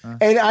 Okay.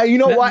 And you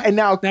know what? And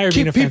now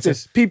peep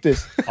this. Peep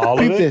this. All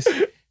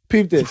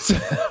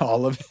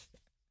of it.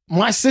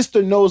 My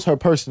sister knows her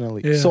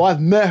personally, so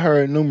I've met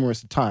her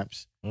numerous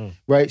times.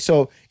 Right,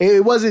 so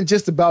it wasn't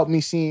just about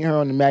me seeing her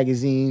on the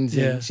magazines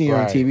and seeing her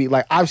on TV.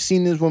 Like I've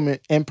seen this woman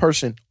in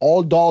person,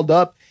 all dolled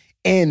up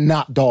and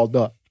not dolled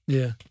up.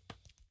 Yeah,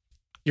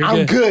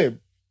 I'm good.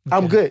 Okay.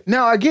 I'm good.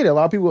 Now I get it. A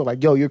lot of people are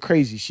like, "Yo, you're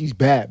crazy. She's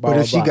bad." But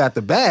if she got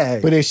the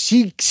bag, but if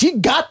she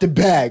got the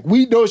bag,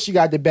 we know she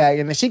got the bag.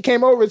 And then she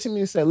came over to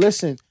me and said,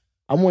 "Listen,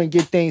 I want to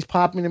get things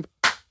popping. And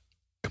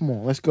come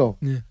on, let's go."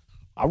 Yeah,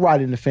 I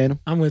ride in the Phantom.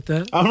 I'm with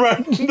that. I'm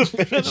riding in the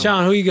Phantom.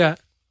 Sean, who you got?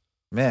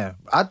 Man,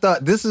 I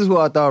thought this is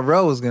what I thought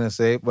Ro was gonna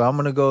say, but I'm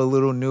gonna go a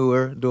little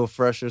newer, do a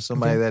fresher,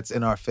 somebody that's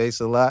in our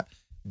face a lot.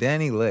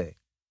 Danny Lay.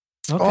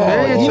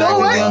 Okay. You know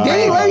what?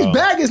 Danny Lay's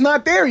bag is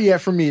not there yet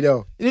for me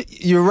though.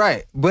 You're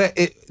right, but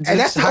and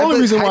that's the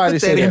only reason why I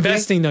said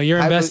investing though. You're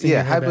investing.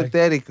 Yeah,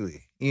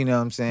 hypothetically, you know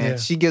what I'm saying. Yeah.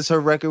 She gets her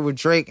record with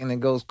Drake and it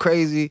goes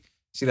crazy.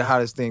 She the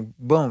hottest thing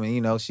booming.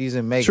 You know, she's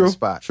in Megan's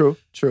spot. True.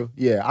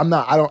 Yeah,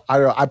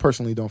 I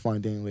personally don't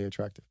find Danny Lay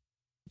attractive.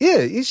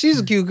 Yeah, she's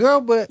a cute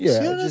girl, but she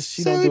don't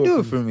necessarily do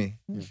it for me.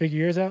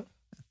 Figure yours out.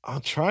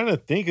 I'm trying to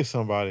think of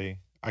somebody.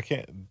 I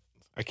can't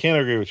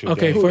agree with you.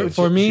 Okay,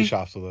 for me, she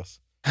shops with us.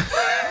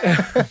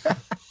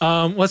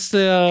 What's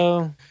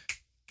the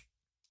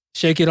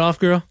Shake It Off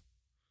girl?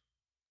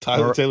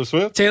 Taylor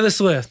Swift. Taylor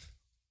Swift.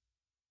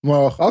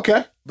 Well,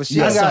 okay, but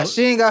she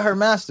ain't got her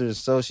masters,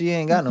 so she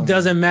ain't got no.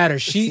 Doesn't matter.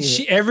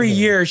 She every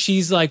year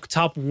she's like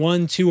top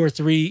 1, 2, or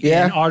 3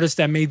 in artists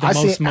that made the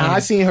most money. I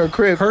seen her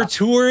crib. Her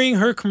touring,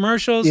 her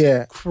commercials.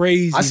 Yeah,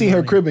 crazy. I seen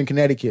her crib in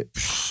Connecticut.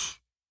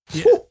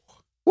 Yeah.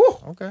 Woo.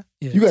 Okay,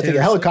 you gotta take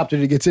a helicopter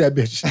to get to that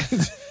bitch.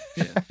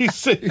 He's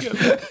sick.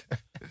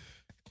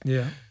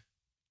 Yeah.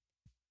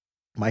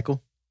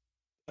 Michael.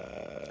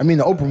 I mean,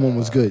 the Oprah one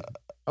was good.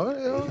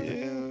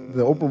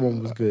 The Oprah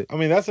one was good. I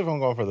mean, that's if I'm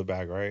going for the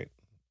bag, right?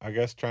 I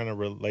guess trying to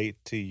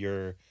relate to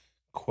your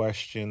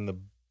question the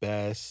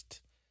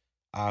best,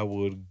 I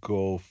would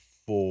go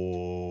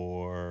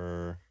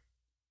for.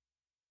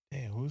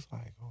 Damn, who's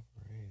like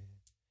overrated?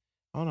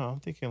 I don't know. I'm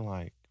thinking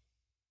like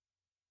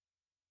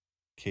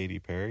Katy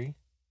Perry.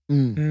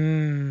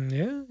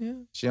 Yeah.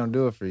 She don't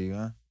do it for you,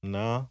 huh?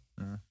 No.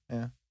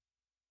 Yeah.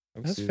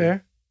 That's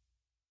fair.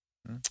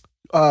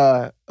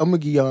 I'm gonna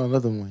give y'all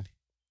another one.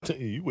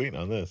 You waiting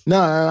on this?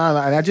 No.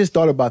 And I just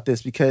thought about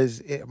this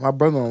because my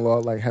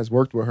brother-in-law has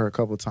worked with her a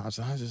couple of times.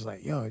 And I was just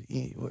like, yo,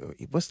 I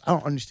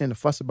don't understand the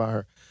fuss about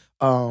her.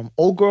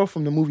 Old girl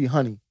from the movie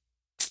Honey,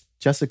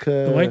 Jessica.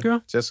 The white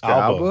girl?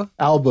 Jessica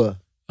Alba.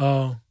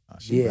 Oh,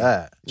 she's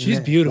bad. She's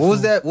beautiful. What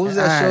was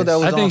that show that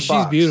was on Fox? I think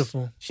she's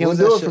beautiful. She don't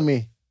do it for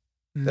me.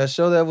 That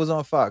show that was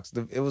on Fox,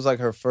 it was like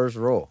her first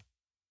role.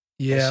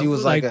 Yeah. And she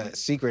was like a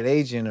secret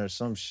agent or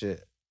some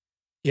shit.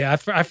 Yeah, I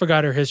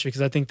forgot her history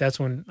because I think that's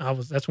when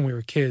we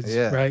were kids,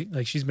 right?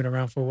 Like she's been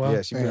around for a while.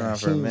 Yeah, she's been around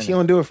for a minute. She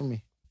don't do it for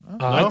me.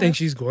 I think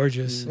she's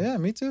gorgeous. Yeah,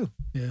 me too.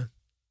 Yeah,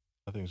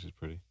 I think she's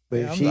pretty.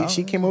 But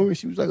she came over and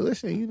she was like,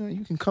 "Listen,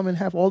 you can come and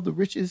have all the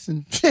riches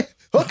and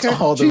okay,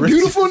 she's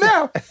beautiful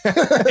now,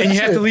 and you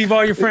have to leave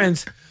all your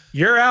friends.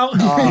 You're out.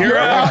 You're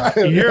out.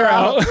 You're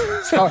out.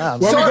 Sorry,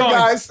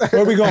 guys.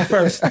 Where are we going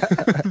first?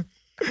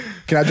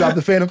 Can I drop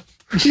the Phantom?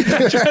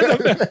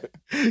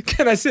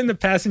 Can I sit in the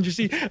passenger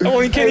seat? Oh,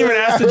 you can't even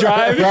ask to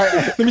drive. Right.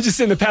 Let me just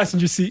sit in the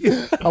passenger seat.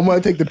 I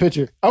want to take the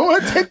picture. I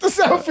want to take the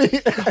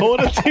selfie. I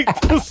want to take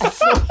the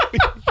selfie.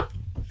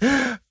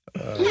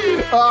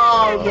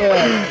 Oh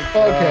man.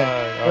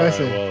 Okay.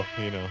 Listen. Right,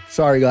 well,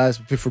 sorry guys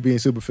for being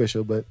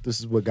superficial, but this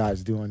is what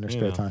guys do in their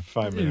spare time.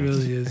 5 minutes. It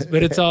really is.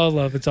 But it's all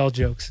love. It's all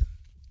jokes.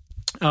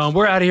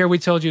 We're out of here. We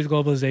told you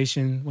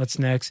globalization. What's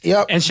next?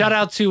 Yep. And shout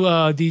out to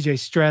DJ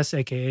Stress,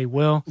 aka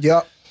Will.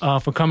 Yep.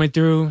 For coming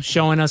through,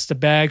 showing us the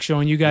bag,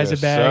 showing you guys the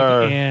bag,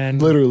 sir.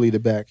 and literally the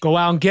bag. Go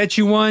out and get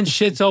you one.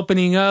 Shit's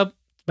opening up.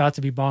 It's about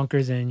to be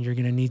bonkers, and you're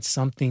gonna need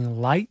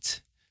something light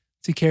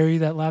to carry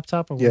that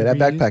laptop. Or that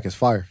backpack is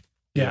fire.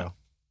 Yeah.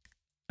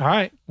 All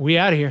right, we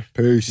out of here.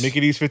 Peace. Mickey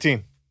D's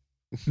 15.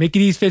 Make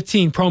It Easy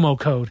 15 promo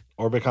code.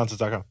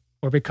 Orbitconcepts.com.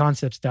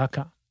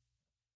 Orbitconcepts.com.